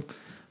still,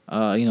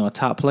 a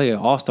top player,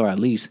 all-star at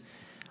least.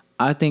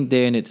 I think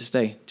they're in it to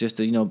stay, just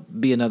to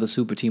be another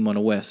super team on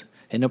the West,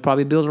 and they'll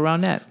probably build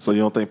around that. So you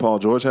don't think Paul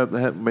George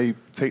may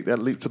take that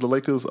leap to the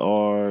Lakers,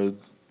 or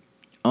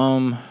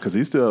because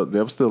there's still a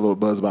little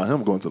buzz about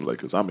him going to the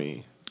Lakers? I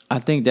mean, I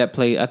think that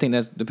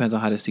depends on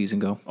how the season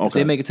go. Okay. If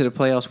they make it to the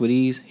playoffs with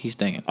ease, he's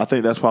staying. I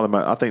think that's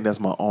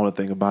my only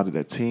thing about it.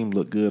 That team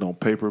looked good on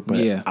paper, but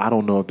I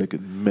don't know if they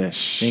could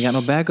mesh. They ain't got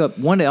no backup.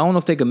 I don't know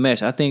if they can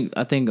mesh. I think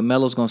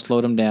Melo's gonna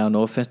slow them down.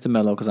 No offense to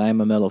Melo, because I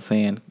am a Melo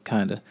fan,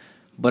 kinda,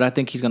 but I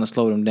think he's gonna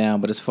slow them down.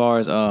 But as far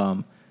as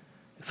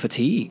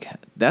fatigue,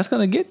 that's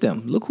gonna get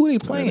them. Look who they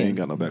playing. They ain't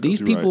got no backups.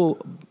 These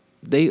people,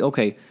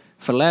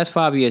 for the last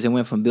 5 years, they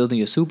went from building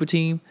your super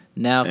team.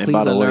 Now And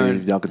Cleveland by the way,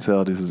 learned. y'all can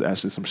tell this is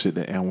actually some shit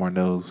that Anwar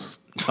knows.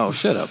 Oh,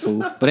 shut up,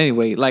 fool. But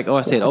anyway, like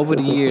I said, over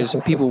the years,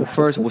 people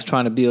first was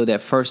trying to build that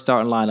first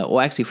starting lineup.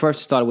 Well, actually,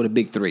 first it started with a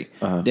big three.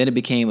 Then it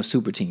became a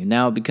super team.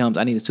 Now it becomes,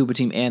 I need a super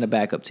team and a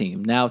backup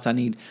team. Now I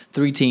need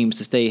 3 teams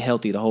to stay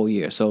healthy the whole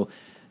year. So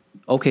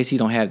OKC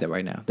don't have that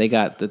right now. They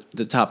got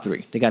the top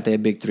 3. They got their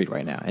big 3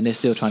 right now, and they're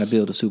still trying to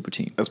build a super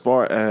team. As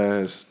far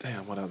as,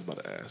 damn, what I was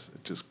about to ask,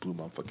 it just blew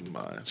my fucking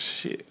mind.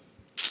 Shit.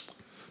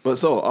 But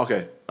so,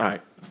 okay, all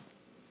right.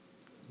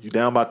 You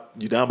down by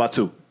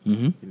 2. Mm-hmm.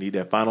 You need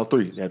that final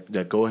 3.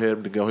 That go ahead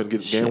and get the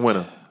game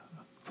winner.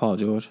 Paul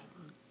George.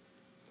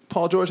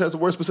 Paul George has the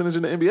worst percentage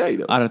in the NBA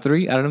though. Out of them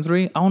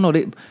 3, I don't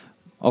know.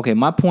 Okay,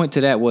 my point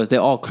to that was they're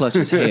all clutch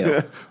as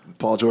hell.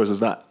 Paul George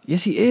is not.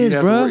 Yes, he is,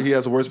 bro. He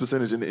has the worst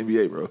percentage in the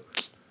NBA, bro.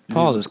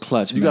 Paul is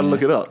clutch. You got to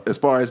look it up. As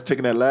far as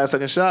taking that last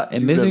second shot,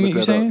 and missing it,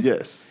 you saying?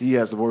 Yes, he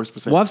has the worst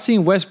percentage. Well, I've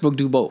seen Westbrook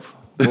do both.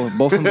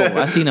 Both and both.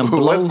 I seen him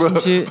blow some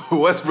shit.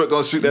 Westbrook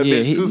gonna shoot that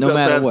bitch 2 steps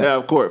past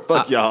half court.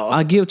 Fuck y'all.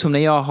 I give it to him.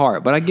 They all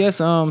hard, but I guess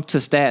to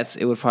stats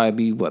it would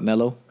probably be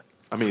Melo.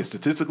 I mean,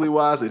 statistically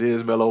wise, it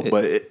is Melo,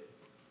 but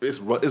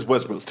it's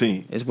Westbrook's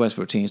team. It's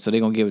Westbrook's team, so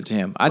they're gonna give it to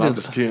him. I'm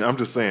just kidding. I'm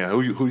just saying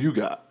who you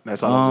got.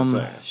 That's all I'm just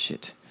saying.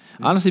 Shit.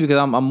 Honestly, because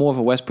I'm more of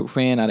a Westbrook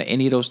fan out of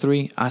any of those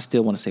 3, I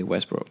still want to say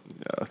Westbrook.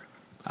 Yeah.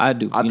 I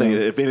do. I think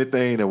if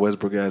anything that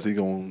Westbrook has, he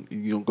gonna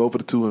go for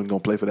the 2 and gonna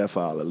play for that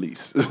foul at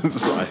least.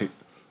 It's like,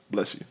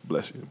 bless you.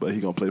 But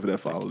he gonna play for that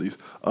foul at least.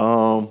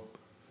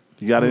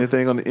 You got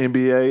anything on the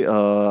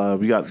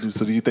NBA?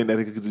 So do you think that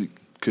he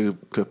could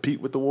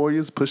compete with the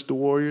Warriors, push the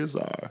Warriors?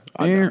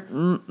 I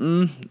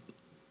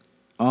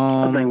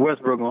think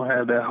Westbrook gonna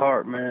have that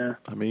heart, man.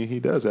 I mean, he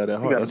does have that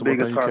heart. He got That's the one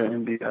thing biggest heart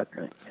in the NBA, I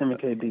think. Him and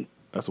KD.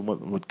 That's one.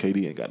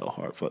 KD ain't got no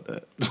heart. Fuck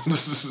that.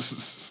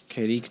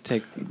 KD could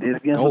take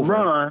over.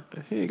 LeBron.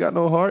 He ain't got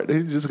no heart.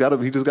 He just got a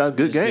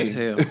good game.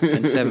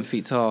 And 7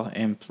 feet tall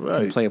and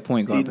can play a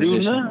point guard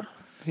position.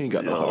 He ain't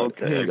got no heart.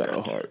 Okay, he ain't got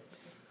no heart.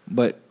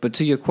 But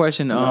to your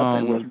question,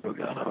 Westbrook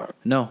got heart.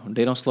 No,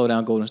 they don't slow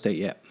down Golden State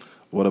yet.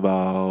 What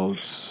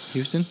about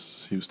Houston?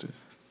 Houston.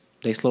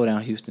 They slow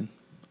down Houston.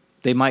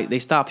 They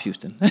stop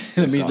Houston.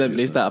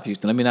 They stop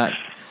Houston. Let me not,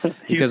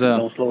 because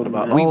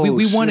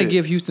we want to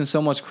give Houston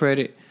so much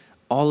credit.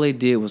 All they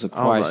did was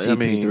acquire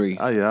CP3.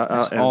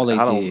 That's all they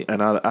did.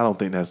 And I don't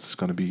think that's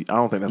going to be. I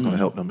don't think that's going to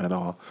help them at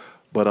all.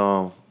 But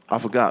I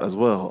forgot as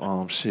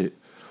well.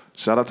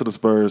 Shout out to the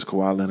Spurs.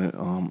 Kawhi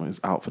Leonard is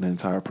out for the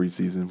entire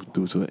preseason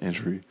due to an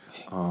injury.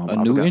 A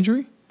new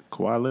injury?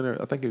 Kawhi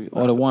Leonard, I think.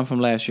 Or the one from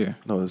last year?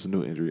 No, it's a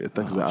new injury. I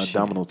think it's an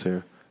abdominal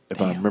tear,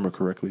 if I remember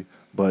correctly.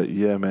 But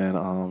yeah,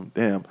 man.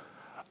 Damn.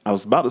 I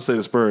was about to say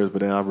the Spurs, but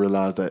then I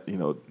realized that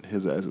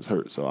his ass is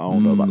hurt, so I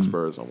don't know about the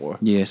Spurs no more.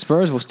 Yeah,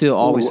 Spurs will still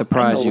always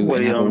surprise you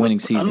and have a winning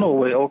season. I know a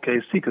way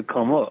OKC could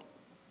come up.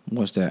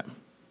 What's that?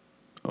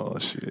 Oh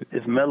shit!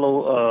 If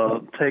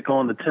Melo take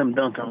on the Tim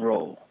Duncan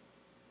role.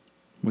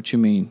 What you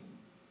mean?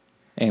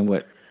 And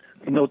what?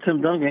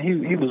 Tim Duncan,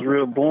 he was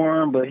real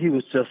boring, but he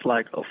was just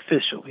like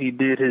official. He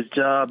did his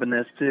job, and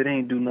that's it. He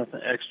ain't do nothing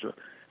extra.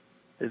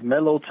 If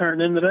Melo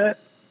turned into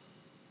that,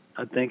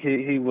 I think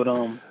he would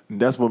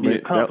that's what be a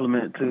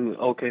compliment to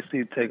OKC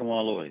to take him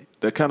all the way.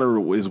 That kind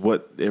of is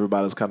what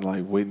everybody's kind of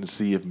like waiting to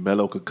see if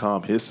Melo could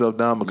calm himself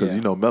down because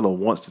Melo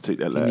wants to take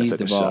that last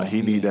second shot.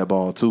 He need that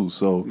ball too.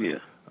 So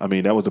I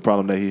mean that was the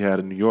problem that he had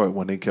in New York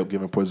when they kept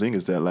giving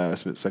Porzingis that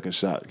last second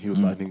shot. He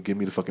was like, "Give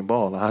me the fucking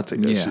ball, I'll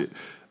take that shit."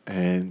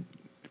 And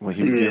when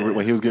he was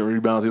getting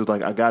rebounds, he was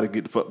like, "I got to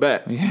get the fuck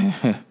back."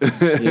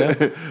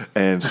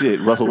 And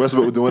shit, Russell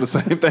Westbrook was doing the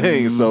same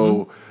thing.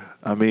 So.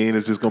 I mean,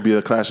 it's just going to be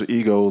a clash of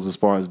egos as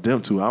far as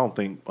them two. I don't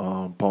think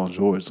Paul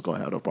George is going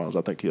to have no problems.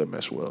 I think he'll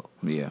mesh well.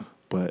 Yeah.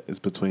 But it's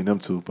between them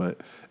two.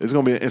 But it's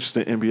going to be an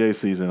interesting NBA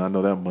season. I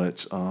know that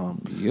much.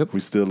 We're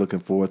still looking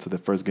forward to the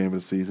first game of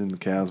the season, the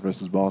Cavs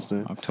versus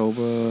Boston.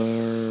 October.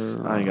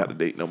 I ain't got the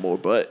date no more.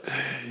 But,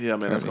 yeah,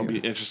 man, that's going to be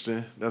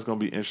interesting.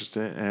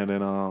 And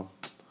then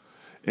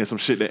And some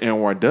shit that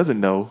Anwar doesn't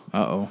know.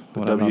 Uh-oh. The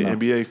What I don't know.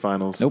 WNBA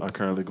finals Nope. are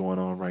currently going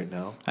on right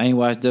now. I ain't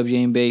watched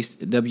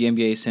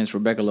WNBA since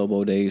Rebecca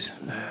Lobo days.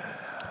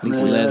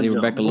 Lisa Man, Leslie, that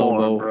Rebecca jump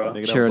Lobo, hard, bro. Nigga, that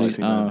was Shirley,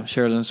 1990.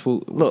 Sherilyn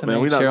Swoop. What's Look, her man,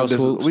 name? we're not Cheryl gonna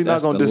Swoops. we not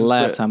That's gonna the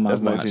disrespect. last time I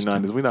That's watched.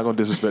 1990s. We're not gonna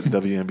disrespect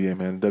the WNBA,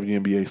 man. The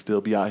WNBA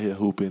still be out here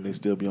hooping. They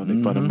still be on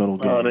their fundamental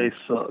game. Oh, they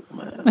suck,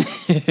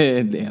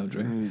 man. Damn,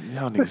 Dre.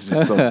 Y'all niggas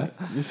just so.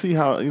 You see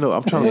how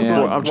I'm trying to Yeah.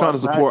 support. I'm trying to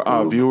support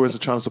our Back to- viewers. I'm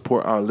trying to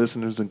support our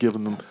listeners and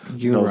giving them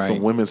You're right.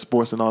 some women's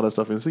sports and all that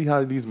stuff. And see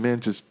how these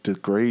men just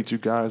degrade you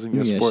guys in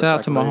your Yeah, sports. shout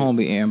out to my accolades.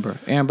 homie Amber.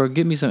 Amber,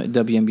 give me some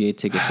WNBA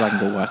tickets so I can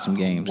go watch some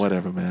games.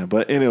 Whatever, man.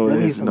 But They need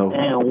anyways, some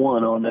and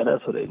one on that.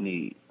 That's what they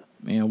need.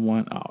 And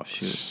one, oh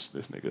shoot.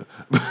 this nigga.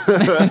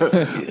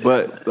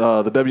 But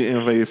the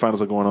WNBA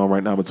finals are going on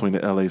right now between the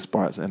LA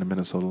Sparks and the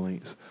Minnesota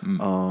Lynx.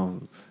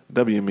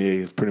 WNBA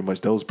is pretty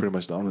much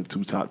the only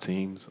two top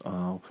teams.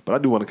 But I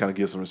do want to kind of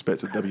give some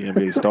respect to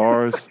WNBA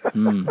stars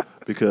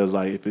because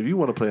like if you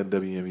want to play in the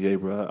WNBA,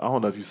 bro, I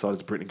don't know if you saw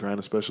this Brittany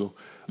Griner special.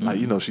 Like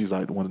she's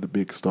like one of the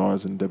big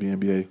stars in the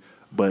WNBA.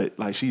 But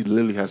like she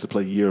literally has to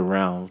play year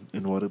round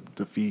in order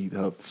to feed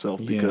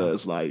herself Yeah.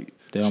 because like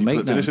They don't she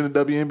make finish in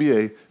the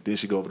WNBA, then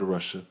she go over to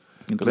Russia.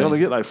 Because they only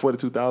get like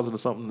 42,000 or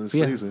something this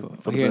Yeah, season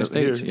for here in the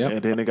States, yep.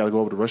 and then they got to go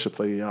over to Russia,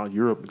 play out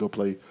Europe, and go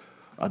play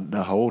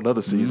a whole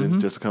nother season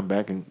just to come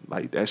back and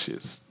like that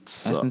shit's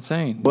That's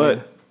insane. But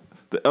Yeah.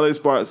 the LA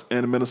Sparks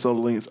and the Minnesota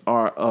Lynx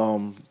are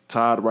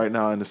tied right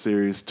now in the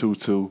series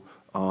 2-2.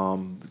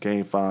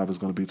 Game 5 is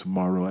going to be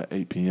tomorrow at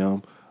 8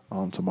 p.m.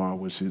 Tomorrow,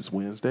 which is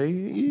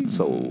Wednesday.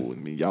 So I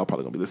mean, y'all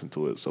probably gonna be listening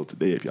to it. So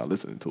today, if y'all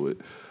listening to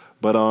it,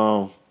 but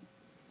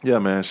yeah,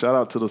 man. Shout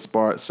out to the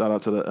Sparks. Shout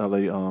out to the LA,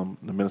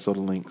 the Minnesota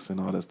Lynx, and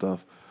all that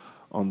stuff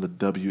on the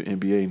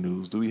WNBA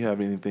news. Do we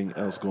have anything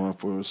else going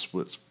for us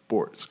with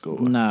sports? Go.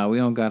 Nah, we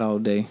don't got all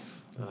day.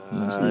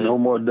 No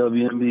more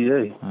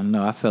WNBA. I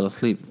know. I fell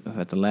asleep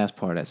at the last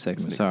part of that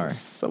segment. Sorry.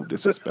 So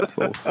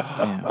disrespectful.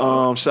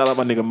 Shout out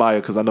my nigga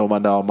Maya because I know my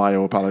dog Maya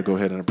will probably go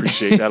ahead and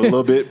appreciate that a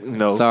little bit.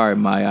 Sorry,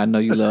 Maya. I know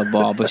you love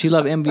ball, but she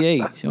love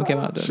NBA. She don't care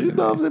about She WNBA.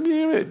 loves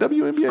WNBA.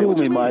 WNBA. School What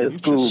you me, mean? Maya. You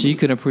School just- She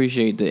could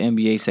appreciate the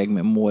NBA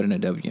segment more than the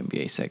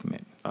WNBA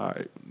segment. All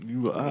right.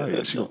 All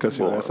right. She gonna cut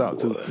your ass out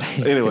too.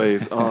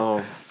 Anyways,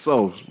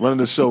 so running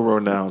the show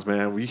rundowns,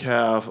 man. We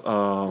have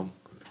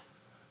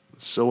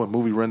show and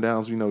movie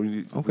rundowns. You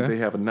know, Okay. they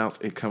have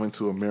announced a Coming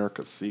to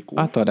America sequel.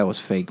 I thought that was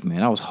fake,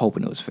 man. I was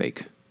hoping it was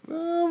fake.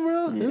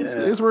 Bro,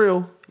 it's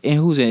real. And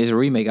who's in it? It's a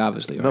remake,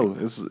 obviously, right? No,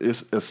 it's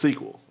a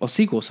sequel. A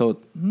sequel, so,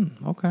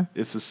 okay.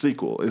 It's a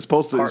sequel. It's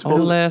supposed to. It's Old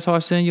supposed to ass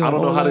Arsenio. I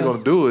don't know old how they're ass.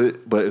 gonna do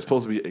it, but it's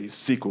supposed to be a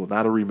sequel,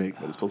 not a remake,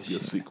 but it's supposed to be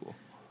a sequel.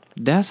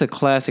 That's a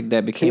classic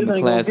that became Kids a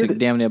ain't gonna classic get it.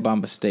 damn near by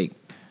mistake.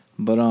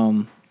 But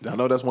I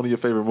know that's one of your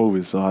favorite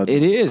movies, so it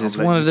is. I'm It's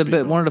letting one you of the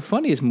speak on one of the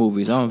funniest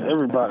movies.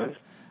 Everybody.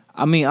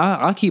 I mean,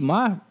 I'll keep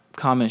my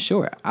comments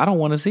short. I don't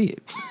want to see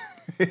it.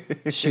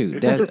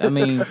 Shoot, that I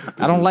mean,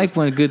 I don't like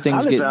when good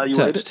things I'll get evaluate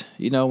touched.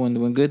 You know,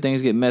 when good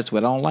things get messed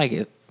with, I don't like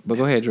it. But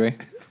go ahead, Dre.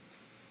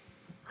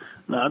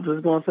 No, I'm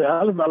just gonna say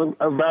I'll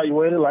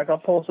evaluate it like I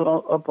posted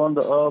up on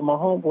the my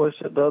homeboy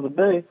shit the other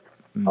day.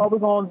 All we're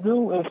gonna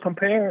do is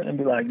compare and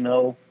be like,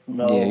 no.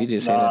 Yeah, you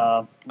just say that.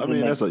 nah, I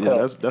mean,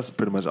 that's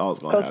pretty much all that's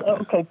gonna happen.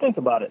 Okay, think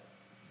about it.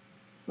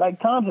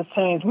 Like times have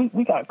changed.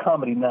 We got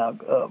comedy now.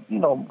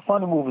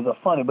 Funny movies are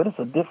funny, but it's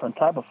a different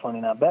type of funny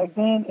now. Back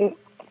then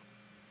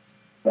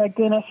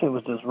that shit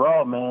was just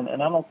raw, man.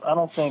 And I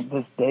don't think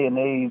this day and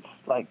age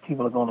like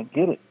people are gonna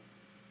get it.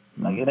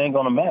 Like it ain't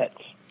gonna match.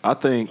 I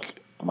think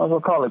I might as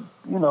well call it,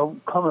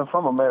 coming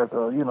from America.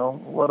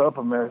 What up,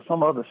 America?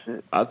 Some other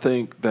shit. I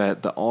think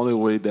that the only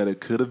way that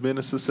it could have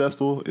been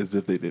successful is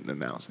if they didn't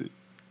announce it.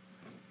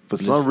 For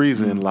some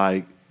reason,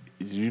 like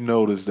you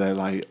notice that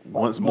like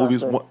once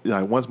movies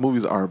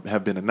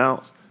have been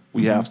announced,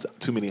 we have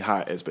too many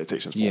high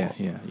expectations for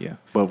them. Yeah.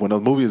 But when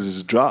those movies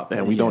is dropped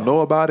and we don't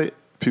know about it,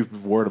 people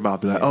word of mouth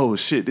be like, "Oh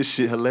shit, this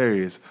shit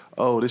hilarious.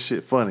 Oh, this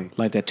shit funny."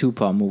 Like that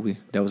Tupac movie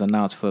that was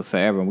announced for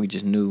forever, and we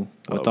just knew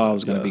or thought it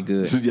was gonna be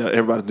good. So, yeah,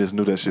 everybody just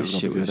knew that shit was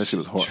gonna be good. That shit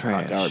was hot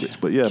trash. garbage.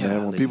 But yeah,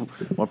 man, when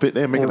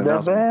they make an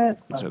Was that announcement,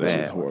 bad? that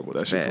shit's horrible.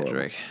 That shit's Bad, horrible.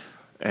 Drake.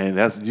 And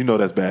that's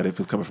that's bad if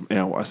it's coming from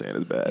Anwar saying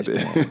it's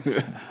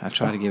bad. I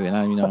try to give it.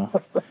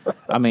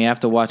 I mean,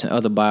 after watching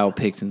other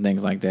biopics and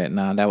things like that,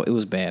 it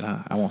was bad.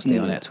 I won't stay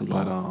on that too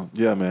long.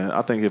 But yeah, man,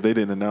 I think if they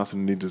didn't announce it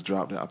and they just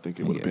dropped it, I think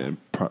it would have been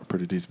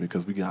pretty decent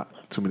because we got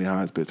too many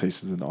high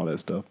expectations and all that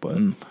stuff. But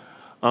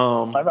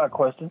I got a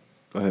question.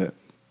 go ahead.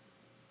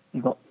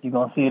 You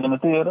gonna see it in the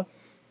theater?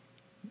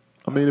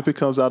 I mean, if it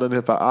comes out and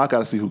if I got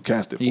to see who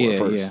cast it for it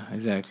first. Yeah,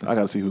 exactly. I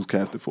got to see who's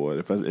casted for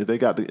it. If they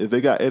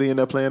got Eddie in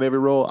there playing every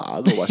role,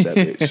 I'll go watch that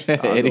bitch.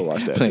 I'll go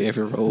watch that play bitch.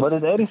 every role. But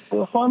is Eddie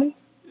still funny?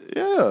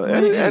 Yeah,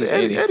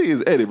 Eddie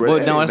is Eddie, bro. But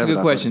Eddie no, that's a never good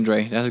not question,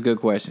 funny. He has a good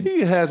question.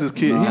 He has his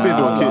kid.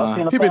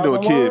 He been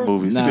doing kid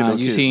movies. He been Nah, doing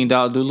you kid. seen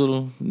Dr.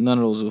 Doolittle? None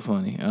of those were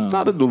funny.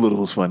 Not the Doolittle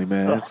was funny,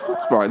 man.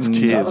 As far as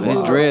kids, His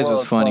was. dreads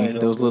was funny. funny,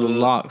 Those though. little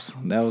locks,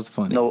 that was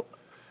funny. No,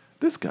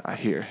 This guy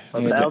here, A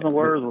 1,000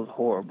 words was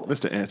horrible.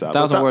 Mr. Anti.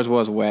 1,000 words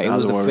was whack. It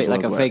was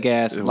like a whack. fake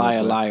ass It was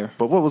whack. liar.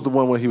 But what was the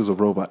one where he was a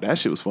robot? That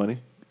shit was funny.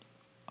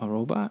 A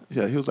robot?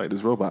 Yeah, he was like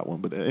this robot one.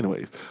 But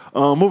anyways,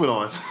 moving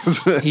on.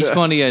 He's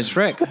funny as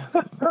Shrek.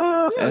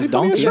 As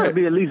Donkey. He should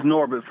be at least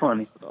Norbert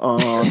funny.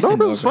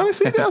 Norbert was funny.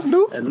 See, that's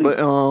new. At least. But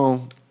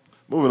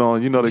moving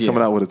on, you know they're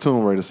coming out with a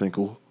Tomb Raider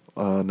sequel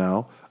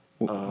now.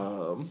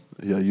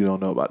 Yeah, you don't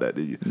know about that,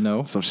 do you?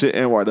 No. Some shit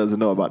Anwar doesn't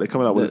know about. They're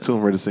coming out with a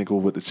Tomb Raider sequel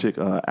with the chick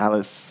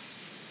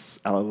Alicia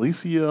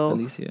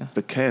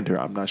Vikander.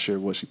 I'm not sure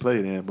what she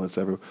played in, but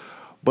whatever.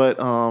 But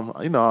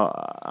you know,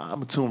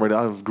 I'm a Tomb Raider.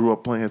 I grew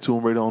up playing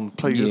Tomb Raider on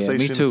PlayStation,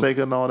 me too.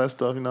 Sega, and all that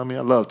stuff. You know what I mean?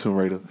 I love Tomb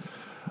Raider.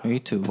 Me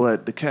too.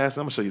 But the cast,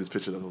 I'm gonna show you this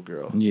picture of the little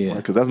girl. Yeah.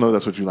 Because that's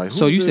what you like.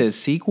 So Who you is said this?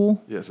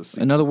 sequel? Yes, a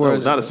sequel. In other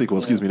words, no, not a sequel.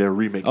 Excuse me, they're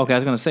remaking. Okay, I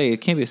was gonna say it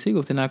can't be a sequel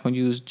if they're not gonna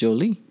use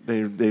Jolie.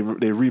 They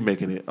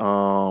remaking it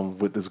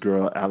with this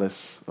girl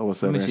Alice. Oh, what's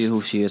that? Let me man? see who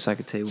she is. So I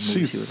can tell you what movie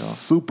She's she was on.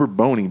 super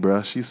bony,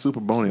 bruh. She's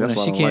super bony. That's why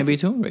she I don't can't like be it.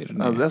 Tomb Raider.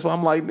 man. That's why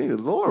I'm like,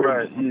 nigga,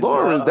 Laura. Right.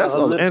 Laura, that's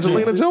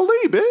Angelina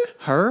Jolie, man.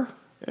 Her?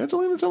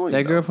 Angelina Jolie.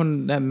 That girl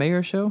from that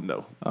Mayor show?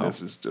 No,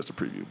 this is just a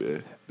preview,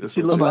 man. This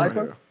She was look right like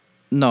her? here.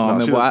 No, I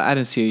mean, she well, doesn't- I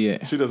didn't see her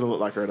yet. She doesn't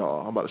look like her at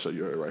all. I'm about to show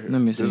you her right here. Let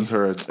me see. This is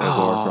her as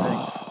Laura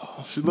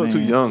Croft. She looks too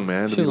Man. young,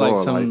 man. To She's be like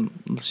Laura. some.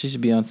 She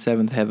should be on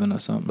Seventh Heaven or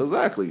something.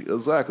 Exactly.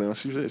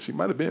 She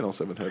might have been on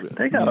Seventh Heaven.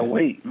 They gotta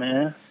wait,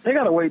 man. They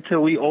gotta wait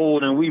till we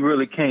old and we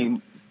really can't,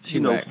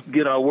 back.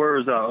 get our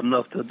words out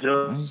enough to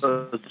judge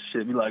the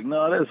shit. Be like,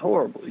 no, that's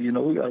horrible. You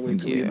know, we gotta wait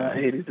till we're not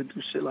 80 to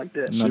do shit like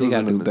that. No, they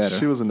gotta do better.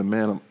 She was in The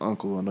Man of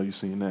Uncle. I know you've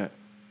seen that.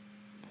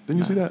 Didn't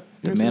you see that?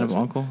 The You ever Man seen of that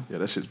shit? Uncle? Yeah,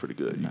 that shit's pretty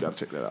good. You gotta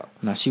check that out.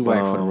 Nah, she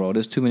whacked for the role.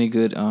 There's too many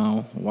good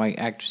white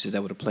actresses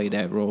that would have played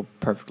that role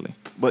perfectly.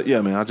 But yeah,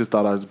 man, I just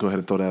thought I'd go ahead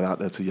and throw that out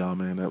there to y'all,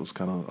 man. That was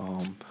kind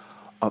of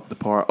up the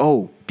par.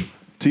 Oh,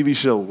 TV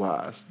show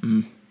wise.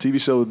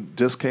 TV show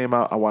just came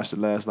out. I watched it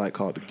last night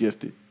called The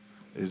Gifted.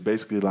 It's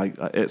basically like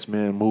an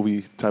X-Men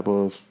movie type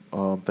of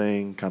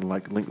thing, kind of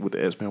like linked with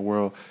the X-Men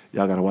world.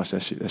 Y'all gotta watch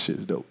that shit. That shit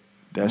is dope.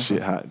 That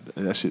shit hot.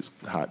 That shit's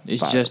hot.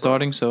 It's fire, just bro.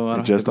 starting, so I It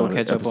don't just have to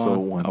go started, catch up episode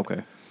on. 1.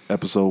 Okay,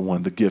 Episode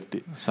 1, The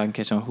Gifted. so I can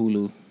catch on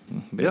Hulu.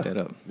 Bet that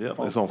up. Yeah,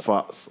 it's on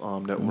Fox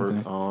Network.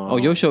 Okay. Oh,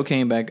 your show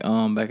came back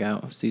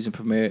out. Season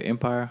premiere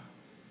Empire.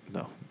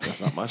 No,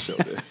 that's not my show.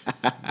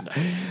 There.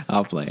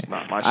 I'll play. It's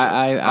not my show.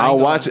 I'll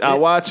watch it. I'll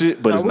watch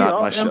it, but it's Are we not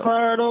off my show.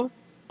 Empire though?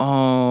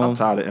 I'm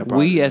tired of Empire.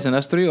 We as in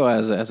us three or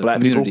as a Black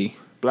community.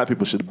 people. Black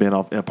people should have been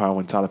off Empire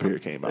when Tyler Perry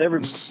came out.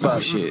 Everybody.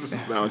 Shit.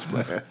 Nah, I'm just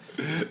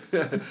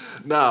playing.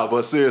 Nah,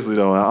 but seriously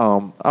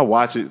though, I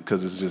watch it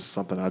because it's just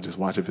something I just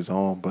watch if it's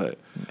on. But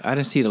I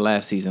didn't see the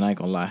last season. I ain't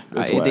gonna lie.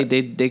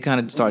 It's They kind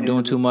of start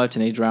doing too much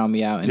and they drown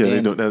me out. And yeah,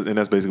 then, they don't, and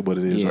that's basically what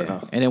it is right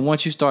now. And then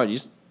once you start,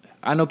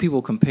 I know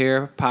people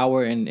compare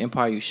Power and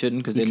Empire. You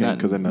shouldn't because You they're can't,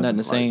 'cause they're nothing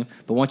the same.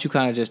 But once you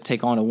kind of just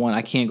take on the one,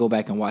 I can't go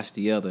back and watch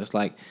the other. It's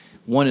like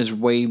one is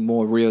way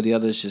more real. The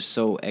other is just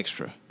so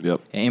extra.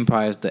 Yep. And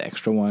Empire is the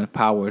extra one.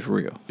 Power is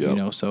real. Yep. You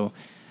know, so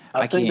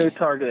I think can't. they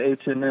target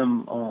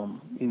H&M,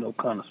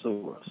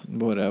 connoisseurs.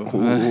 Whatever.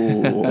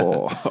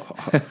 Ooh.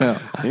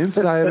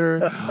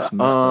 Insider.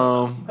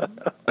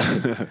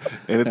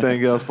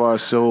 Anything else as far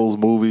as shows,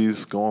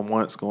 movies, going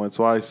once, going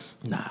twice?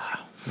 Nah.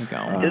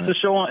 It's a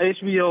show on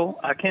HBO.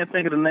 I can't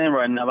think of the name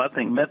right now, but I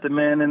think Method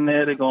Man in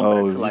there. They're going Oh,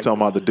 back you to like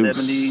talking about The Deuce.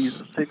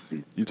 70s or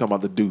 60s. You talking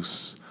about The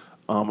Deuce?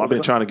 I've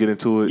been trying to get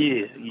into it.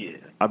 Yeah.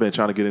 I've been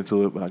trying to get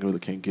into it, but I really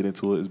can't get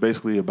into it. It's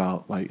basically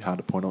about like how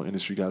the porno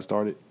industry got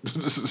started.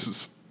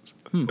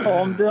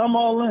 I'm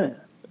all in.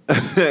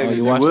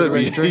 you watched it would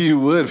already, be. Drake? You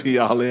would be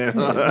all in.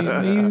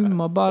 Me,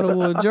 my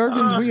bottle of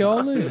Jergens, we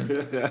all in.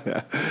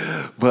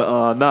 But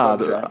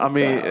I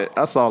mean,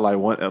 I saw like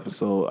one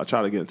episode. I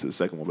tried to get into the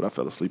second one, but I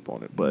fell asleep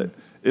on it. But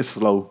it's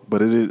slow.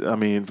 But it is. I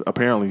mean,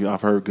 apparently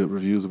I've heard good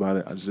reviews about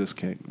it. I just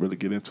can't really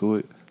get into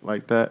it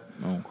like that.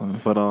 Okay.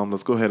 But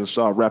let's go ahead and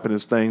start wrapping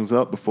this things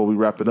up. Before we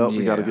wrap it up,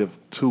 we got to Yeah. give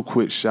 2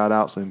 quick shout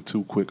outs and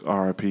 2 quick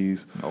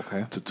RIPs.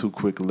 Okay. To 2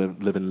 quick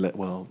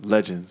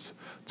legends.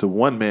 To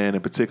one man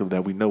in particular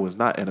that we know is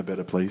not in a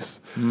better place.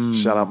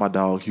 Shout out my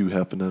dog Hugh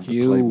Hefner,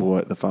 the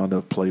Playboy, the founder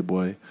of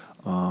Playboy,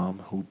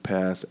 who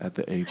passed at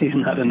the age He's of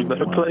not in a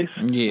better 91. place.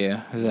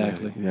 Yeah,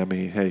 exactly. Yeah, I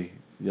mean, hey,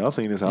 y'all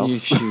seen his house?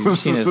 You've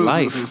seen his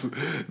life.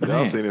 Y'all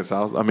Man. seen his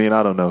house? I mean,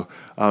 I don't know.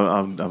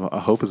 I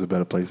hope it's a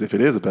better place. If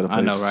it is a better place,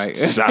 I know, right?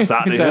 Shouts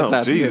out to Shouts him.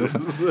 out to you.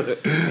 Jesus.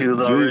 He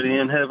was already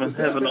in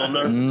heaven on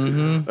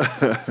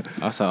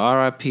earth. I said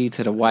R.I.P.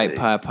 to the White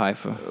Pied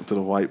Piper. To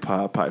the White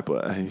Pied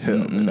Piper. Yeah,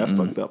 man, that's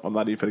fucked up. I'm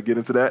not even going to get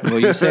into that. Well,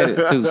 you said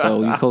it too,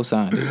 so you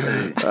co-signed it.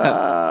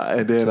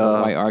 And then To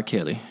the White R.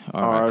 Kelly.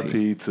 R.I.P.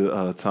 R.I.P.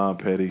 to Tom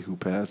Petty, who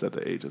passed at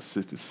the age of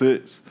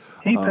 66.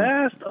 He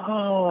passed?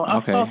 Oh, I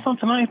okay. saw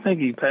something. I didn't think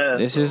he passed.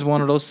 This is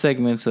one of those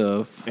segments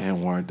of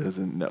And Warren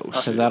doesn't know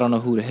because shit. I don't know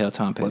who the hell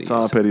Tom Petty But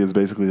Tom is. Petty is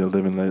basically a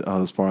living,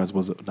 as far as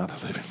was not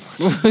a living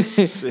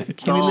legend.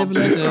 Can he live a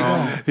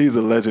legend? He's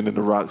a legend in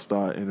the rock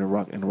star in the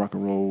rock and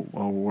roll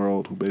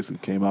world who basically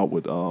came out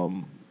with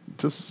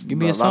just Give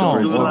me a lot of song.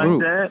 great Do it Or like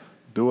group. that.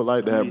 Do it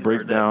like I that. ain't Break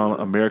heard that down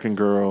before. American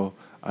Girl.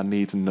 I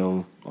Need to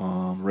Know,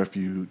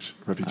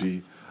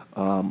 Refugee,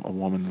 A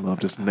Woman in Love.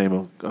 Just to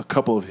name a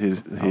couple of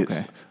his hits,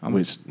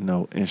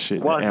 Okay. and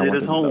shit. Watch and did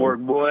one his doesn't know. homework,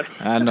 boy.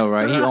 I know,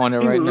 right? He on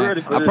it He right was now.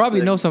 ready for I this probably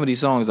thing. know some of these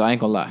songs. I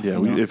ain't gonna lie. Yeah,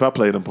 you know? if I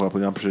played him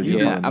properly, I'm sure you.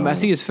 Yeah, I mean, I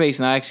see his face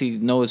and I actually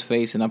know his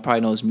face and I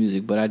probably know his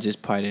music, but I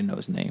just probably didn't know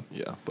his name.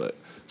 Yeah, but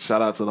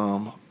shout out to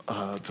them,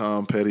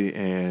 Tom Petty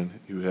and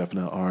Hugh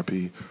Hefner,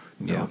 R.P.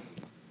 Yeah.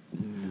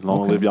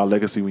 Long live y'all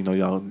legacy. We know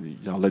y'all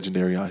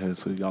legendary out here,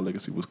 so y'all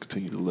legacy will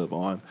continue to live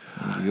on.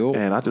 Yo.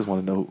 And I just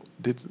want to know,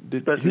 did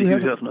Especially Hugh Hugh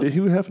Hefner, Hefner. did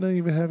Hugh Hefner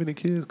even have any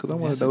kids? Because I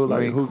want That's to know a like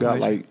great who got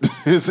question. like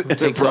his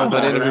Takes over enterprise.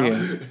 that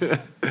over here.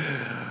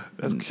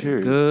 That's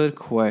curious. Good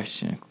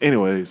question.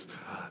 Anyways,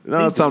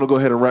 now it's time to go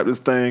ahead and wrap this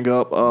thing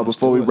up.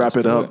 Before we do it, wrap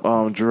let's it do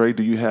up, Dre,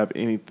 do you have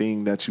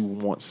anything that you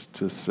want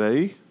to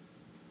say?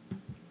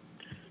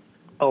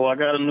 Oh, I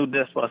got a new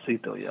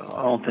Despacito, y'all.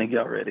 I don't think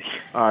y'all ready.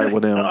 All right, well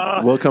then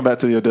we'll come back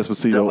to your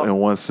Despacito in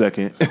 1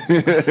 second.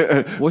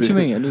 What you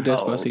mean, a new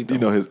Despacito? You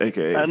know his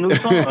AKA. A new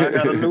song. I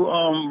got a new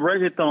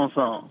reggaeton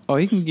song. Oh,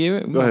 he can give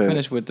it. We're Go gonna ahead.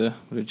 finish with the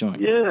joint.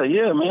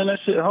 Yeah, man, that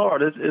shit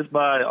hard. It's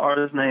by an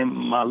artist named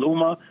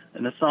Maluma,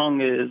 and the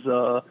song is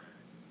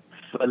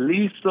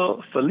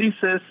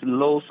Felices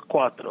Los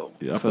Cuatro.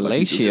 Yeah, I feel like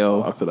he just-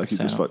 Fellatio I feel like he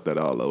just sound. fucked that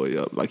all the way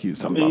up. Like he was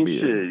I talking about mean, me.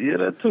 shit, yeah,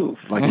 that too.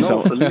 Like he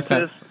talk-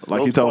 Felices like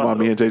Los he talking about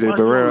me and JJ Cuatro.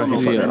 Barrera,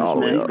 he fucked that all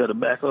the way Man, you up. better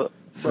back up.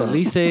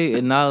 Felice y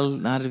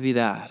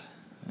Navidad.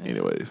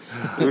 Anyways,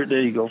 There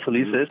you go,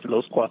 Felices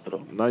Los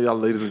Cuatro. now y'all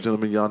ladies and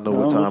gentlemen, y'all know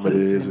what time it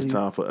is. It's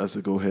time for us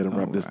to go ahead and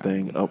wrap this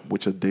thing up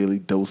with your daily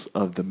dose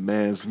of the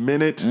man's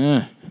minute.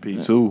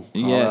 P2.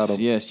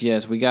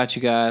 Yes. We got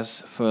you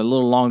guys for a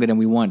little longer than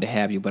we wanted to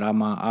have you, but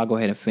I'll go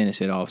ahead and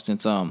finish it off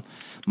since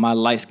my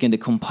light-skinned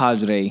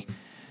compadre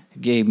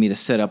gave me the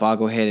setup. I'll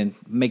go ahead and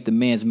make the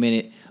man's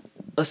minute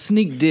a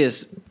sneak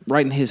diss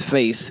right in his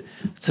face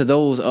to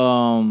those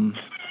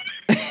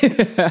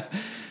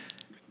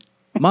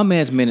My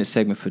man's minute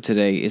segment for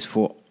today is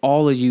for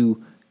all of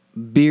you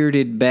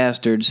bearded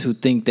bastards who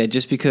think that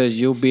just because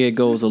your beard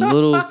goes a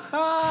little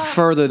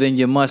further than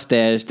your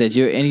mustache, that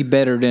you're any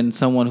better than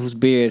someone whose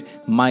beard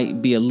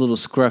might be a little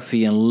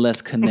scruffy and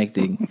less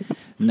connecting.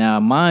 Now,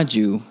 mind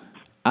you,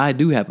 I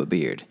do have a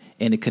beard,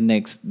 and it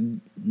connects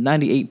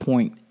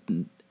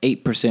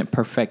 98.8%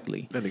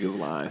 perfectly. That nigga's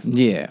lying.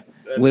 Yeah.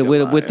 That With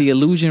nigga the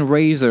Illusion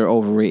Razor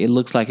over it, it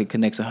looks like it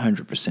connects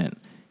 100%.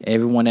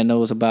 Everyone that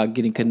knows about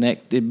getting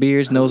connected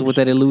beards knows what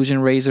that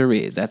Illusion Razor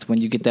is. That's when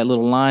you get that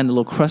little line, the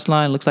little crust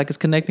line, looks like it's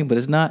connecting, but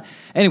it's not.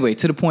 Anyway,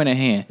 to the point at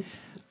hand,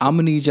 I'm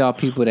going to need y'all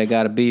people that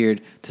got a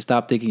beard to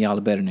stop thinking y'all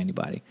are better than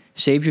anybody.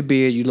 Shave your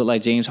beard. You look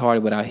like James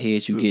Harden without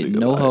heads. You get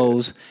no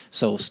hoes.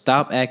 So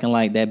stop acting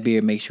like that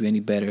beard makes you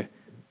any better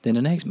than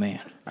the next man.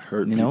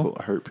 Hurt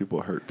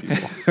people. Hurt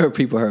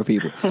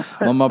people.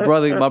 Well, my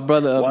brother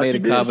made a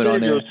comment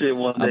on there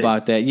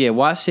about that. Yeah,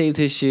 Watts shaved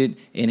his shit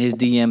and his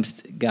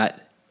DMs got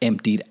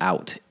emptied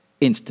out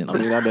instantly.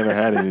 I mean, I never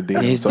had any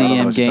DMs. His so I don't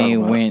know DM what you're talking game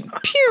about. went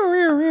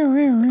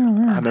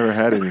I never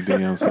had any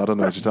DMs, so I don't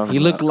know what you're talking He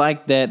about. looked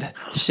like that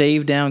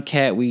shaved down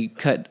cat we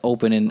cut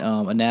open in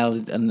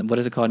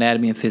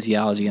Anatomy and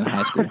Physiology in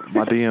high school.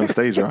 My DM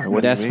stay dry.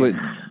 What That's do you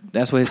mean?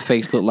 that's what his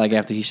face looked like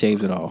after he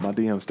shaved it off. My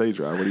DM stay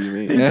dry. What do you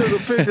mean? He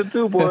took a picture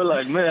too, boy.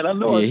 Like, man, I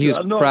know. Yeah, he was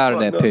proud of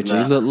that picture.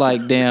 He looked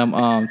like damn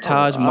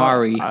Taj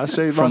Mari I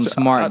shaved from my-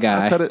 Smart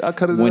Guy I cut it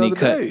the when he other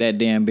cut day. that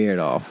damn beard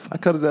off. I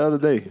cut it the other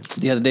day.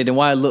 The other day, then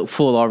why it look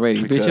full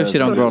already? Bitch, your shit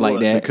don't grow like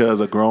that. Because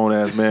a grown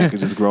ass man can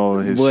just grow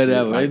his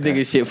Whatever. shit like This nigga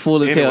that. shit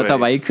full as hell. Talking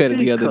about he cut it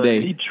the other He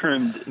day.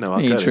 trimmed it. No, I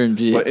He ain't cut trimmed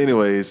it. yet. But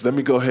anyways, let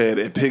me go ahead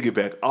and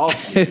piggyback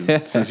off you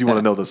since you want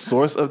to know the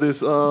source of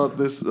this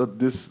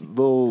this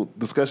little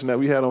discussion that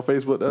we had on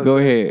Facebook. the other Go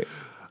day.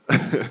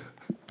 ahead.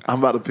 I'm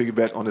about to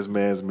piggyback on this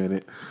man's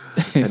minute.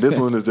 And this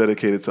one is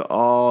dedicated to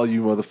all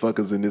you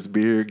motherfuckers in this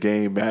Beer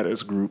Game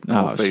Matters group on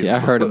Oh Facebook. shit, I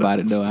heard about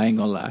it though. I ain't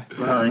gonna lie.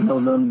 I ain't know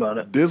nothing about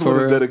it. This For one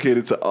is real?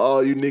 dedicated to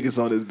all you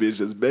niggas on this bitch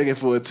that's begging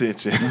for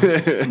attention.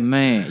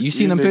 Man, you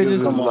seen them niggas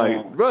pictures? is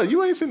like, bro,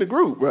 you ain't seen the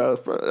group, bro.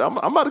 I'm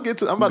about to get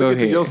to Go to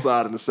ahead. your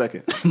side in a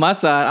second. My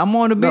side, I'm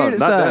on the No, not bearded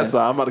that side.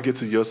 side. I'm about to get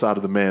to your side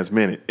of the man's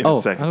minute in a Oh, I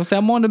second. was say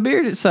I'm on the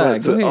bearded But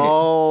side. Go to ahead.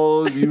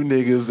 all you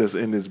niggas that's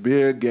in this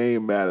Beer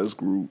Game Matters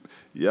group,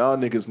 y'all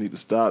niggas need to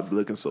stop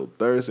looking so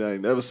thirsty. I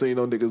ain't never seen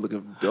no niggas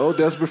looking so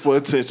desperate for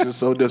attention,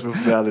 so desperate for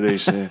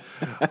validation.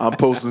 I'm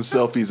posting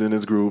selfies in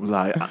this group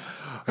like,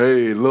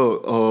 hey,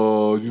 look,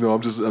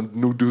 I'm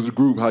new to the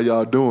group. How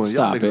y'all doing?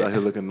 Stop y'all niggas it. out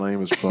here looking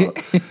lame as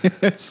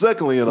fuck.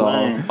 Secondly, and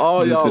all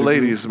New to y'all the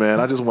ladies, man,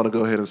 I just want to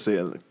go ahead and say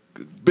it.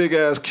 Big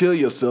ass kill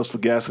yourselves for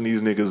gassing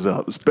these niggas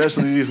up,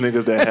 especially these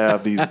niggas that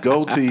have these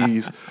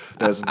goatees,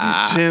 that's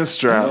these chin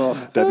straps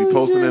that be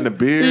posting in the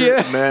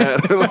Beard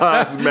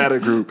Lives Matter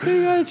group.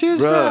 You got a chin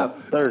strap.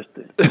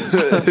 Thirsty.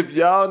 If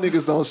y'all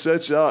niggas don't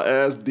shut y'all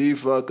ass the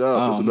fuck up,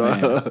 Oh, it's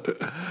about-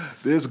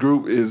 this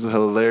group is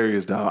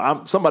hilarious,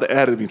 dog. Somebody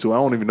added me to it. I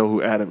don't even know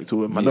who added me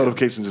to it. My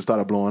notifications just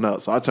started blowing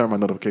up, so I turned my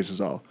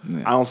notifications off.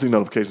 Yeah. I don't see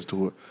notifications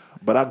to it.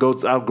 But I'll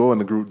go in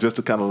the group just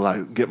to kind of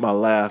like get my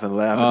laugh and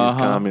laugh at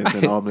these comments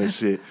and all that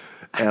shit.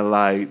 And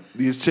like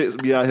these chicks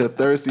be out here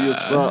thirsty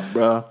as fuck,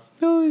 bro.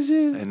 Oh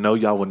shit. And no,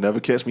 y'all will never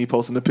catch me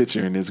posting a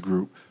picture in this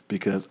group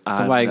because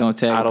Somebody gonna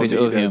tag a don't picture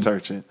need of that him.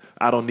 attention.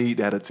 I don't need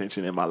that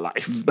attention in my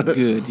life.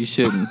 Good, you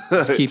shouldn't.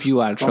 Just keep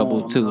you out of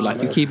trouble too.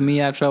 Like you keep me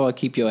out of trouble, I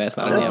keep your ass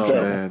out of damn Oh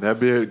trouble. man, that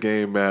Beard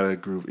Game Matter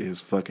group is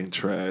fucking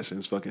trash and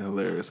it's fucking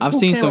hilarious. I've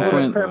seen some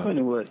friends.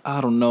 Anyway.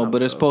 I don't know,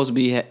 but it's supposed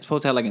to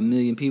have like 1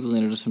 million people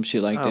in it or some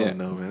shit like I that. don't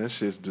know, man. That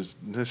shit's just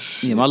this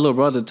shit. Yeah, my little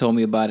brother told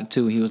me about it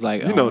too. He was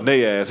like, You know,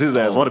 his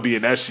ass want to be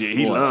in that shit.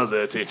 He loves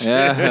that attention.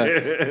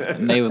 Yeah.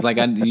 And they was like,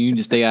 you need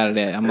to stay out of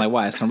that. I'm like,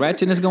 why? Some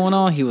ratchetness going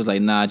on? He was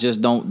like, nah,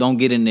 just don't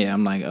get in there.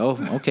 I'm like, oh,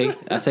 okay.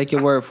 I take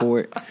your word for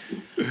it.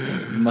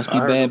 It must be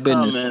bad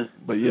business. Comments.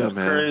 But yeah, It's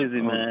man.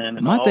 crazy, man.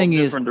 In My all thing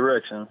is- different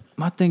directions.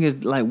 My thing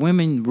is, like,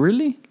 women,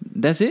 really?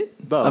 That's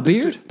it? Dog, a this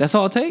beard? shit- That's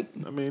all it take?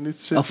 I mean,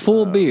 it's A just,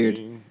 full I beard.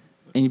 mean,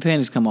 And your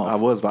panties come I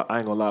off.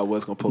 ain't gonna lie, I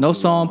was gonna post No a-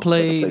 song Take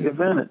played.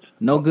 advantage.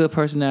 No good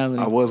personality.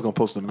 I was gonna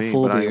post a meme,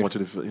 full but I didn't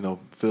beard. want you to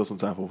feel some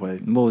type of way.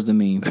 What was the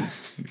meme?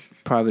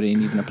 Probably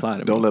didn't even apply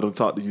to Don't me. let him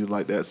talk to you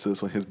like that,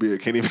 sis, when his beard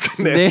can't even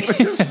connect.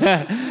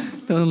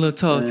 Don't let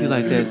talk to you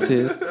like that,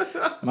 sis.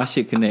 My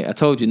shit connect. I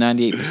told you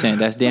 98%.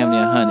 That's damn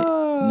near 100. You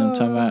know what I'm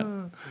talking about?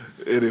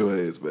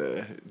 Anyways,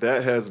 man,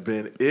 that has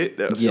been it.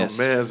 That's Yes.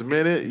 your man's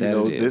minute. That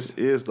it is. This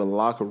is the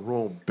Locker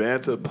Room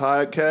Banter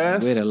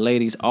Podcast. Where the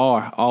ladies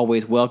are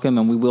always welcome,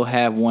 and we will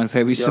have one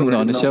very soon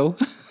on the show.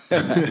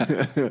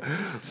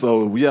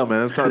 So yeah,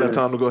 man, it's that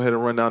time to go ahead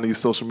and run down these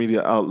social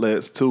media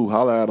outlets too.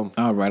 Holla at them.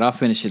 All right, I'll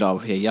finish it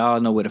off here. Y'all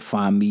know where to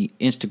find me.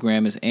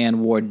 Instagram is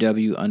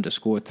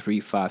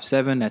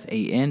ANWAR_357. That's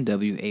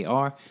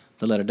ANWAR,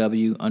 the letter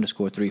W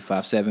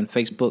 _357.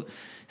 Facebook,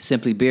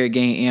 simply Beard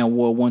Gang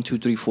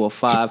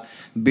ANWAR12345.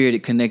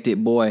 Bearded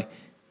Connected Boy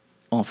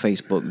on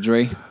Facebook.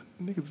 Dre.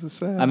 Niggas is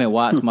sad. I mean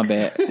Watts, my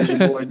bad.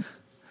 Your boy,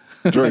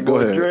 Dre, go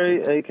ahead. Dre,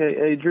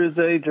 a.k.a.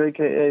 Drizzy, Dre,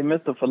 a.k.a.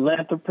 Mr.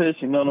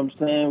 Philanthropist, you know what I'm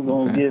saying? We're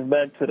going to give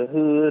back to the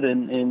hood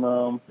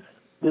and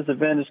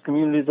disadvantaged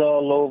communities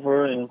all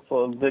over and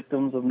for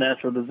victims of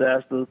natural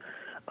disasters.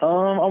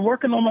 I'm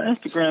working on my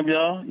Instagram,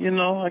 y'all. You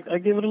know, I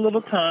give it a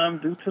little time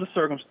due to the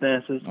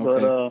circumstances,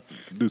 but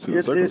Due to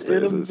the circumstances.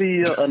 it'll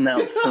be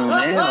announced soon.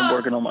 And I'm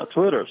working on my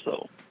Twitter,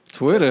 so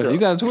Twitter. You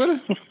got a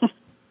Twitter?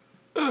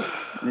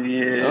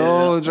 yeah.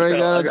 Oh, Dre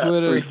got a I got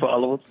Twitter. 3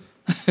 followers.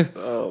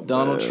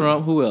 Donald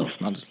Trump. Who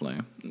else? Not just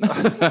playing.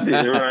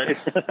 Yeah, right.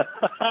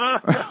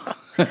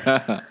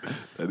 That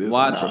is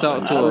Watch, the only talk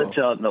person to I'll him. let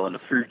y'all know in the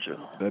future.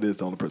 That is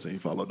the only person you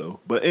follow, though.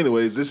 But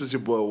anyways, this is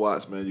your boy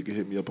Watts, man. You can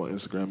hit me up on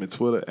Instagram and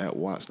Twitter at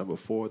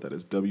Watts4. That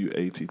is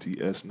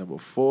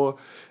WATTS4.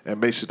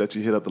 And make sure that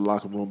you hit up the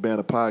Locker Room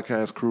Banter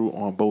Podcast crew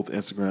on both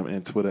Instagram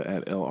and Twitter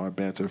at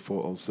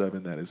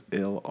LRBanter407. That is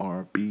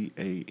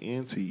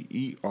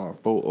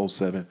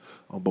LRBANTER407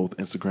 on both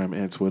Instagram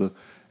and Twitter.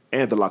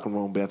 And the Locker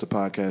Room Banter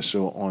Podcast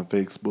show on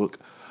Facebook.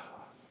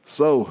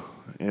 So,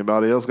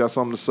 anybody else got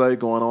something to say?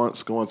 Going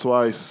once, going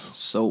twice.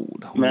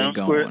 Sold. Man,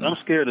 We're I'm going.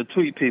 scared to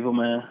tweet people,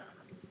 man.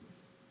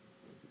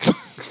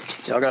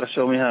 Y'all got to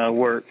show me how it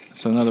works.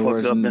 So in other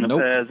words, Fucked up in the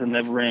nope. past and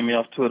never ran me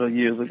off Twitter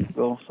years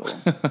ago, so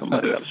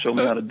somebody got to show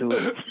me how to do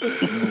it.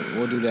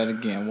 We'll do that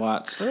again.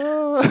 Watch.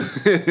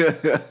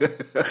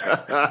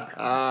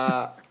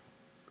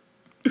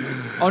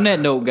 On that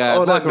note, guys,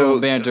 On that Locker Room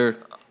note- Banter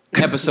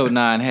episode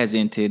 9 has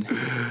ended.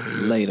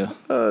 Later.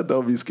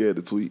 Don't be scared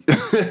to tweet.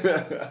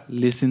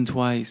 Listen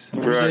twice.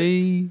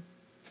 Right.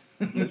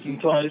 Listen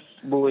twice,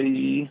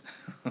 boy.